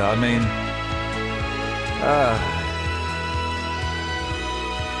water. I mean...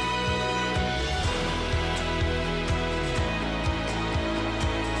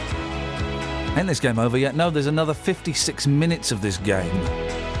 Ain't this game over yet? No, there's another 56 minutes of this game.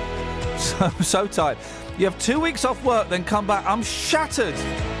 So tight. You have 2 weeks off work, then come back. I'm shattered.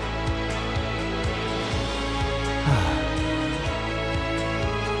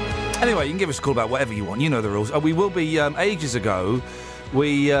 Anyway, you can give us a call about whatever you want. You know the rules. We will be, ages ago,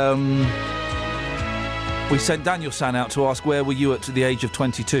 we sent Daniel San out to ask where were you at the age of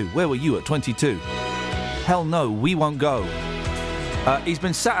 22? Where were you at 22? Hell no, we won't go. He's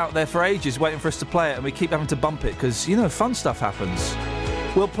been sat out there for ages waiting for us to play it, and we keep having to bump it because, you know, fun stuff happens.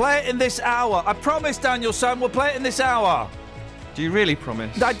 We'll play it in this hour. I promise, Daniel San, we'll play it in this hour. Do you really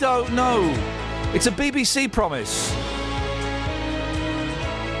promise? I don't know. It's a BBC promise.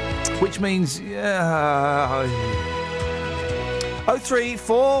 Which means,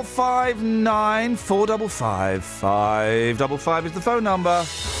 03459 455 555 is the phone number.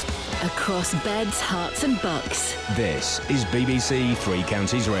 Across beds, hearts and bucks. This is BBC Three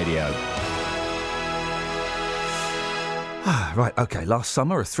Counties Radio. Right, OK. Last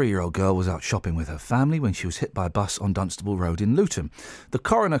summer, a 3-year-old girl was out shopping with her family when she was hit by a bus on Dunstable Road in Luton. The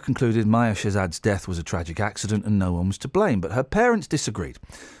coroner concluded Maya Shehzad's death was a tragic accident and no one was to blame, but her parents disagreed,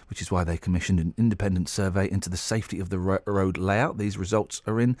 which is why they commissioned an independent survey into the safety of the road layout. These results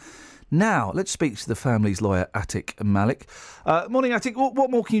are in now. Let's speak to the family's lawyer, Atiq Malik. Morning, Atiq. What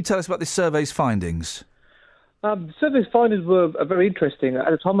more can you tell us about this survey's findings? The survey's findings were very interesting.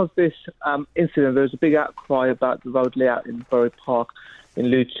 At the time of this incident, there was a big outcry about the road layout in Bury Park in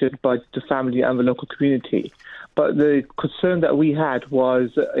Luton by the family and the local community. But the concern that we had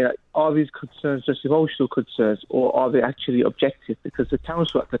was, are these concerns just emotional concerns or are they actually objective? Because the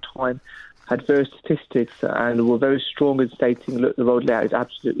council at the time had various statistics and were very strong in stating, look, the road layout is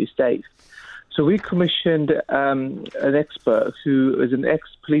absolutely safe. So we commissioned an expert who is an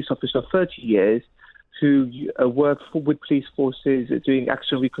ex-police officer, 30 years, who worked with police forces, doing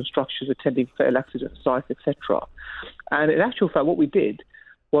accident reconstructions, attending fatal accident sites, etc. And in actual fact, what we did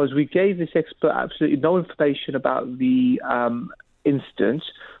was we gave this expert absolutely no information about the incident.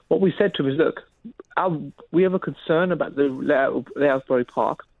 What we said to him is, look, we have a concern about the layout of Bury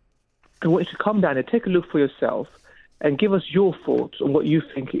Park. I want you to come down and take a look for yourself and give us your thoughts on what you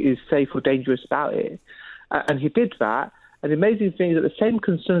think is safe or dangerous about it. And he did that. And the amazing thing is that the same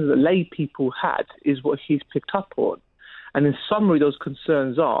concerns that lay people had is what he's picked up on. And in summary, those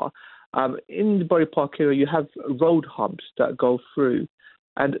concerns are, in the Bury Park area, you have road humps that go through.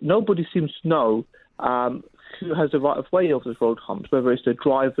 And nobody seems to know who has the right of way over those road humps, whether it's the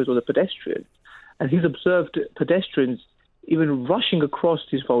drivers or the pedestrians. And he's observed pedestrians even rushing across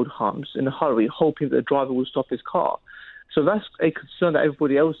these road humps in a hurry, hoping that the driver will stop his car. So that's a concern that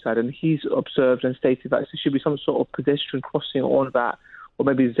everybody else had, and he's observed and stated that there should be some sort of pedestrian crossing on that, or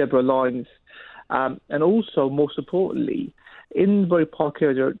maybe zebra lines. And also, most importantly, in the Bury Park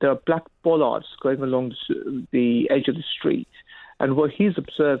area, there are black bollards going along the edge of the street. And what he's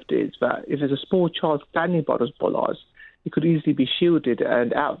observed is that if there's a small child standing by those bollards, it could easily be shielded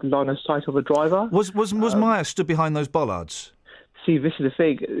and out of the line of sight of a driver. Was Maya stood behind those bollards? See, this is the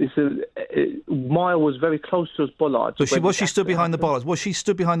thing. Maya was very close to those bollards. But was she stood behind the bollards? Was she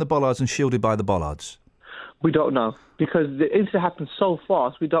stood behind the bollards and shielded by the bollards? We don't know. Because the incident happened so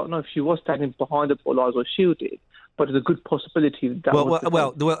fast, we don't know if she was standing behind the bollards or shielded. But there's a good possibility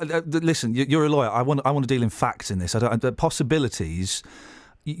that listen, you're a lawyer. I want to deal in facts in this. Possibilities.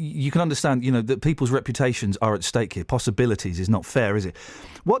 You can understand, that people's reputations are at stake here. Possibilities is not fair, is it?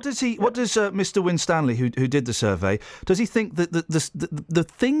 What does Mr. Winstanley, who did the survey, does he think that the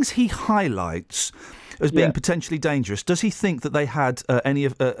things he highlights as being potentially dangerous, does he think that they had are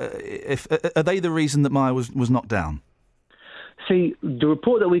they the reason that Maya was knocked down? See, the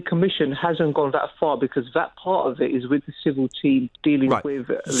report that we commissioned hasn't gone that far because that part of it is with the civil team dealing with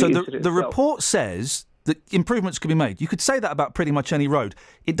the incident the report says that improvements could be made. You could say that about pretty much any road.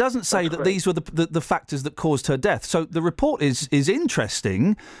 It doesn't say that these were the factors that caused her death. So the report is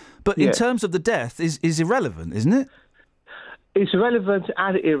interesting, but in terms of the death is irrelevant, isn't it? It's irrelevant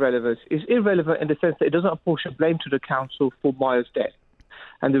and irrelevant. It's irrelevant in the sense that it doesn't apportion blame to the council for Maya's death.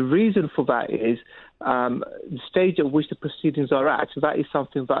 And the reason for that is the stage at which the proceedings are at. That is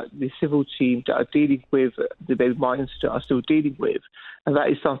something that the civil team that are dealing with the Baby Maya incident are still dealing with. And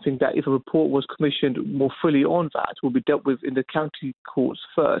that is something that if a report was commissioned more fully on that, will be dealt with in the county courts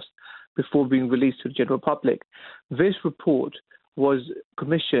first before being released to the general public. This report was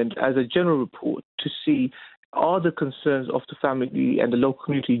commissioned as a general report to see are the concerns of the family and the local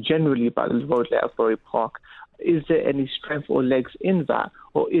community generally about the road layout of Bury Park. Is there any strength or legs in that?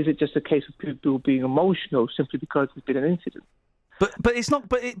 Or is it just a case of people being emotional simply because there's been an incident? But it's not.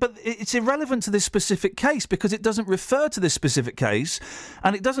 But it's irrelevant to this specific case because it doesn't refer to this specific case,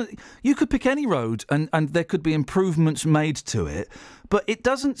 and it doesn't. You could pick any road, and there could be improvements made to it, but it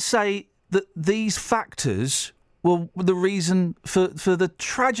doesn't say that these factors were the reason for the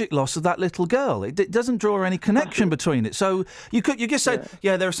tragic loss of that little girl. It doesn't draw any connection between it. So you just say,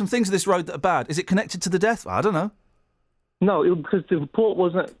 there are some things of this road that are bad. Is it connected to the death? I don't know. No, because the report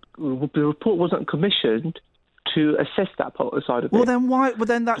wasn't commissioned to assess that side of it. Well, then why? Well,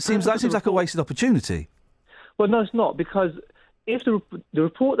 then that seems like a wasted opportunity. Well, no, it's not, because if the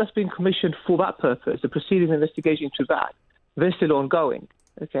report that's been commissioned for that purpose, the proceeding investigation into that, they're still ongoing.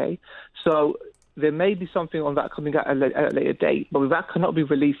 Okay, so there may be something on that coming out at a later date, but that cannot be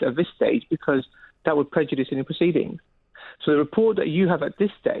released at this stage because that would prejudice any proceedings. So the report that you have at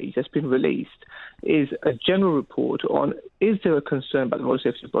this stage that's been released is a general report on, is there a concern about the road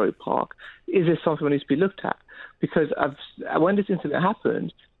safety of Bury Park? Is there something that needs to be looked at? Because when this incident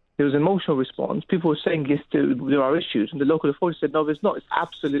happened, there was an emotional response. People were saying, yes, there are issues. And the local authority said, no, there's not. It's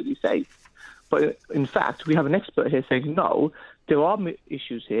absolutely safe. But in fact, we have an expert here saying, no, there are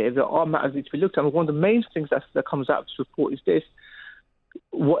issues here. There are matters that need to be looked at. And one of the main things that comes out of this report is this.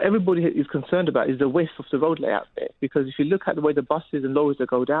 What everybody is concerned about is the width of the road layout there. Because if you look at the way the buses and lorries that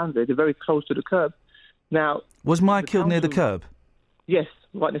go down there, they're very close to the curb. Now, was Maya killed near the curb? Yes,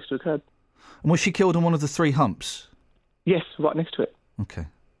 right next to the curb. And was she killed on one of the 3 humps? Yes, right next to it. Okay.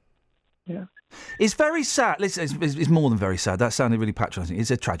 Yeah. It's very sad. Listen, it's more than very sad. That sounded really patronising.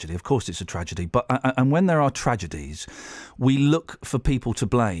 It's a tragedy. Of course it's a tragedy. But and when there are tragedies, we look for people to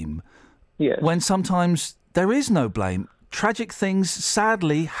blame. Yes. When sometimes there is no blame. Tragic things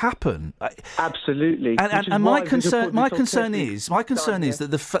sadly happen. Absolutely. And my concern is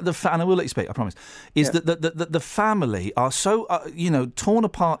that the and I will let you speak, I promise, is that the family are so torn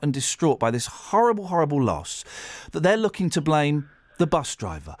apart and distraught by this horrible, horrible loss that they're looking to blame the bus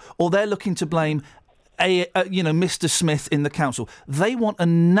driver, or they're looking to blame Mr. Smith in the council. They want a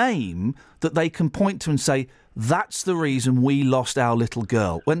name that they can point to and say, that's the reason we lost our little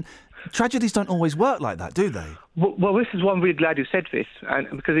girl. When tragedies don't always work like that, do they? Well, this is why I'm really glad you said this, and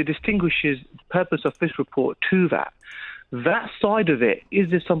because it distinguishes the purpose of this report to that. That side of it, is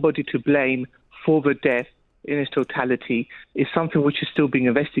there somebody to blame for the death in its totality, is something which is still being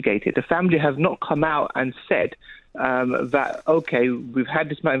investigated. The family have not come out and said that, OK, we've had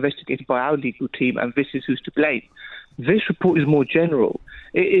this matter investigated by our legal team and this is who's to blame. This report is more general.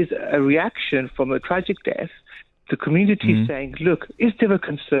 It is a reaction from a tragic death. The community is saying, look, is there a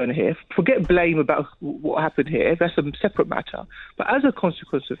concern here? Forget blame about what happened here. That's a separate matter. But as a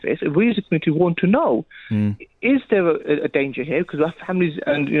consequence of this, we as a community want to know, is there a danger here? Because our families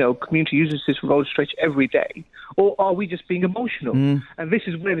and community uses this road stretch every day. Or are we just being emotional? And this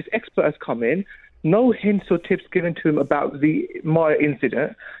is where this expert has come in. No hints or tips given to him about the Maya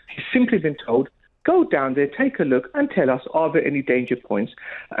incident. He's simply been told, go down there, take a look, and tell us, are there any danger points?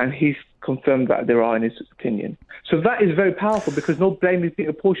 And he's confirmed that there are in his opinion. So that is very powerful because no blame is being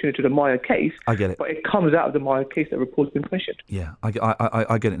apportioned to the Maya case. I get it. But it comes out of the Maya case that report's been questioned. Yeah, I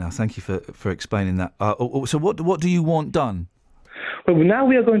get it now. Thank you for explaining that. So what do you want done? Well, now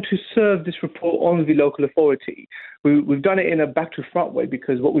we are going to serve this report on the local authority. We've done it in a back-to-front way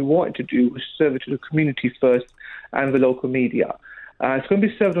because what we wanted to do was serve it to the community first and the local media. It's going to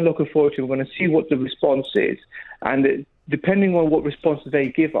be served on local authority. We're going to see what the response is. And depending on what response they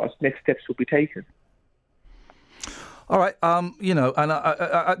give us, next steps will be taken. All right, and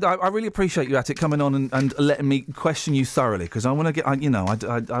I really appreciate you, Attic, coming on and letting me question you thoroughly because I want to get,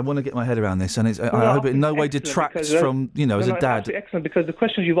 I want to get my head around this, and I hope it in no way detracts from, as a dad. It's excellent because the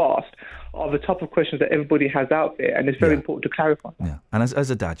questions you've asked are the type of questions that everybody has out there, and it's very important to clarify. Yeah, and as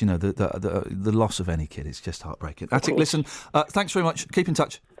a dad, the loss of any kid is just heartbreaking. Attic, listen, thanks very much. Keep in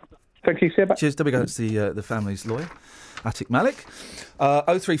touch. Thank you. See you back. Cheers. There we go. It's the family's lawyer, Attic Malik.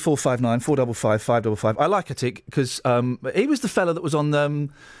 03459 455 555. I like Attic because he was the fella that was on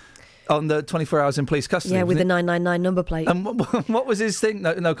the 24 hours in police custody. Yeah, with the 999 number plate. And what was his thing?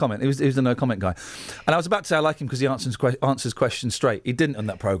 No comment. He was the no comment guy. And I was about to say I like him because he answers questions straight. He didn't on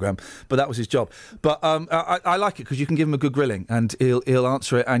that programme, but that was his job. But I like it because you can give him a good grilling and he'll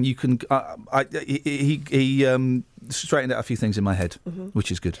answer it, and you can. He straightened out a few things in my head,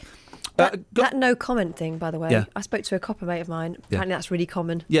 which is good. That no comment thing, by the way. Yeah. I spoke to a copper mate of mine. Apparently that's really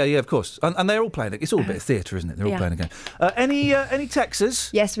common. Yeah, of course. And they're all playing it. It's all a bit of theatre, isn't it? They're all playing a game. Any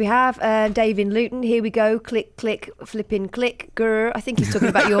texters? Yes, we have. Dave in Luton. Here we go. Click, click, flipping, click. Grr. I think he's talking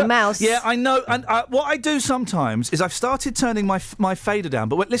about your mouse. Yeah, I know. And what I do sometimes is I've started turning my fader down.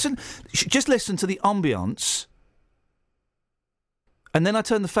 But just listen to the ambience. And then I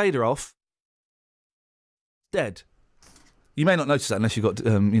turn the fader off. Dead. You may not notice that unless you've got,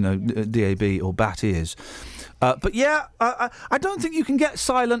 DAB or bat ears. But yeah, I don't think you can get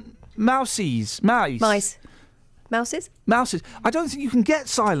silent mouses. Mouses? Mouses. I don't think you can get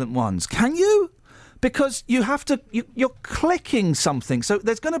silent ones. Can you? Because you have to. You're clicking something, so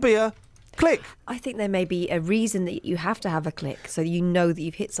there's going to be a click. I think there may be a reason that you have to have a click, so you know that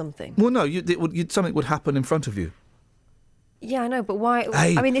you've hit something. Well, no, something would happen in front of you. Yeah, I know, but why?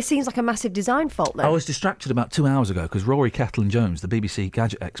 Hey. I mean, this seems like a massive design fault, then. I was distracted about 2 hours ago because Rory Kettleman-Jones, the BBC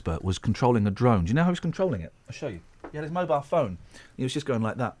gadget expert, was controlling a drone. Do you know how he was controlling it? I'll show you. He had his mobile phone. He was just going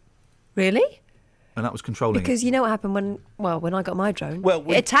like that. Really? And that was controlling it. Because you know what happened when I got my drone?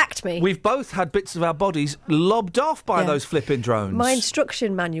 It attacked me. We've both had bits of our bodies lobbed off by those flipping drones. My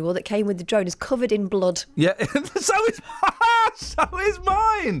instruction manual that came with the drone is covered in blood. Yeah, so is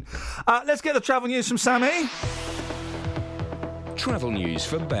mine. Let's get the travel news from Sammy. Travel news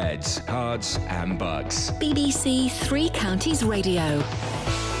for beds, cards and bugs. BBC Three Counties Radio.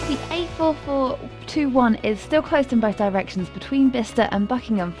 The A44 A421 is still closed in both directions between Bicester and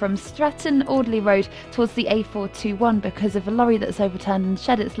Buckingham from Stratton Audley Road towards the A421 because of a lorry that's overturned and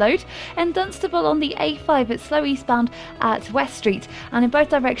shed its load. In Dunstable on the A5 it's slow eastbound at West Street, and in both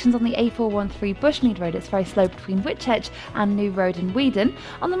directions on the A413 Bushmead Road it's very slow between Whitchurch and New Road in Weedon.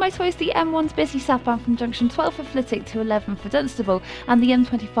 On the motorways the M1's busy southbound from junction 12 for Flitwick to 11 for Dunstable, and the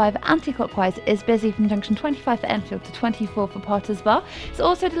M25 anti-clockwise is busy from junction 25 for Enfield to 24 for Potters Bar. It's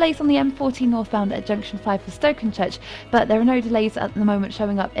also delays on the M40 northbound at junction 5 for Stokenchurch, but there are no delays at the moment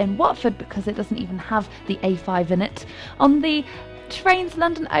showing up in Watford because it doesn't even have the A5 in it. On the trains,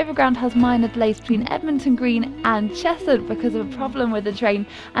 London Overground has minor delays between Edmonton Green and Cheshunt because of a problem with the train,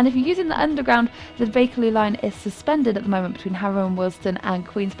 and if you're using the Underground, the Bakerloo line is suspended at the moment between Harrow and Willesden and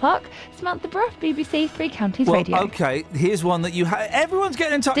Queen's Park. Samantha Brough, BBC Three Counties Radio. OK, here's one that everyone's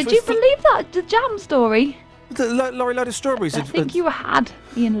getting in touch with. Did you believe that? The jam story? The lorry load of strawberries. I think you had,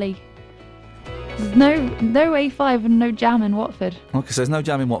 Iain Lee. There's no A5 and no jam in Watford. OK, so there's no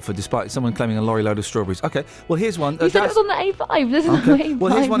jam in Watford despite someone claiming a lorry load of strawberries. OK, well here's one. You said it was on the A5. There's no A5.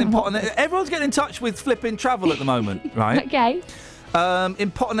 Well, here's one in Potton. Everyone's getting in touch with flipping travel at the moment, right? OK.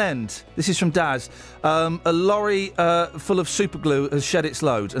 In Potton End, this is from Daz, a lorry full of superglue has shed its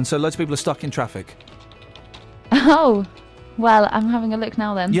load, and so loads of people are stuck in traffic. Oh, well, I'm having a look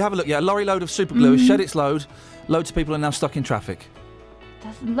now then. You have a look, yeah. A lorry load of superglue has shed its load. Loads of people are now stuck in traffic.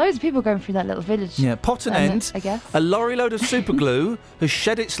 There's loads of people going through that little village. Yeah, Potton End, I guess. a lorry load of superglue has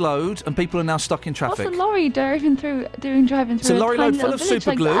shed its load, and people are now stuck in traffic. What's a lorry driving through It's a lorry load full of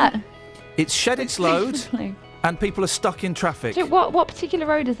superglue. Like it's shed its load. And people are stuck in traffic. So what particular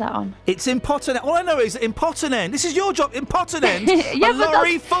road is that on? It's in Potton End. All I know is that in Potton End, this is your job, in Potton End, yeah, a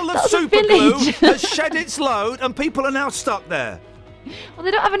lorry full of superglue has shed its load and people are now stuck there. Well,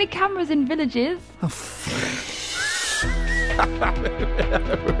 they don't have any cameras in villages.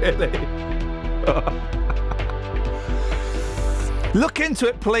 Really? Look into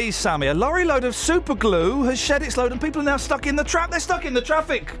it, please, Sammy. A lorry load of superglue has shed its load and people are now stuck in the trap. They're stuck in the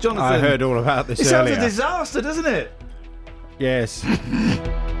traffic, Jonathan. I heard all about this It earlier. sounds a disaster, doesn't it? Yes.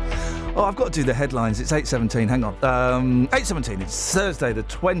 Oh, I've got to do the headlines. It's 8:17. Hang on. 8:17. It's Thursday, the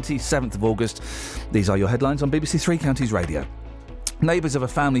 27th of August. These are your headlines on BBC Three Counties Radio. Neighbours of a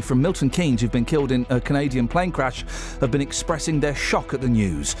family from Milton Keynes who've been killed in a Canadian plane crash have been expressing their shock at the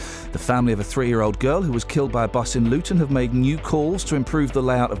news. The family of a 3-year-old girl who was killed by a bus in Luton have made new calls to improve the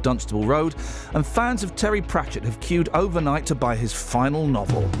layout of Dunstable Road, and fans of Terry Pratchett have queued overnight to buy his final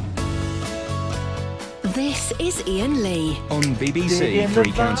novel. This is Iain Lee on BBC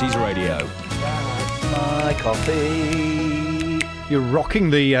Three Counties Radio. My coffee. You're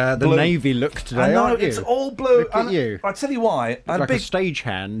rocking the navy look today, I know, aren't you? it's all blue. Look at you. I'll tell you why. It's like a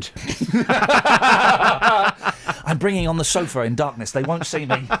stagehand. I'm bringing on the sofa in darkness. They won't see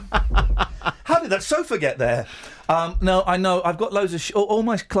me. How did that sofa get there? No, I know. I've got loads of... all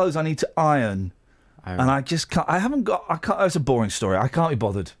my clothes I need to iron. Oh. And I just can't... It's a boring story. I can't be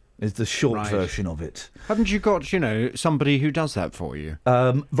bothered. Is the short version of it. Haven't you got, somebody who does that for you?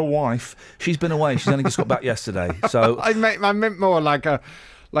 The wife. She's been away. She's only just got back yesterday. So I meant more like a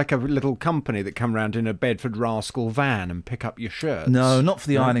little company that come round in a Bedford Rascal van and pick up your shirts. No, not for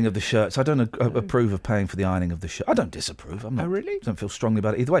the ironing of the shirts. I don't approve of paying for the ironing of the shirt. I don't disapprove. I'm not, really? Don't feel strongly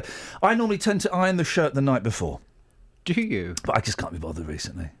about it either way. I normally tend to iron the shirt the night before. Do you? But I just can't be bothered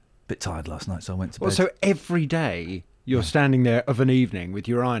recently. Bit tired last night, so I went to bed. Well, so every day... You're standing there of an evening with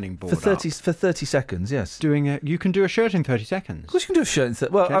your ironing board for 30 seconds, yes. You can do a shirt in 30 seconds. Of course you can do a shirt in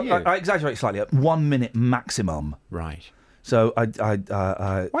 30 seconds. Well, I exaggerate slightly. 1 minute maximum. Right. So why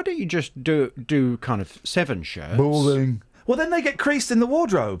don't you just do kind of 7 shirts? Boring. Well, then they get creased in the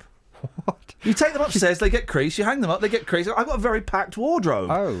wardrobe. What? You take them upstairs, they get creased. You hang them up, they get creased. I've got a very packed wardrobe.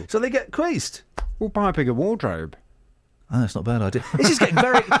 Oh. So they get creased. Well, buy a bigger wardrobe. Oh, that's not a bad idea. This is getting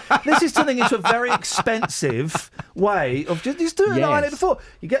this is turning into a very expensive way of just doing an ironing before.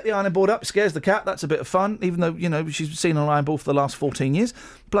 You get the ironing board up, scares the cat. That's a bit of fun, even though she's seen an iron board for the last 14 years.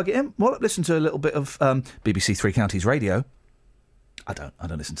 Plug it in. Well, listen to a little bit of BBC Three Counties Radio. I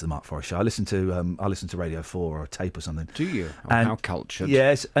don't listen to the Mark Forrest show. I listen to Radio 4 or a tape or something. Do you? Oh, how cultured.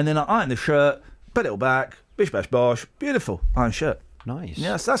 Yes, and then I iron the shirt, put it all back, bish bash bosh, beautiful iron shirt. Nice.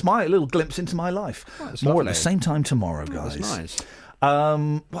 Yes, that's my little glimpse into my life. Oh, More lovely. at the same time tomorrow, guys. That's nice.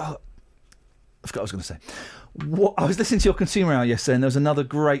 Well, I forgot what I was going to say. I was listening to your Consumer Hour yesterday, and there was another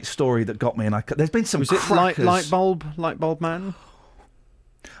great story that got me. And there's been some. Was it light bulb man?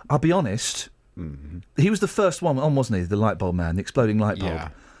 I'll be honest. He was the first one on, wasn't he? The light bulb man, the exploding light bulb. Yeah.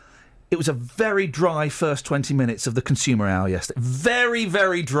 It was a very dry first 20 minutes of the Consumer Hour yesterday. Very,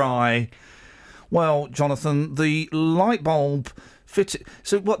 very dry. Well, Jonathan, the light bulb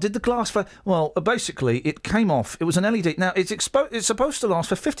So what did the glass? Well, basically, it came off. It was an LED. Now it's supposed to last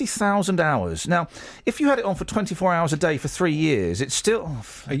for 50,000 hours. Now, if you had it on for 24 hours a day for 3 years, it's still.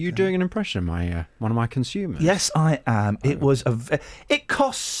 Are you doing an impression of my one of my consumers? Yes, I am. It was it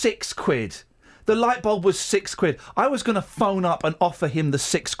cost £6. The light bulb was £6. I was going to phone up and offer him the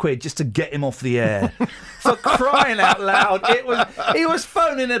 £6 just to get him off the air. For crying out loud, he was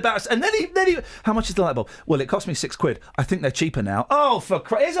phoning about, and then he. How much is the light bulb? Well, it cost me £6. I think they're cheaper now. Oh,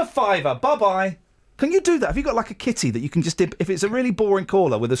 here's a fiver. Bye bye. Can you do that? Have you got like a kitty that you can just dip? If it's a really boring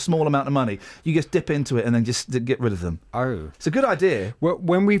caller with a small amount of money, you just dip into it and then just get rid of them. Oh, it's a good idea. Well,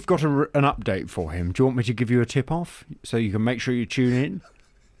 when we've got an update for him, do you want me to give you a tip off so you can make sure you tune in?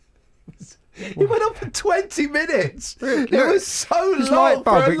 It went on for 20 minutes. It was so long. His light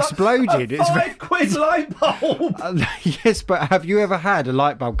bulb exploded. It's £5 light bulb. Yes, but have you ever had a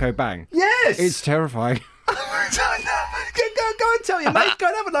light bulb go bang? Yes. It's terrifying. Go and tell your mate. Go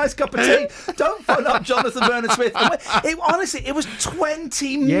and have a nice cup of tea. Don't phone up Jonathan Bernard-Smith. Honestly, it was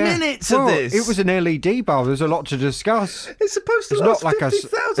 20 minutes of this. It was an LED bulb. There's a lot to discuss. It's supposed to last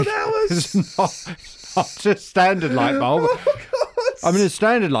 50,000 hours. It's not a standard light bulb. Oh, God. I mean, a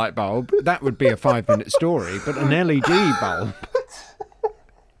standard light bulb, that would be a 5-minute story, but an LED bulb...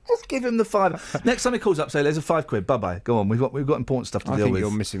 Just give him the £5. Next time he calls up, say, there's a £5. Bye-bye. Go on, we've got important stuff to deal with. I think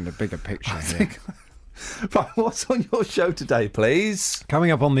you're missing the bigger picture here. Right, what's on your show today, please?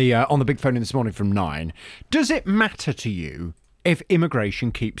 Coming up on the big phone in this morning from 9. Does it matter to you if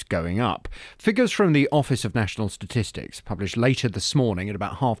immigration keeps going up? Figures from the Office of National Statistics, published later this morning at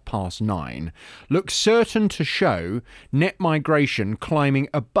about 9:30, look certain to show net migration climbing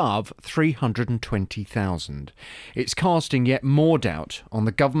above 320,000. It's casting yet more doubt on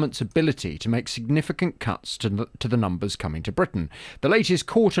the government's ability to make significant cuts to the numbers coming to Britain. The latest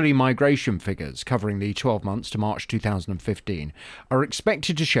quarterly migration figures, covering the 12 months to March 2015, are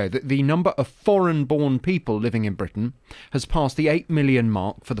expected to show that the number of foreign-born people living in Britain has passed the 8 million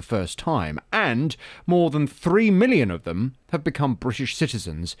mark for the first time, and more than 3 million of them have become British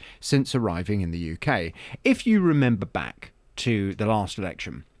citizens since arriving in the UK. If you remember back to the last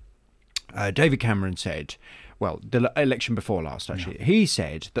election, David Cameron said, well, the election before last, actually, he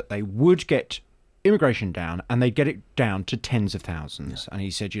said that they would get immigration down, and they'd get it down to tens of thousands. And he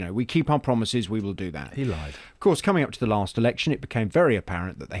said, we keep our promises, we will do that. He lied. Of course, coming up to the last election, it became very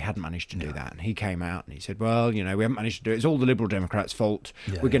apparent that they hadn't managed to do that. And he came out and he said, well, we haven't managed to do it. It's all the Liberal Democrats' fault.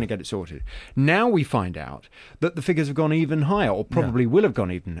 We're going to get it sorted. Now we find out that the figures have gone even higher, or probably will have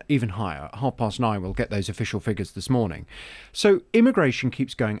gone even higher. At 9:30, we'll get those official figures this morning. So immigration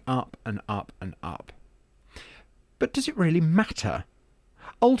keeps going up and up and up. But does it really matter?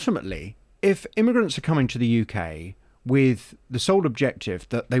 Ultimately, if immigrants are coming to the UK with the sole objective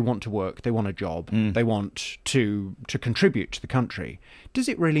that they want to work, they want a job, they want to contribute to the country, does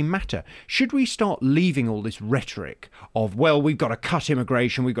it really matter? Should we start leaving all this rhetoric of, well, we've got to cut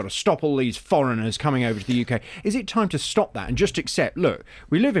immigration, we've got to stop all these foreigners coming over to the UK? Is it time to stop that and just accept, look,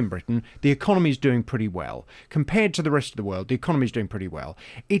 we live in Britain, the economy's doing pretty well. Compared to the rest of the world, the economy's doing pretty well.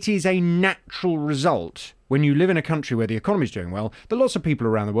 It is a natural result when you live in a country where the economy's doing well, that lots of people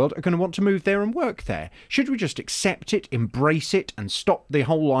around the world are going to want to move there and work there. Should we just accept it, embrace it, and stop the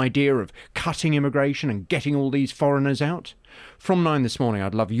whole idea of cutting immigration and getting all these foreigners out? From 9 this morning,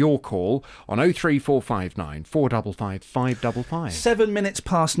 I'd love your call on 03459 455 555. 7 minutes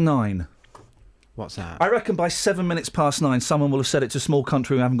past 9. What's that? I reckon by 7 minutes past 9, someone will have said it's a small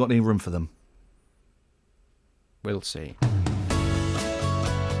country and haven't got any room for them. We'll see.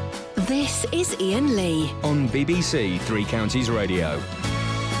 This is Iain Lee on BBC Three Counties Radio.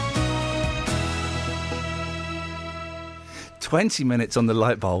 20 minutes on the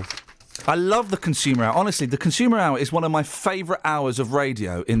light bulb. I love the Consumer Hour. Honestly, the Consumer Hour is one of my favourite hours of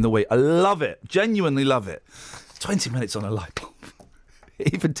radio in the week. I love it. Genuinely love it. 20 minutes on a light bulb.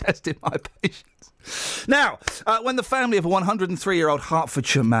 Even tested my patience. Now, when the family of a 103-year-old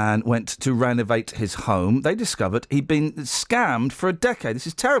Hertfordshire man went to renovate his home, they discovered he'd been scammed for a decade. This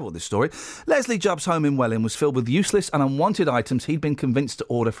is terrible, this story. Leslie Jubb's home in Welling was filled with useless and unwanted items he'd been convinced to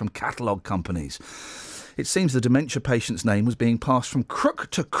order from catalogue companies. It seems the dementia patient's name was being passed from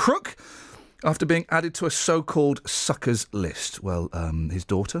crook to crook after being added to a so-called suckers list. Well, his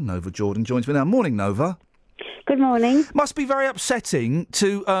daughter, Nova Jordan, joins me now. Morning, Nova. Good morning. Must be very upsetting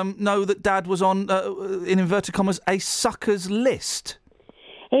to know that Dad was on, in inverted commas, a suckers list.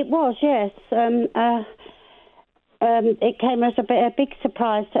 It was, yes. It came as a big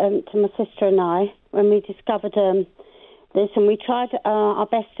surprise to my sister and I when we discovered this, and we tried our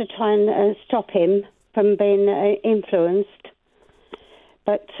best to try and stop him from being influenced.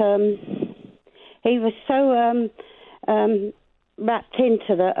 But he was so wrapped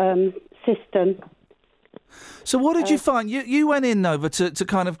into the system. So what did you find? You went in, Nova, to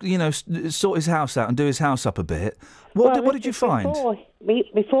kind of, sort his house out and do his house up a bit. What did you find?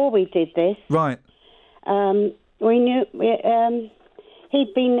 Before we did this, right? We knew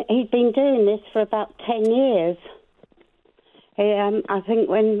he'd been doing this for about 10 years. I think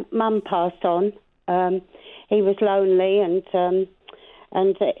when Mum passed on, he was lonely, and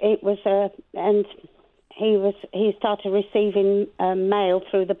he started receiving mail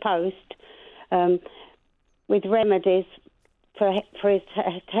through the post with remedies to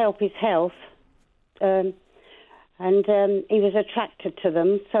help his health, and he was attracted to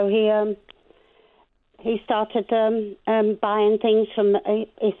them. So he started buying things from.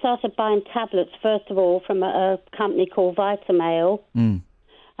 He started buying tablets first of all from a company called Vitamail, and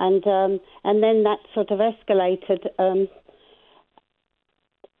then that sort of escalated,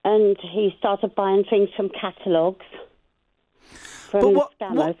 and he started buying things from catalogues. But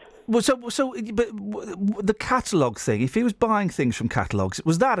the catalogue thing. If he was buying things from catalogues,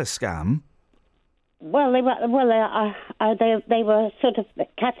 was that a scam? Well, they were sort of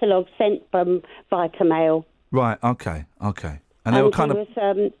catalogues sent from Vitamail. Right. Okay. And they were kind of.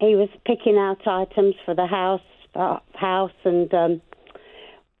 He was picking out items for the house, and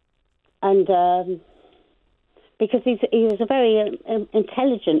because he was a very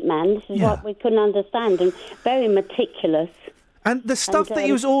intelligent man. This is what we couldn't understand, and very meticulous. And the stuff that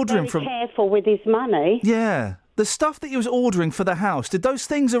he was ordering very careful with his money. Yeah, the stuff that he was ordering for the house. Did those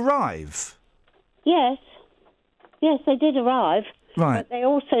things arrive? Yes, they did arrive. Right. But they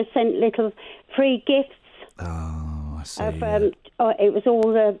also sent little free gifts. Oh, I see. It was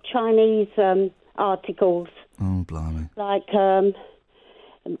all Chinese articles. Oh, blimey! Like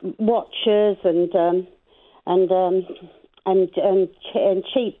watches and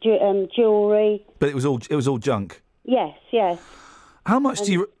cheap jewellery. But it was all junk. Yes. How much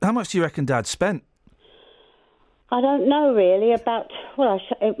do you reckon Dad spent? I don't know really. About he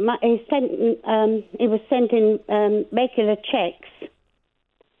was sending regular checks,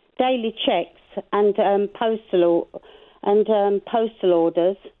 daily checks, and postal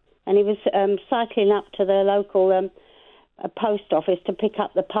orders, and he was cycling up to the local post office to pick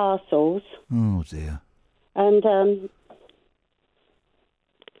up the parcels. Oh dear! And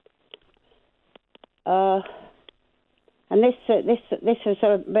this was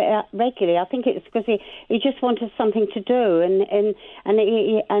regularly. I think it's because he just wanted something to do, and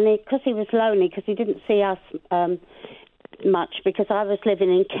because he was lonely, because he didn't see us much, because I was living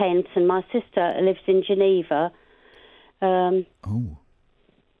in Kent and my sister lives in Geneva. And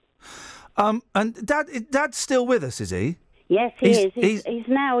Dad's still with us, is he? Yes, he is. He's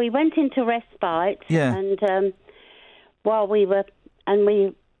now. He went into respite. Yeah. And while we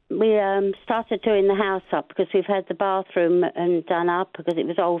started doing the house up, because we've had the bathroom done up because it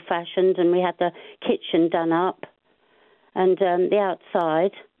was old-fashioned, and we had the kitchen done up and the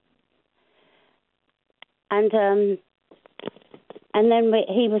outside. And then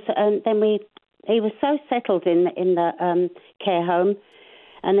he was so settled in the care home,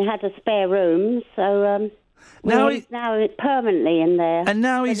 and they had a spare room, so he's now permanently in there. And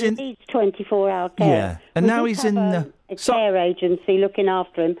now he needs 24-hour care. Yeah, and now he's in a care agency looking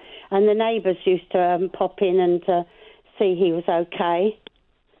after him, and the neighbours used to pop in and see he was okay.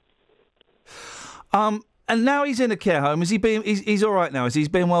 And now he's in a care home. Is he being? He's all right now. Is he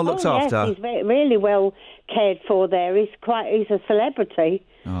being well looked after? Yes, he's really well cared for there. He's a celebrity.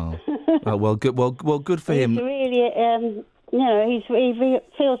 Oh, well, good. Well, good for him. He's really, he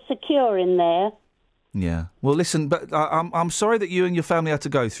feels secure in there. Yeah. Well, listen, but I'm sorry that you and your family had to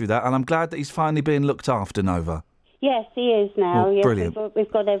go through that, and I'm glad that he's finally being looked after, Nova. Yes, he is now. Well, yes, brilliant.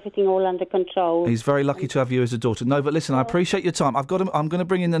 We've got everything all under control. He's very lucky to have you as a daughter. Nova, listen, I appreciate your time. I'm going to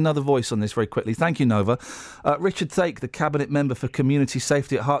bring in another voice on this very quickly. Thank you, Nova. Richard Thake, the Cabinet Member for Community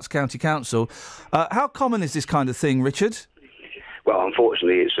Safety at Herts County Council. How common is this kind of thing, Richard? Well,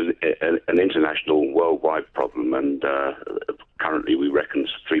 unfortunately, it's an international, worldwide problem, and currently we reckon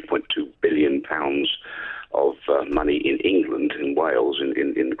 £3.2 billion of money in England, in Wales,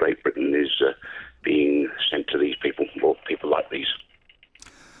 in Great Britain is being sent to these people, or people like these.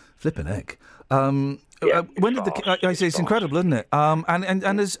 Flippin' heck. When did it's incredible, isn't it?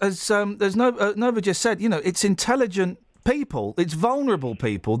 And as Nova just said, it's intelligent people, it's vulnerable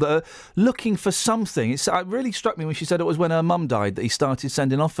people that are looking for something. It really struck me when she said it was when her mum died that he started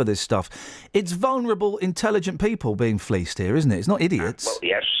sending off for this stuff. It's vulnerable, intelligent people being fleeced here, isn't it? It's not idiots. Well,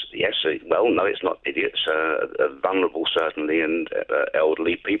 yes. Well, no, it's not idiots. Vulnerable, certainly, and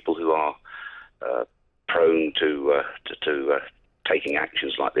elderly people who are prone to taking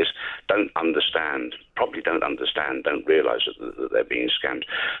actions like this don't understand, don't realise that they're being scammed.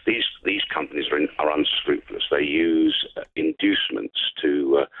 These companies are unscrupulous. They use inducements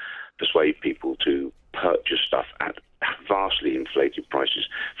to persuade people to purchase stuff at vastly inflated prices.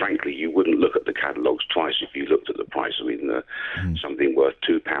 Frankly, you wouldn't look at the catalogues twice if you looked at the price. I mean, something worth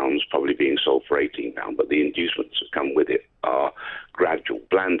 £2 probably being sold for £18, but the inducements that come with it are gradual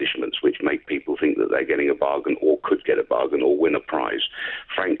blandishments which make people think that they're getting a bargain or could get a bargain or win a prize.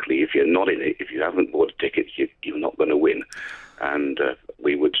 Frankly, if you're not in it, if you haven't bought a ticket, you're not going to win. And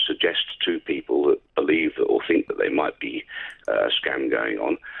we would suggest to people that believe that or think that they might be a scam going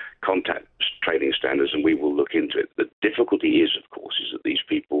on, contact trading standards and we will look into it. The difficulty is, of course, is that these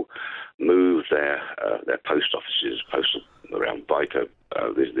people move their post offices, around Vita,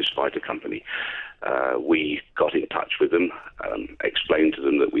 this Vita company. We got in touch with them, explained to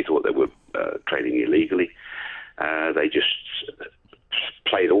them that we thought they were trading illegally. They just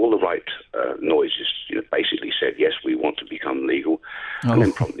played all the right noises, basically said, yes, we want to become legal, and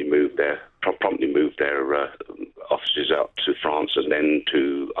then promptly moved their offices out to France and then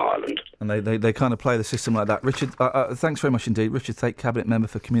to Ireland. And they kind of play the system like that. Richard, thanks very much indeed. Richard Thate, Cabinet Member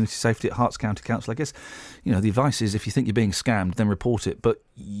for Community Safety at Herts County Council. I guess, the advice is if you think you're being scammed, then report it. But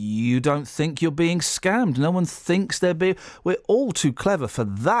you don't think you're being scammed. No one thinks they're being... We're all too clever for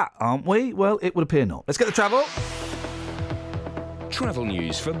that, aren't we? Well, it would appear not. Let's get the travel. Travel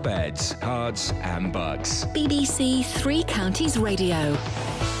news for beds, cards and bugs. BBC Three Counties Radio.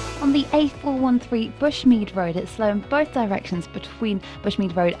 On the A413 Bushmead Road, it's slow in both directions between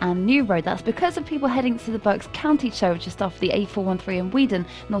Bushmead Road and New Road. That's because of people heading to the Berks County Show just off the A413 in Weedon,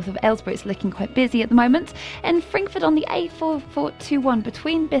 north of Aylesbury. It's looking quite busy at the moment. In Fringford on the A4421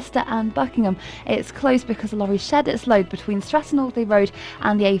 between Bicester and Buckingham, it's closed because a lorry shed its load between Stratton Aldley Road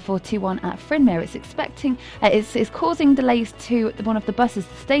and the A421 at Frynmere. It's causing delays to one of the buses.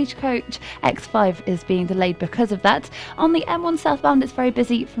 The Stagecoach X5 is being delayed because of that. On the M1 southbound, it's very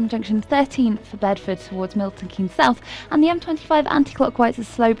busy from junction 13 for Bedford towards Milton Keynes South, and the M25 anti-clockwise is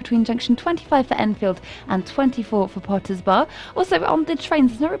slow between junction 25 for Enfield and 24 for Potters Bar. Also on the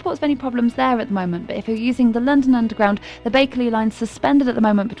trains, there's no reports of any problems there at the moment, but if you're using the London Underground, the Bakerloo line suspended at the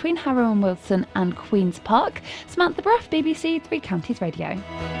moment between Harrow and Wilson and Queen's Park. Samantha Bruff, BBC Three Counties Radio.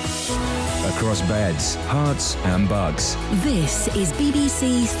 Across beds, hearts and bugs. This is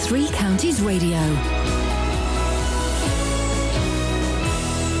BBC Three Counties Radio.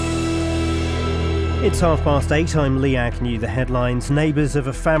 It's 8:30. I'm Lee Agnew. The headlines. Neighbours of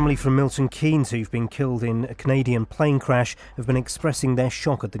a family from Milton Keynes who've been killed in a Canadian plane crash have been expressing their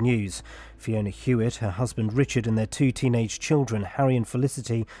shock at the news. Fiona Hewitt, her husband Richard and their two teenage children, Harry and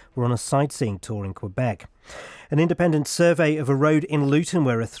Felicity, were on a sightseeing tour in Quebec. An independent survey of a road in Luton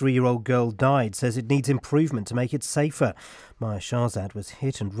where a 3-year-old girl died says it needs improvement to make it safer. Maya Shahzad was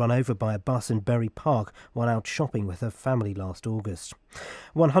hit and run over by a bus in Bury Park while out shopping with her family last August.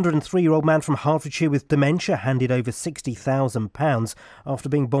 A 103-year-old man from Hertfordshire with dementia handed over £60,000 after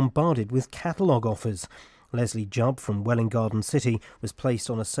being bombarded with catalogue offers. Leslie Jubb from Welwyn Garden City was placed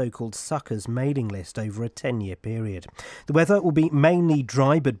on a so-called suckers mailing list over a 10-year period. The weather will be mainly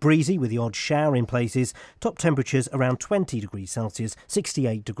dry but breezy with the odd shower in places. Top temperatures around 20 degrees Celsius,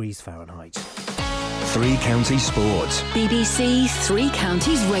 68 degrees Fahrenheit. Three Counties Sports. BBC Three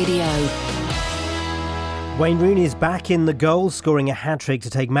Counties Radio. Wayne Rooney is back in the goal, scoring a hat-trick to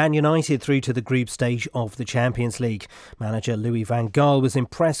take Man United through to the group stage of the Champions League. Manager Louis van Gaal was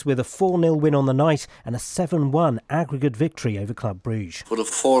impressed with a 4-0 win on the night and a 7-1 aggregate victory over Club Brugge. For the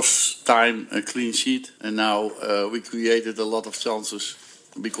fourth time a clean sheet, and now we created a lot of chances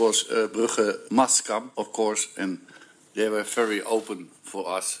because Brugge must come, of course, and they were very open for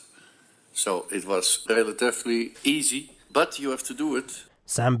us. So it was relatively easy, but you have to do it.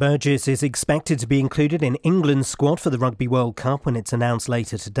 Sam Burgess is expected to be included in England's squad for the Rugby World Cup when it's announced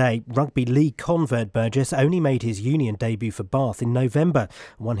later today. Rugby league convert Burgess only made his Union debut for Bath in November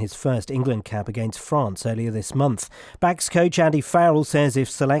and won his first England cap against France earlier this month. Backs coach Andy Farrell says if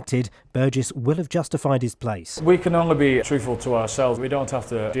selected, Burgess will have justified his place. We can only be truthful to ourselves. We don't have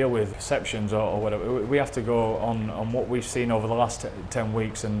to deal with perceptions or whatever. We have to go on what we've seen over the last 10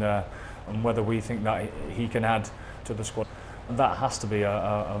 weeks and whether we think that he can add to the squad. That has to be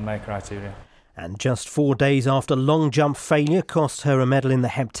a main criteria. And just 4 days after long jump failure cost her a medal in the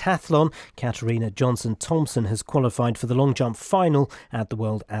heptathlon, Katarina Johnson-Thompson has qualified for the long jump final at the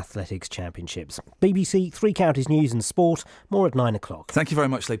World Athletics Championships. BBC Three Counties News and Sport, more at 9 o'clock. Thank you very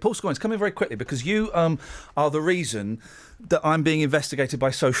much, Lee. Paul Scoins, come in very quickly because you are the reason that I'm being investigated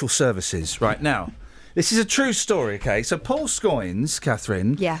by social services right now. This is a true story, okay? So Paul Scoins,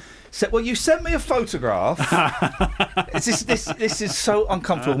 Catherine... Yeah. Said, well, you sent me a photograph. This is so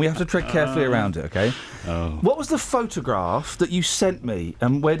uncomfortable, and we have to tread carefully around it, okay? Oh. What was the photograph that you sent me,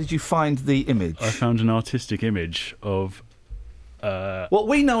 and where did you find the image? I found an artistic image of... what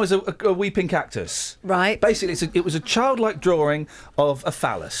we know as a weeping cactus. Right. Basically, it was a childlike drawing of a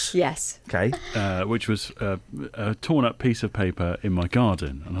phallus. Yes. Okay. Which was a torn-up piece of paper in my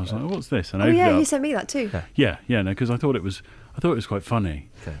garden, and I was like, "What's this?" And I Oh opened it yeah, up. you sent me that too. Yeah, no, because I thought it was quite funny.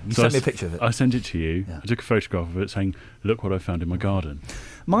 Okay. You sent me a picture of it. I sent it to you. Yeah. I took a photograph of it, saying, "Look what I found in my garden."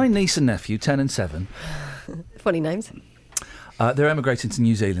 My niece and nephew, 10 and 7. Funny names. They're emigrating to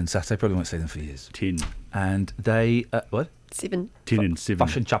New Zealand Saturday. Probably won't see them for years. Tin. And they what? 7. Tin and 7.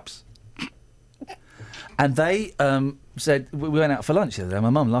 Fashion chaps. And they said, we went out for lunch the other day, my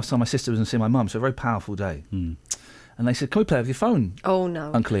mum. Last time my sister was and see my mum, so a very powerful day. Mm. And they said, can we play with your phone? Oh,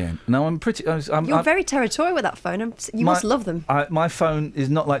 no. Uncle Iain. No, You're very territorial with that phone. You must love them. My phone is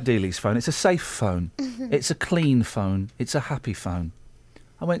not like Dealey's phone. It's a safe phone. It's a clean phone. It's a happy phone.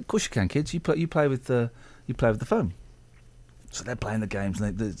 I went, of course you can, kids. You play with the phone. So they're playing the games,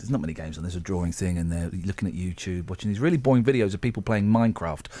 and there's not many games, and there's a drawing thing, and they're looking at YouTube, watching these really boring videos of people playing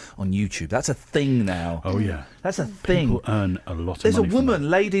Minecraft on YouTube. That's a thing now. Oh, yeah. That's a thing. People earn a lot of There's money a woman,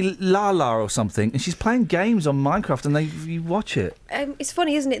 Lady Lala or something, and she's playing games on Minecraft, and you watch it. It's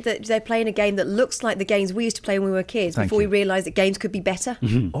funny, isn't it, that they're playing a game that looks like the games we used to play when we were kids before we realised that games could be better.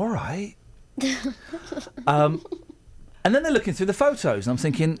 Mm-hmm. All right. And then they're looking through the photos, and I'm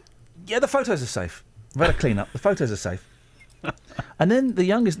thinking, yeah, the photos are safe. I've had a clean up. The photos are safe. And then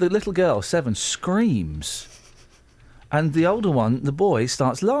the little girl, 7, screams. And the older one, the boy,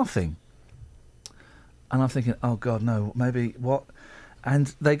 starts laughing. And I'm thinking, oh, God, no, maybe what?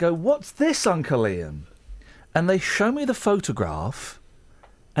 And they go, what's this, Uncle Iain? And they show me the photograph,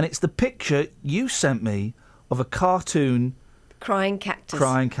 and it's the picture you sent me of a cartoon... Crying cactus.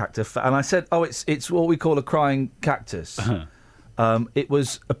 Crying cactus. And I said, oh, it's what we call a crying cactus. It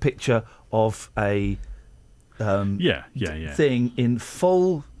was a picture of a... thing in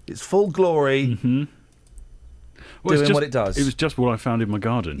full glory, doing what it does. It was just what I found in my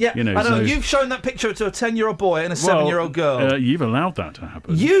garden. Yeah, you know, I know. You've shown that picture to a 10-year-old boy and a 7-year-old girl. You've allowed that to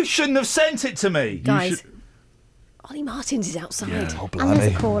happen. You shouldn't have sent it to me, guys. Ollie Martins is outside. Yeah. Oh, and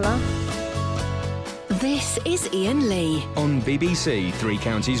there's a caller. This is Iain Lee on BBC Three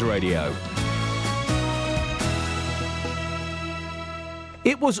Counties Radio.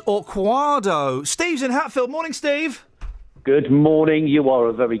 It was Orquado. Steve's in Hatfield. Morning, Steve. Good morning. You are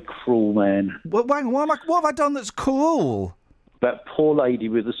a very cruel man. Well, hang on, what have I done that's cruel? That poor lady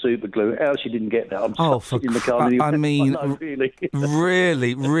with the super glue. How she didn't get that? I'm for in the car. I mean, no,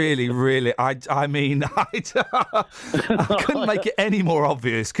 really. really. I mean, I couldn't make it any more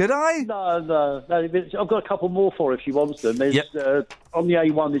obvious, could I? No. I've got a couple more for her if she wants them. There's on the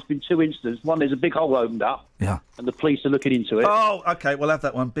A1. There's been 2 incidents. One, there's a big hole opened up. Yeah. And the police are looking into it. Oh, okay. We'll have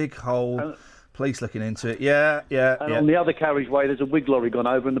that one. Big hole. Police looking into it. Yeah. And on the other carriageway, there's a wig lorry gone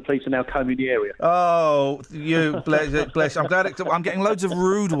over, and the police are now combing the area. Oh, you bless. I'm glad I'm getting loads of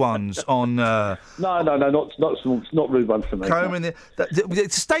rude ones on. No, not rude ones for me. Combing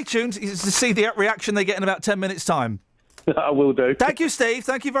stay tuned to see the reaction they get in about 10 minutes' time. I will do. Thank you, Steve.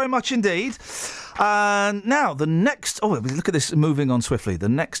 Thank you very much indeed. And now the next... Oh, look at this, moving on swiftly. The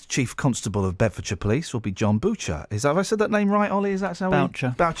next Chief Constable of Bedfordshire Police will be John Boucher. Have I said that name right, Ollie? Is that how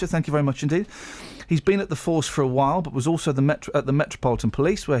Boucher. Boucher, thank you very much indeed. He's been at the force for a while, but was also at the Metropolitan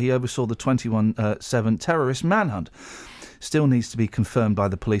Police, where he oversaw the 21/7 terrorist manhunt. Still needs to be confirmed by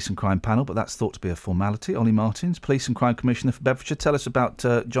the Police and Crime Panel, but that's thought to be a formality. Ollie Martins, Police and Crime Commissioner for Bedfordshire. Tell us about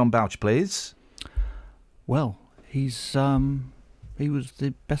John Boucher, please. Well, he was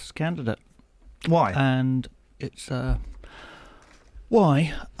the best candidate. Why? And it's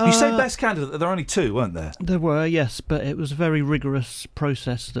why? You say best candidate. There are only 2, weren't there? There were, yes, but it was a very rigorous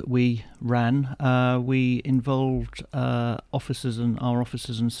process that we ran. We involved our officers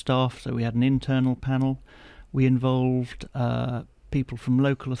and staff, so we had an internal panel. We involved people from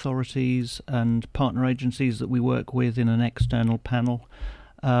local authorities and partner agencies that we work with in an external panel.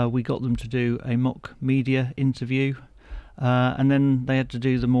 We got them to do a mock media interview, and then they had to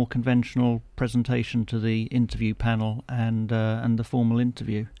do the more conventional presentation to the interview panel and the formal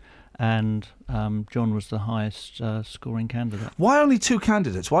interview. And John was the highest scoring candidate. Why only 2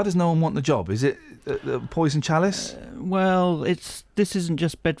 candidates? Why does no one want the job? Is it poison chalice? Well, this isn't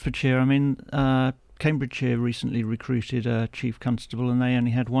just Bedfordshire. I mean, Cambridgeshire recently recruited a chief constable, and they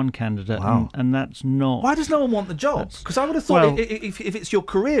only had 1 candidate. Wow. And that's not... Why does no one want the job? Because I would have thought if it's your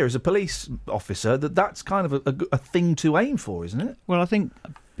career as a police officer, that's kind of a thing to aim for, isn't it? Well, I think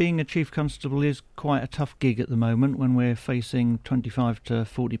being a chief constable is quite a tough gig at the moment when we're facing 25 to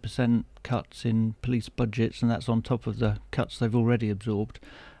 40% cuts in police budgets, and that's on top of the cuts they've already absorbed.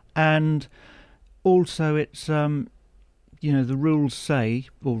 And also it's, the rules say,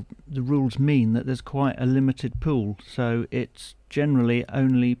 or the rules mean that there's quite a limited pool. So it's generally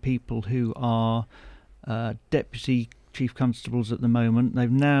only people who are deputy chief constables at the moment.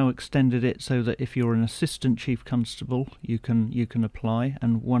 They've now extended it so that if you're an assistant chief constable, you can apply,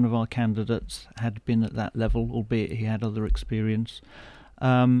 and one of our candidates had been at that level, albeit he had other experience.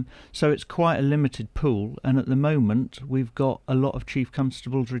 So it's quite a limited pool, and at the moment we've got a lot of chief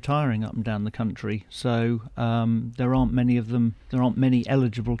constables retiring up and down the country, so there aren't many of them. There aren't many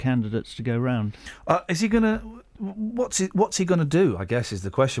eligible candidates to go round. Is he going to? What's he going to do? I guess is the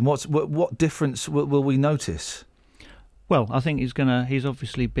question. What difference will we notice? Well, I think he's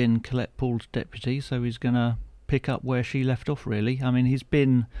obviously been Colette Paul's deputy, so he's going to pick up where she left off, really. I mean, he's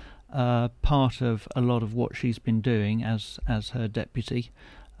been part of a lot of what she's been doing as her deputy.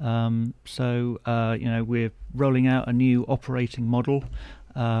 We're rolling out a new operating model,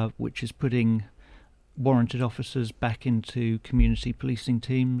 which is putting warranted officers back into community policing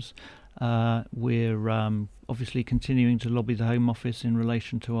teams. We're obviously continuing to lobby the Home Office in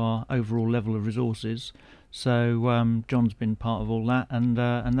relation to our overall level of resources. So John's been part of all that, and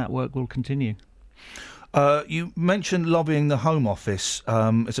that work will continue. You mentioned lobbying the Home Office.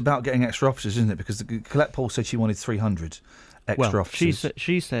 It's about getting extra officers, isn't it? Because Colette Paul said she wanted 300 extra officers.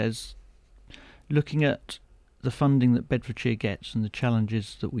 She says, looking at the funding that Bedfordshire gets and the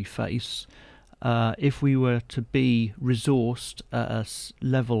challenges that we face, if we were to be resourced at a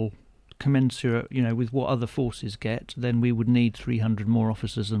level commensurate, with what other forces get, then we would need 300 more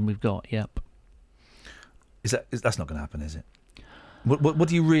officers than we've got. Yep. That's not going to happen, is it? What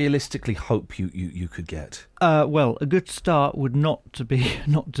do you realistically hope you could get? Well, a good start would not to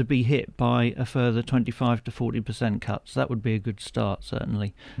be hit by a further 25 to 40% cuts. That would be a good start,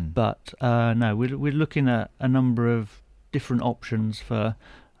 certainly. But no, we're looking at a number of different options for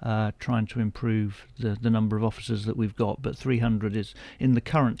trying to improve the number of officers that we've got. But 300 is, in the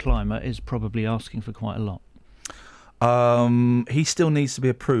current climate, is probably asking for quite a lot. He still needs to be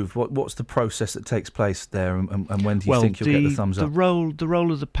approved. What's the process that takes place there, and when do you think you'll get the thumbs up? The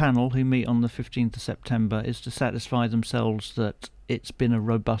role of the panel, who meet on the 15th of September, is to satisfy themselves that it's been a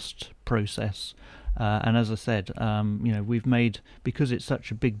robust process. And as I said, we've made, because it's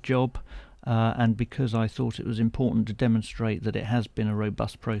such a big job, and because I thought it was important to demonstrate that it has been a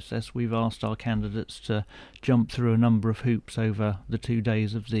robust process, we've asked our candidates to jump through a number of hoops over the 2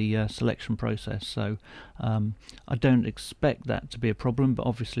 days of the selection process. So I don't expect that to be a problem, but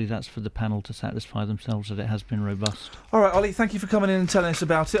obviously that's for the panel to satisfy themselves that it has been robust. All right, Ollie, thank you for coming in and telling us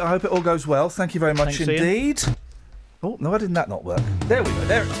about it. I hope it all goes well. Thank you very much. Thanks, indeed. Iain. Oh, no, why didn't that not work? There we go,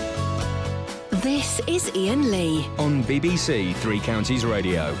 there it is. This is Iain Lee. On BBC Three Counties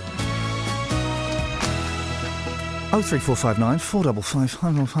Radio. 03459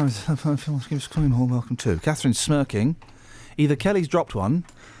 455 Give us calling home. Welcome to Catherine's smirking. Either Kelly's dropped one.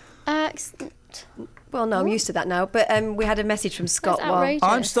 Well, no, I'm used to that now. But we had a message from Scott.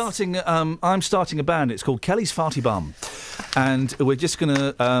 I'm starting a band. It's called Kelly's Farty Bum, and we're just going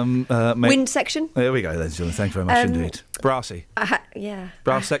to make wind section. There we go, ladies and gentlemen. Thank you very much indeed. Brassy. Yeah.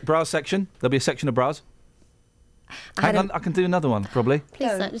 Brass section. There'll be a section of bras. Hang on, I can do another one probably.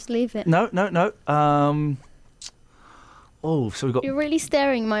 Please don't just leave it. No. So we've got. You're really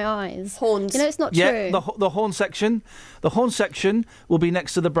staring in my eyes. Horns. It's not true. Yeah, the horn section. The horn section will be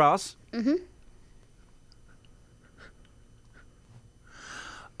next to the brass. Mhm.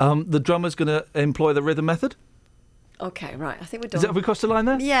 The drummer's going to employ the rhythm method. Okay, right. I think we're done. Have we crossed the line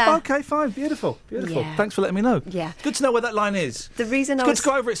there? Yeah. Okay, fine. Beautiful. Yeah. Thanks for letting me know. Yeah. Good to know where that line is. The reason it's good to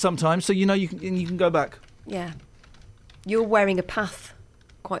go over it sometimes, so you know you can go back. Yeah. You're wearing a path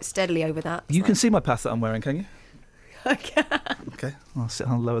quite steadily over that. You can see my path that I'm wearing, can you? Okay. Okay.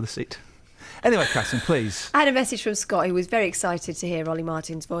 I'll lower the seat. Anyway, Catherine, please. I had a message from Scott who was very excited to hear Ollie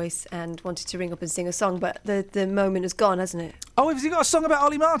Martin's voice and wanted to ring up and sing a song, but the moment has gone, hasn't it? Oh, has he got a song about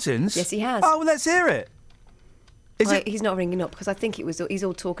Ollie Martin's? Yes, he has. Oh, well, let's hear it. He's not ringing up because I think he's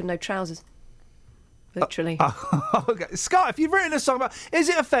all talk and no trousers. Literally. Okay. Scott, if you've written a song about... Is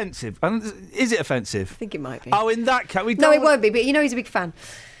it offensive? Is it offensive? I think it might be. Oh, in that case... No, it won't be, but he's a big fan.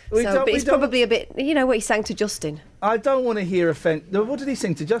 But it's probably a bit... You know what he sang to Justin? I don't want to hear What did he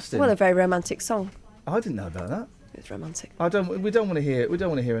sing to Justin? Well, a very romantic song. I didn't know about that. It's romantic. We don't want to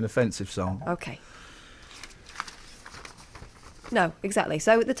hear an offensive song. Okay. No, exactly.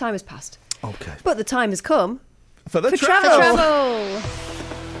 So the time has passed. Okay. But the time has come for travel.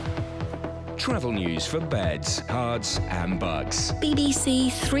 Travel news for beds, cards and bugs.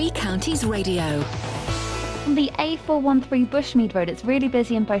 BBC Three Counties Radio. On the A413 Bushmead Road, it's really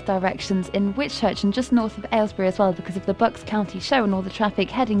busy in both directions in Whitchurch and just north of Aylesbury as well because of the Bucks County Show and all the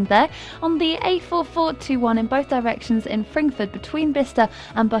traffic heading there. On the A4421 in both directions in Fringford between Bicester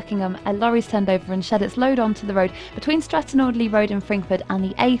and Buckingham, a lorry's turned over and shed its load onto the road between Stratton Audley Road in Fringford and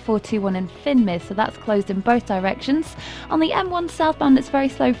the A421 in Finmere, so that's closed in both directions. On the M1 southbound, it's very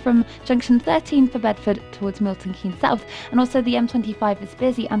slow from junction 13 for Bedford towards Milton Keynes South, and also the M25 is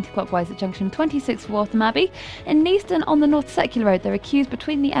busy anti-clockwise at junction 26 for Waltham Abbey. In Neaston on the North Circular Road, there are queues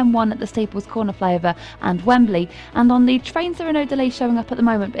between the M1 at the Staples Corner flyover and Wembley. And on the trains, there are no delays showing up at the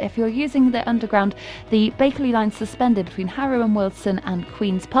moment, but if you're using the Underground, the Bakerloo line suspended between Harrow and Wilson and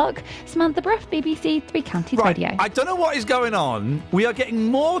Queen's Park. Samantha Bruff, BBC Three Counties Radio. I don't know what is going on. We are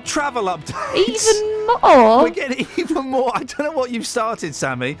getting more travel updates. Even more? We're getting even more. I don't know what you've started,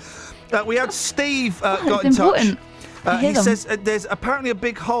 Sammy. We had Steve got in important. touch. He says there's apparently a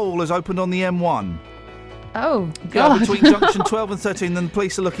big hole has opened on the M1. Oh, God. Yeah, between junction 12 and 13, then the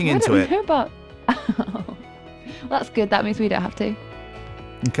police are looking into it. I don't know about... Well, that's good. That means we don't have to.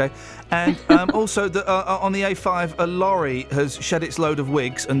 Okay. And also, on the A5, a lorry has shed its load of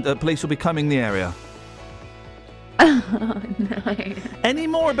wigs and police will be combing the area. Oh, no. Any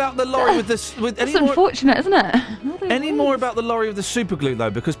more about the lorry with this? That's unfortunate, isn't it? Any more about the lorry with the super glue, though?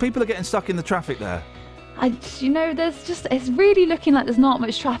 Because people are getting stuck in the traffic there. It's really looking like there's not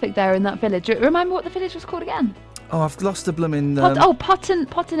much traffic there in that village. Remember what the village was called again? Oh, I've lost the blooming...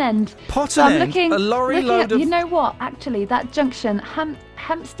 Potton End. Potton End? A lorry load of... You know what? Actually, that junction,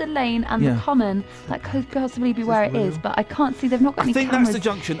 Hampstead Lane and the Common, that could possibly be where it is, but I can't see. They've not got any cameras. I think that's the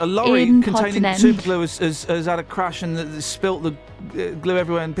junction. A lorry containing superglue has had a crash and spilt the glue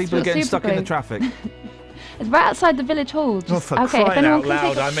everywhere and people are getting stuck in the traffic. It's right outside the village hall. Oh, for crying out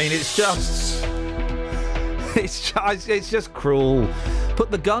loud. I mean, it's just... It's just cruel.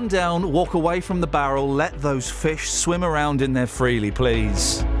 Put the gun down, walk away from the barrel, let those fish swim around in there freely,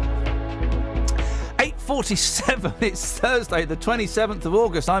 please. 8:47, it's Thursday, the 27th of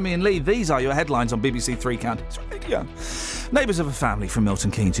August. I'm Iain Lee. These are your headlines on BBC Three Counties Radio. Neighbours of a family from Milton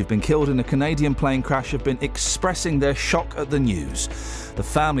Keynes who've been killed in a Canadian plane crash have been expressing their shock at the news. The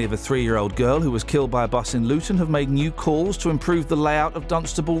family of a 3-year-old girl who was killed by a bus in Luton have made new calls to improve the layout of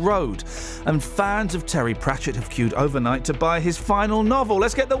Dunstable Road. And fans of Terry Pratchett have queued overnight to buy his final novel.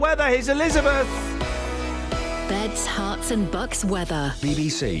 Let's get the weather. Here's Elizabeth. Beds, hearts and bucks weather.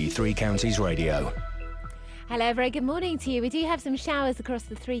 BBC Three Counties Radio. Hello, very good morning to you. We do have some showers across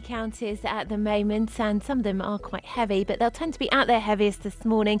the three counties at the moment, and some of them are quite heavy, but they'll tend to be at their heaviest this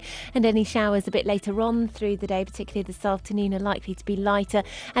morning, and any showers a bit later on through the day, particularly this afternoon, are likely to be lighter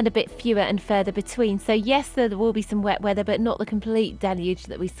and a bit fewer and further between. So yes, there will be some wet weather, but not the complete deluge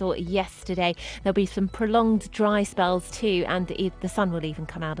that we saw yesterday. There'll be some prolonged dry spells too, and the sun will even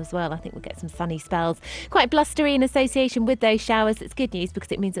come out as well. I think we'll get some sunny spells. Quite blustery in association with those showers. It's good news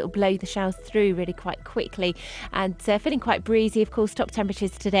because it means it will blow the showers through really quite quickly. And feeling quite breezy, of course. Top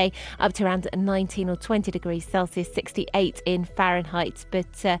temperatures today up to around 19 or 20 degrees Celsius, 68 in Fahrenheit. But,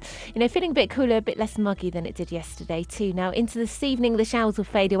 feeling a bit cooler, a bit less muggy than it did yesterday too. Now, into this evening, the showers will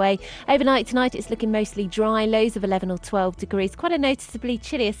fade away. Overnight tonight, it's looking mostly dry, lows of 11 or 12 degrees. Quite a noticeably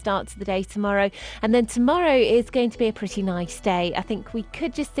chillier start to the day tomorrow. And then tomorrow is going to be a pretty nice day. I think we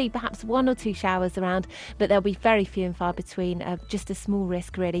could just see perhaps 1 or 2 showers around, but there'll be very few and far between. Just a small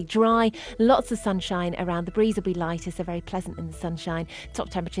risk, really. Dry, lots of sunshine around. The breeze will be lighter, so very pleasant in the sunshine. Top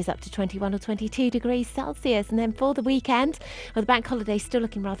temperatures up to 21 or 22 degrees Celsius. And then for the weekend, well, the bank holiday is still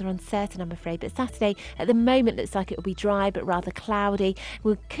looking rather uncertain, I'm afraid, but Saturday at the moment looks like it will be dry but rather cloudy.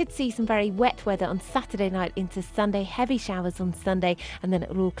 We could see some very wet weather on Saturday night into Sunday, heavy showers on Sunday, and then it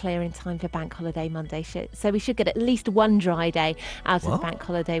will all clear in time for bank holiday Monday. So we should get at least one dry day out of the bank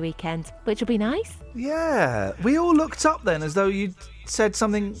holiday weekend, which will be nice. Yeah, we all looked up then as though you'd said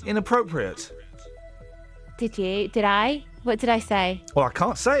something inappropriate. Did you? Did I? What did I say? Well, I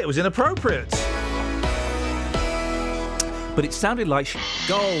can't say it was inappropriate. But it sounded like...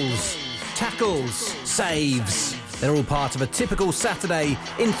 Goals, tackles, saves. They're all part of a typical Saturday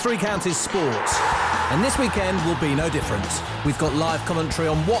in Three Counties sport. And this weekend will be no different. We've got live commentary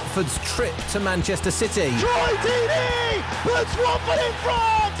on Watford's trip to Manchester City. Troy Deeney puts Watford in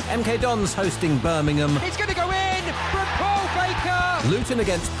front! MK Dons hosting Birmingham. It's going to go in from Paul Baker! Luton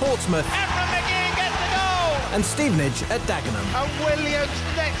against Portsmouth. And Stevenage at Dagenham. And Williams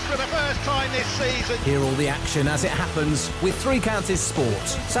next for the first time this season. Hear all the action as it happens with Three Counties Sport.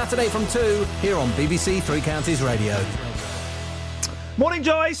 Saturday from 2 here on BBC Three Counties Radio. Morning,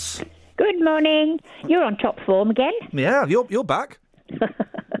 Joyce. Good morning. You're on top form again. Yeah, you're back.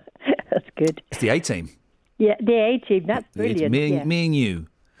 That's good. It's the A-team. Yeah, the A-team. That's brilliant. Me and you.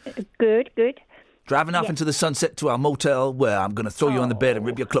 Good. Driving off into the sunset to our motel where I'm going to throw you on the bed and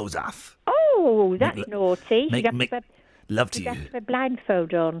rip your clothes off. Oh, that's naughty. Make love to you you. have to have a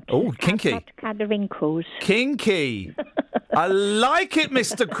blindfold on. Oh, kinky. Not to kind of wrinkles. Kinky. I like it,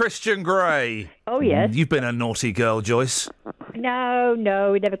 Mr. Christian Grey. Oh, yes. You've been a naughty girl, Joyce. No,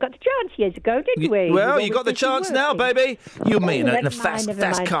 we never got the chance years ago, did we? Well, you got the chance now, baby. You and me in a never fast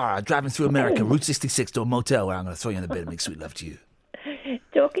mind. car driving through America, Route 66 to a motel where I'm going to throw you on the bed and make sweet love to you.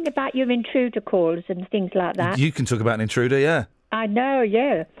 Talking about your intruder calls and things like that. You can talk about an intruder, yeah. I know,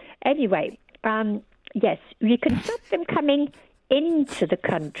 yeah. Anyway, yes, you can stop them coming into the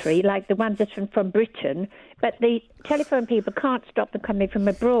country, like the ones that's from Britain, but the telephone people can't stop them coming from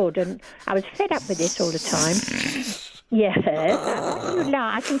abroad, and I was fed up with this all the time. Yes,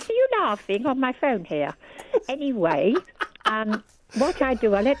 I can see you laughing on my phone here. Anyway, what I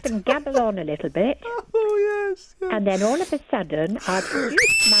do, I let them gabble on a little bit. Oh, yes. And then all of a sudden, I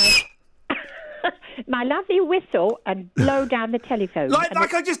produce my lovely whistle and blow down the telephone.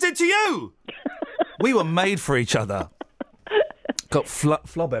 Like I just did to you! We were made for each other. Got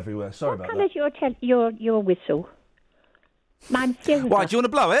flob everywhere. Sorry about that. What colour's your whistle? Mine's silver. Why, do you want to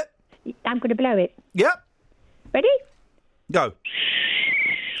blow it? I'm going to blow it. Yep. Ready? Go.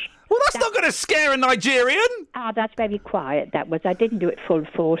 Well, that's not going to scare a Nigerian. That's very quiet, that was. I didn't do it full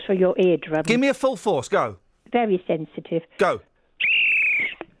force for your eardrum. Give me a full force. Go. Very sensitive. Go.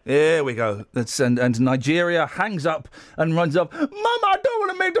 Here we go. And Nigeria hangs up and runs up. Mum, I don't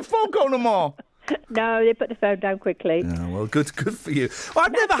want to make the phone call no more. No, they put the phone down quickly. Oh, well, good for you. Well,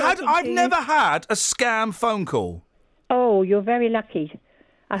 I've never had a scam phone call. Oh, you're very lucky.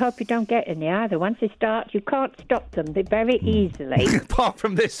 I hope you don't get any either. Once they start, you can't stop them. They're very easily. Apart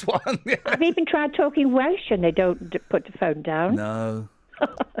from this one. I've even tried talking Welsh and they don't put the phone down. No.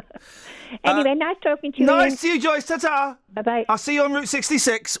 Anyway, nice talking to you. Nice Iain. to you, Joyce. Ta-ta. Bye-bye. I'll see you on Route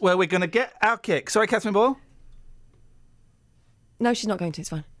 66 where we're going to get our kick. Sorry, Catherine Boyle? No, she's not going to. It's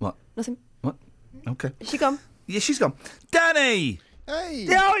fine. What? Nothing. What? Okay. Is she gone? Yeah, she's gone. Danny! Hey!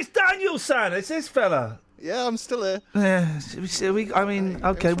 Yeah, it's Daniel's son. It's this fella. Yeah, I'm still here.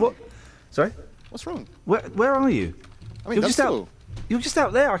 Okay, what? Sorry? What's wrong? Where are you? You're just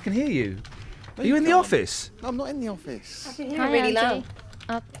out there. I can hear you. No, are you in the office? No, I'm not in the office. I can hear you really loud.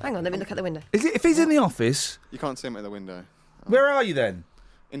 Hang on, let me look at the window. If he's in the office... You can't see him at the window. Where are you then?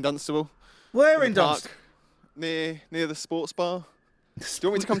 In Dunstable. Where in the park, Dunstable? Near the sports bar. Do you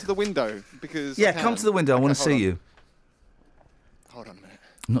want me to come to the window? Because Yeah, come to the window. I want to see you. Hold on a minute.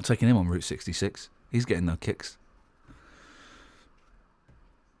 I'm not taking him on Route 66. He's getting no kicks.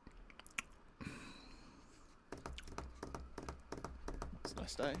 It's a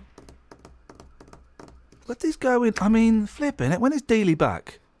nice day. What is going... I mean, flipping it. When is Dealey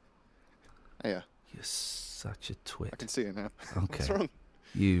back? Yeah. You're such a twit. I can see it now. Okay. What's wrong?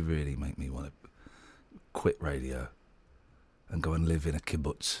 You really make me want to quit radio and go and live in a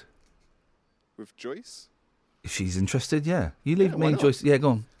kibbutz. With Joyce? If she's interested, yeah. You leave Yeah, me why and not? Joyce. Yeah, go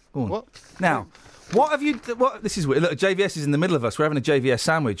on. Go on. What? Now, what have you... What? This is weird. Look, JVS is in the middle of us. We're having a JVS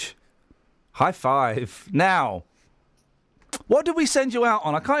sandwich. High five. Now, what did we send you out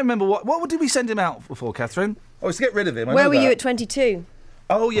on? I can't remember. What did we send him out for, Catherine? Oh, it's to get rid of him. Where were you at 22?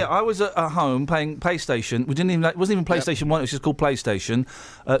 Oh, yeah, I was at home playing PlayStation. It wasn't even PlayStation 1, it was just called PlayStation.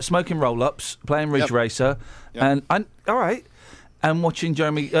 Smoking roll-ups, playing Ridge Racer. Yep. And all right. And watching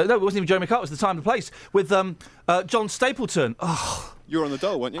Jeremy... no, it wasn't even Jeremy Carter, it was The Time and Place, with John Stapleton. Oh. You were on the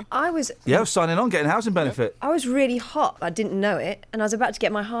dole, weren't you? I was signing on, getting a housing benefit. I was really hot. I didn't know it. And I was about to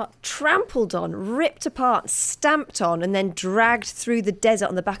get my heart trampled on, ripped apart, stamped on, and then dragged through the desert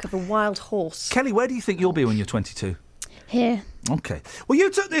on the back of a wild horse. Kelly, where do you think you'll be when you're 22? Here. Okay. Well, you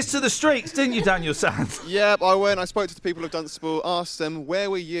took this to the streets, didn't you, Daniel Sands? Yep, I went. I spoke to the people of Dunstable, asked them, where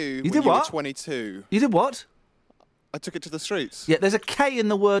were you when you were 22? You did what? I took it to the streets. Yeah, there's a K in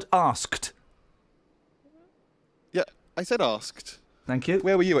the word asked. Yeah, I said asked. Thank you.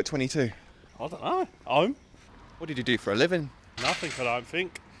 Where were you at 22? I don't know. Home. What did you do for a living? Nothing, I don't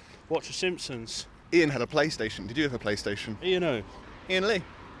think. Watch The Simpsons. Ian had a PlayStation. Did you have a PlayStation? Ian who? Ian Lee.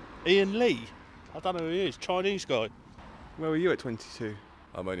 Ian Lee? I don't know who he is. Chinese guy. Where were you at 22?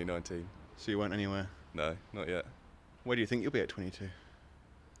 I'm only 19. So you weren't anywhere? No, not yet. Where do you think you'll be at 22?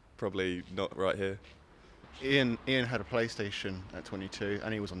 Probably not right here. Ian had a PlayStation at 22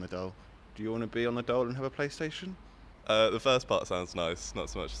 and he was on the dole. Do you want to be on the dole and have a PlayStation? The first part sounds nice, not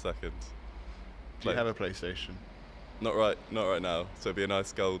so much the second. Do you have a PlayStation? Not right now, so it'd be a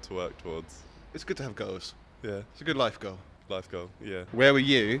nice goal to work towards. It's good to have goals. Yeah. It's a good life goal. Life goal, yeah. Where were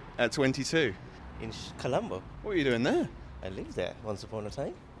you at 22? In Colombo. What were you doing there? I lived there once upon a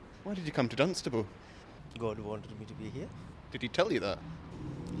time. Why did you come to Dunstable? God wanted me to be here. Did he tell you that?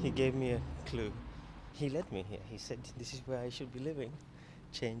 He gave me a clue. He led me here. He said, this is where I should be living.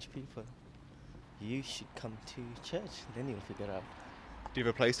 Change people. You should come to church, then you'll figure out. Do you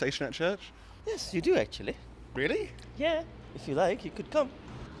have a PlayStation at church? Yes, you do actually. Really? Yeah. If you like, you could come.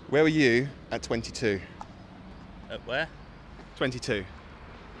 Where were you at 22? At where? 22.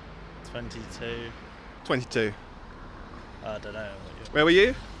 22. 22. I don't know. Where were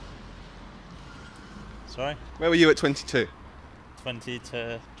you? Sorry? Where were you at 22?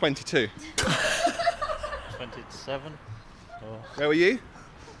 22. 22. 27. Or... Where were you?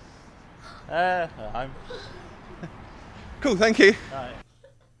 I'm... Cool, thank you. Right.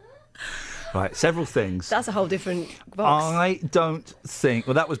 Right, several things. That's a whole different box. I don't think.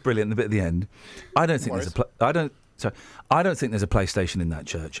 Well, that was brilliant. The bit at the end. I don't think there's a. I don't think there's a PlayStation in that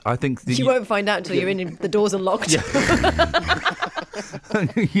church. I think You won't find out until you're in and the doors are locked.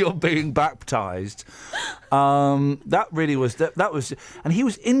 You're being baptised. That really was. That was. And he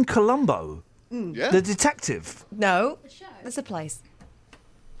was in Colombo. Yeah. The detective. No, there's a place.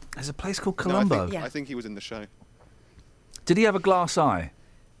 There's a place called Colombo. No, I think he was in the show. Did he have a glass eye?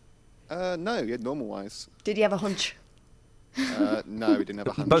 No, he had normal eyes. Did he have a hunch? No, he didn't have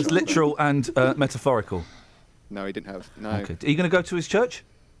a hunch. Both literal and metaphorical. No, he didn't have. No. Okay. Are you going to go to his church?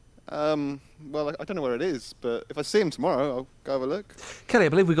 Well, I don't know where it is, but if I see him tomorrow, I'll go have a look. Kelly, I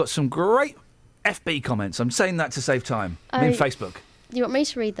believe we've got some great FB comments. I'm saying that to save time. I mean, Facebook. You want me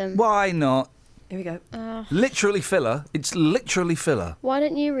to read them? Why not? Here we go. Literally filler. It's literally filler. Why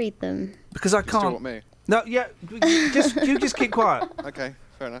don't you read them? Because I Still can't. want me? No, yeah. You just keep quiet. Okay,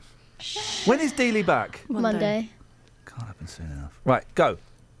 fair enough. When is Dealey back? Monday. Can't happen soon enough. Right, go.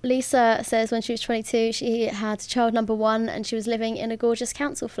 Lisa says when she was 22, she had child number 1 and she was living in a gorgeous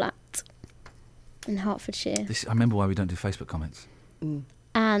council flat in Hertfordshire. I remember why we don't do Facebook comments.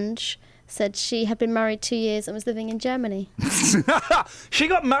 Ange said she had been married 2 years and was living in Germany. She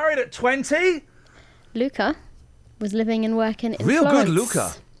got married at 20? Luca was living and working in Real Florence. good,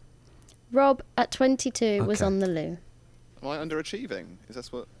 Luca. Rob, at 22, was Okay. on the loo. Am I underachieving? Is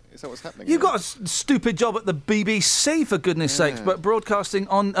that what's happening? You got a stupid job at the BBC, for goodness sakes, but broadcasting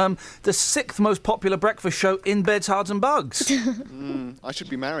on the 6th most popular breakfast show in beds, cards and bugs. I should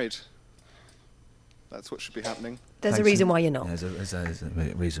be married. That's what should be happening. There's a reason why you're not. There's a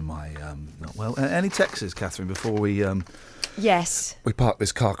reason why not. Well, any texts, Catherine, before we Yes. we park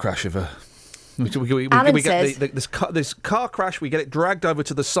this car crash of a. We Alan get says- this car crash. We get it dragged over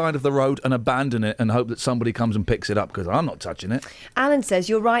to the side of the road and abandon it, and hope that somebody comes and picks it up, because I'm not touching it. Alan says,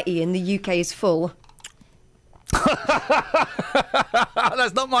 you're right, Ian, the UK is full.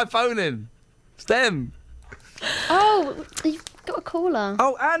 That's not my phone in. It's them. Oh, you've got a caller.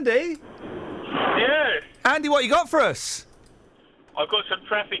 Oh, Andy. Yes, Andy, what you got for us? I've got some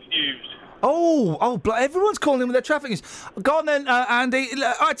traffic news. Everyone's calling in with their traffic news. Go on then, Andy.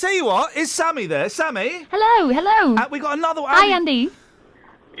 I tell you what, is Sammy there? Sammy? Hello. We got another one. Hi, Andy.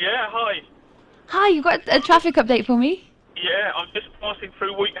 Yeah, hi. Hi, you got a traffic update for me? Yeah, I'm just passing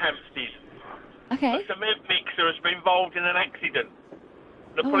through Wheathampstead. Okay. A cement mixer has been involved in an accident.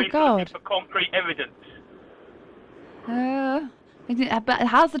 The Oh, police are God. looking for concrete evidence. But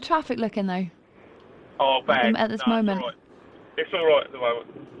how's the traffic looking, though? Oh, bad. At this No, moment? It's all right at the moment.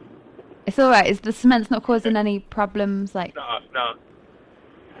 It's all right. Is the cement's not causing any problems? Like, No.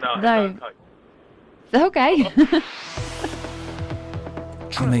 No. It's okay. it's okay.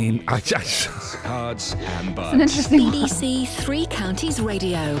 I mean, I just. Cards and bugs. It's an interesting BBC Three Counties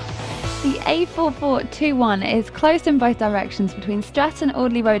Radio. The A4421 is closed in both directions between Stratton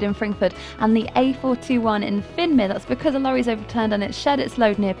Audley Road in Fringford and the A421 in Finmere. That's because a lorry's overturned and it shed its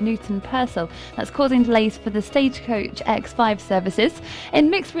load near Newton Purcell. That's causing delays for the Stagecoach X5 services. In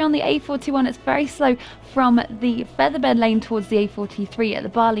Mixbury on the A421, it's very slow from the Featherbed lane towards the A43 at the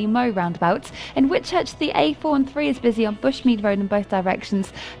Barley Mow roundabout. In Whitchurch, the A4 and 3 is busy on Bushmead Road in both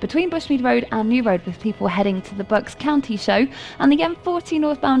directions between Bushmead Road and New Road, with people heading to the Bucks County show. And the M40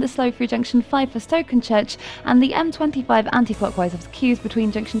 northbound is slow through Junction 5 for Stokenchurch, and the M25 anti-clockwise of the queues between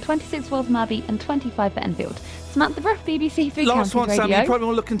Junction 26 Waltham Abbey and 25 for Enfield. Samantha Bruff, BBC Three Last Counties one, Radio. Sam. You probably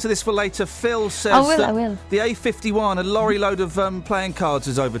want to look into this for later. Phil says I will. that the A51, a lorry load of playing cards,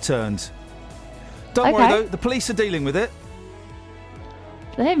 is overturned. Don't worry though, the police are dealing with it.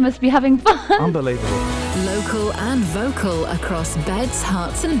 They must be having fun. Unbelievable. Local and vocal across beds,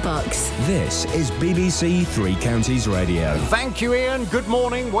 hearts and bucks. This is BBC Three Counties Radio. Thank you, Ian. Good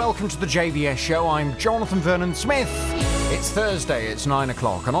morning. Welcome to the JVS show. I'm Jonathan Vernon Smith. It's Thursday, it's 9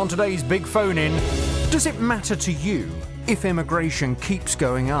 o'clock, and on today's Big Phone In, does it matter to you if immigration keeps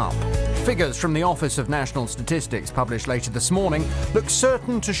going up? Figures from the Office of National Statistics published later this morning look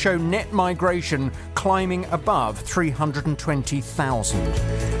certain to show net migration climbing above 320,000.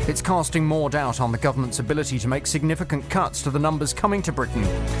 It's casting more doubt on the government's ability to make significant cuts to the numbers coming to Britain.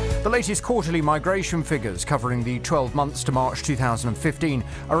 The latest quarterly migration figures covering the 12 months to March 2015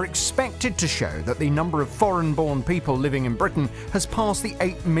 are expected to show that the number of foreign-born people living in Britain has passed the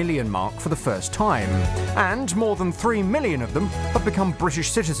 8 million mark for the first time. And more than 3 million of them have become British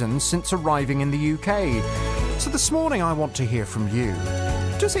citizens since arriving in the UK. So this morning I want to hear from you.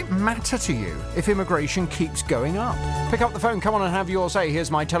 Does it matter to you if immigration keeps going up? Pick up the phone, come on and have your say. Here's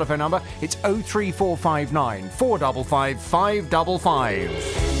my telephone number. It's 03459 455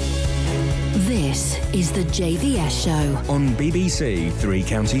 555. This is the JVS Show on BBC Three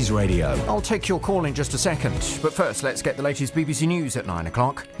Counties Radio. I'll take your call in just a second, but first let's get the latest BBC News at 9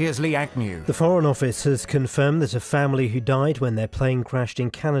 o'clock. Here's Lee Agnew. The Foreign Office has confirmed that a family who died when their plane crashed in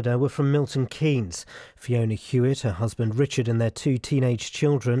Canada were from Milton Keynes. Fiona Hewitt, her husband Richard and their 2 teenage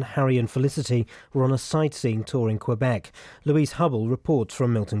children, Harry and Felicity, were on a sightseeing tour in Quebec. Louise Hubble reports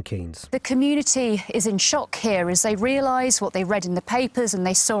from Milton Keynes. The community is in shock here as they realise what they read in the papers and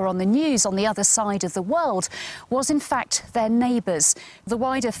they saw on the news on the other side of the world was in fact their neighbours. The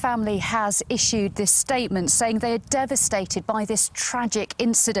wider family has issued this statement saying they are devastated by this tragic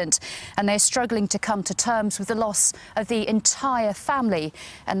incident and they're struggling to come to terms with the loss of the entire family,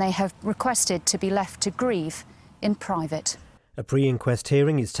 and they have requested to be left to grieve in private. A pre-inquest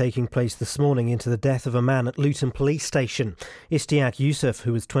hearing is taking place this morning into the death of a man at Luton Police Station. Ishtiaq Yusuf,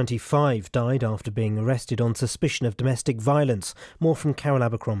 who was 25, died after being arrested on suspicion of domestic violence. More from Carol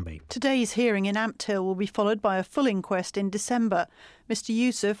Abercrombie. Today's hearing in Ampthill will be followed by a full inquest in December. Mr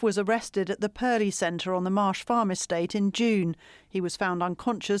Yusuf was arrested at the Purley Centre on the Marsh Farm estate in June. He was found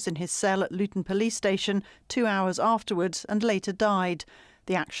unconscious in his cell at Luton Police Station 2 hours afterwards and later died.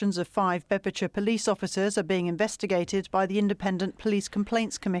 The actions of 5 Bedfordshire police officers are being investigated by the Independent Police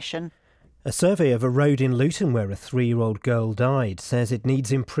Complaints Commission. A survey of a road in Luton where a 3-year-old girl died says it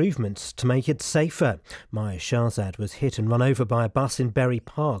needs improvements to make it safer. Maya Shahzad was hit and run over by a bus in Bury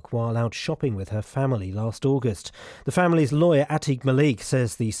Park while out shopping with her family last August. The family's lawyer Atiq Malik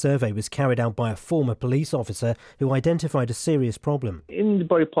says the survey was carried out by a former police officer who identified a serious problem. In the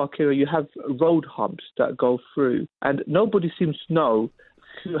Bury Park area you have road humps that go through and nobody seems to know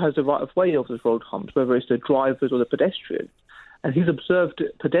who has the right of way of those road humps, whether it's the drivers or the pedestrians. And he's observed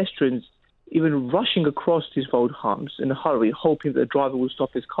pedestrians even rushing across these road humps in a hurry, hoping that the driver will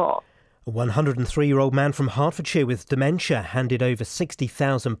stop his car. A 103-year-old man from Hertfordshire with dementia handed over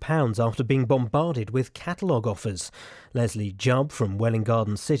 £60,000 after being bombarded with catalogue offers. Leslie Jubb from Welwyn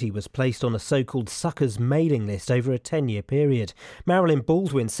Garden City was placed on a so-called suckers mailing list over a 10-year period. Marilyn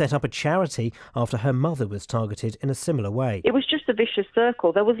Baldwin set up a charity after her mother was targeted in a similar way. It was just a vicious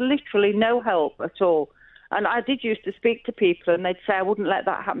circle. There was literally no help at all. And I did used to speak to people and they'd say I wouldn't let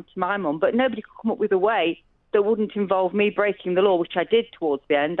that happen to my mum, but nobody could come up with a way that wouldn't involve me breaking the law, which I did towards the end.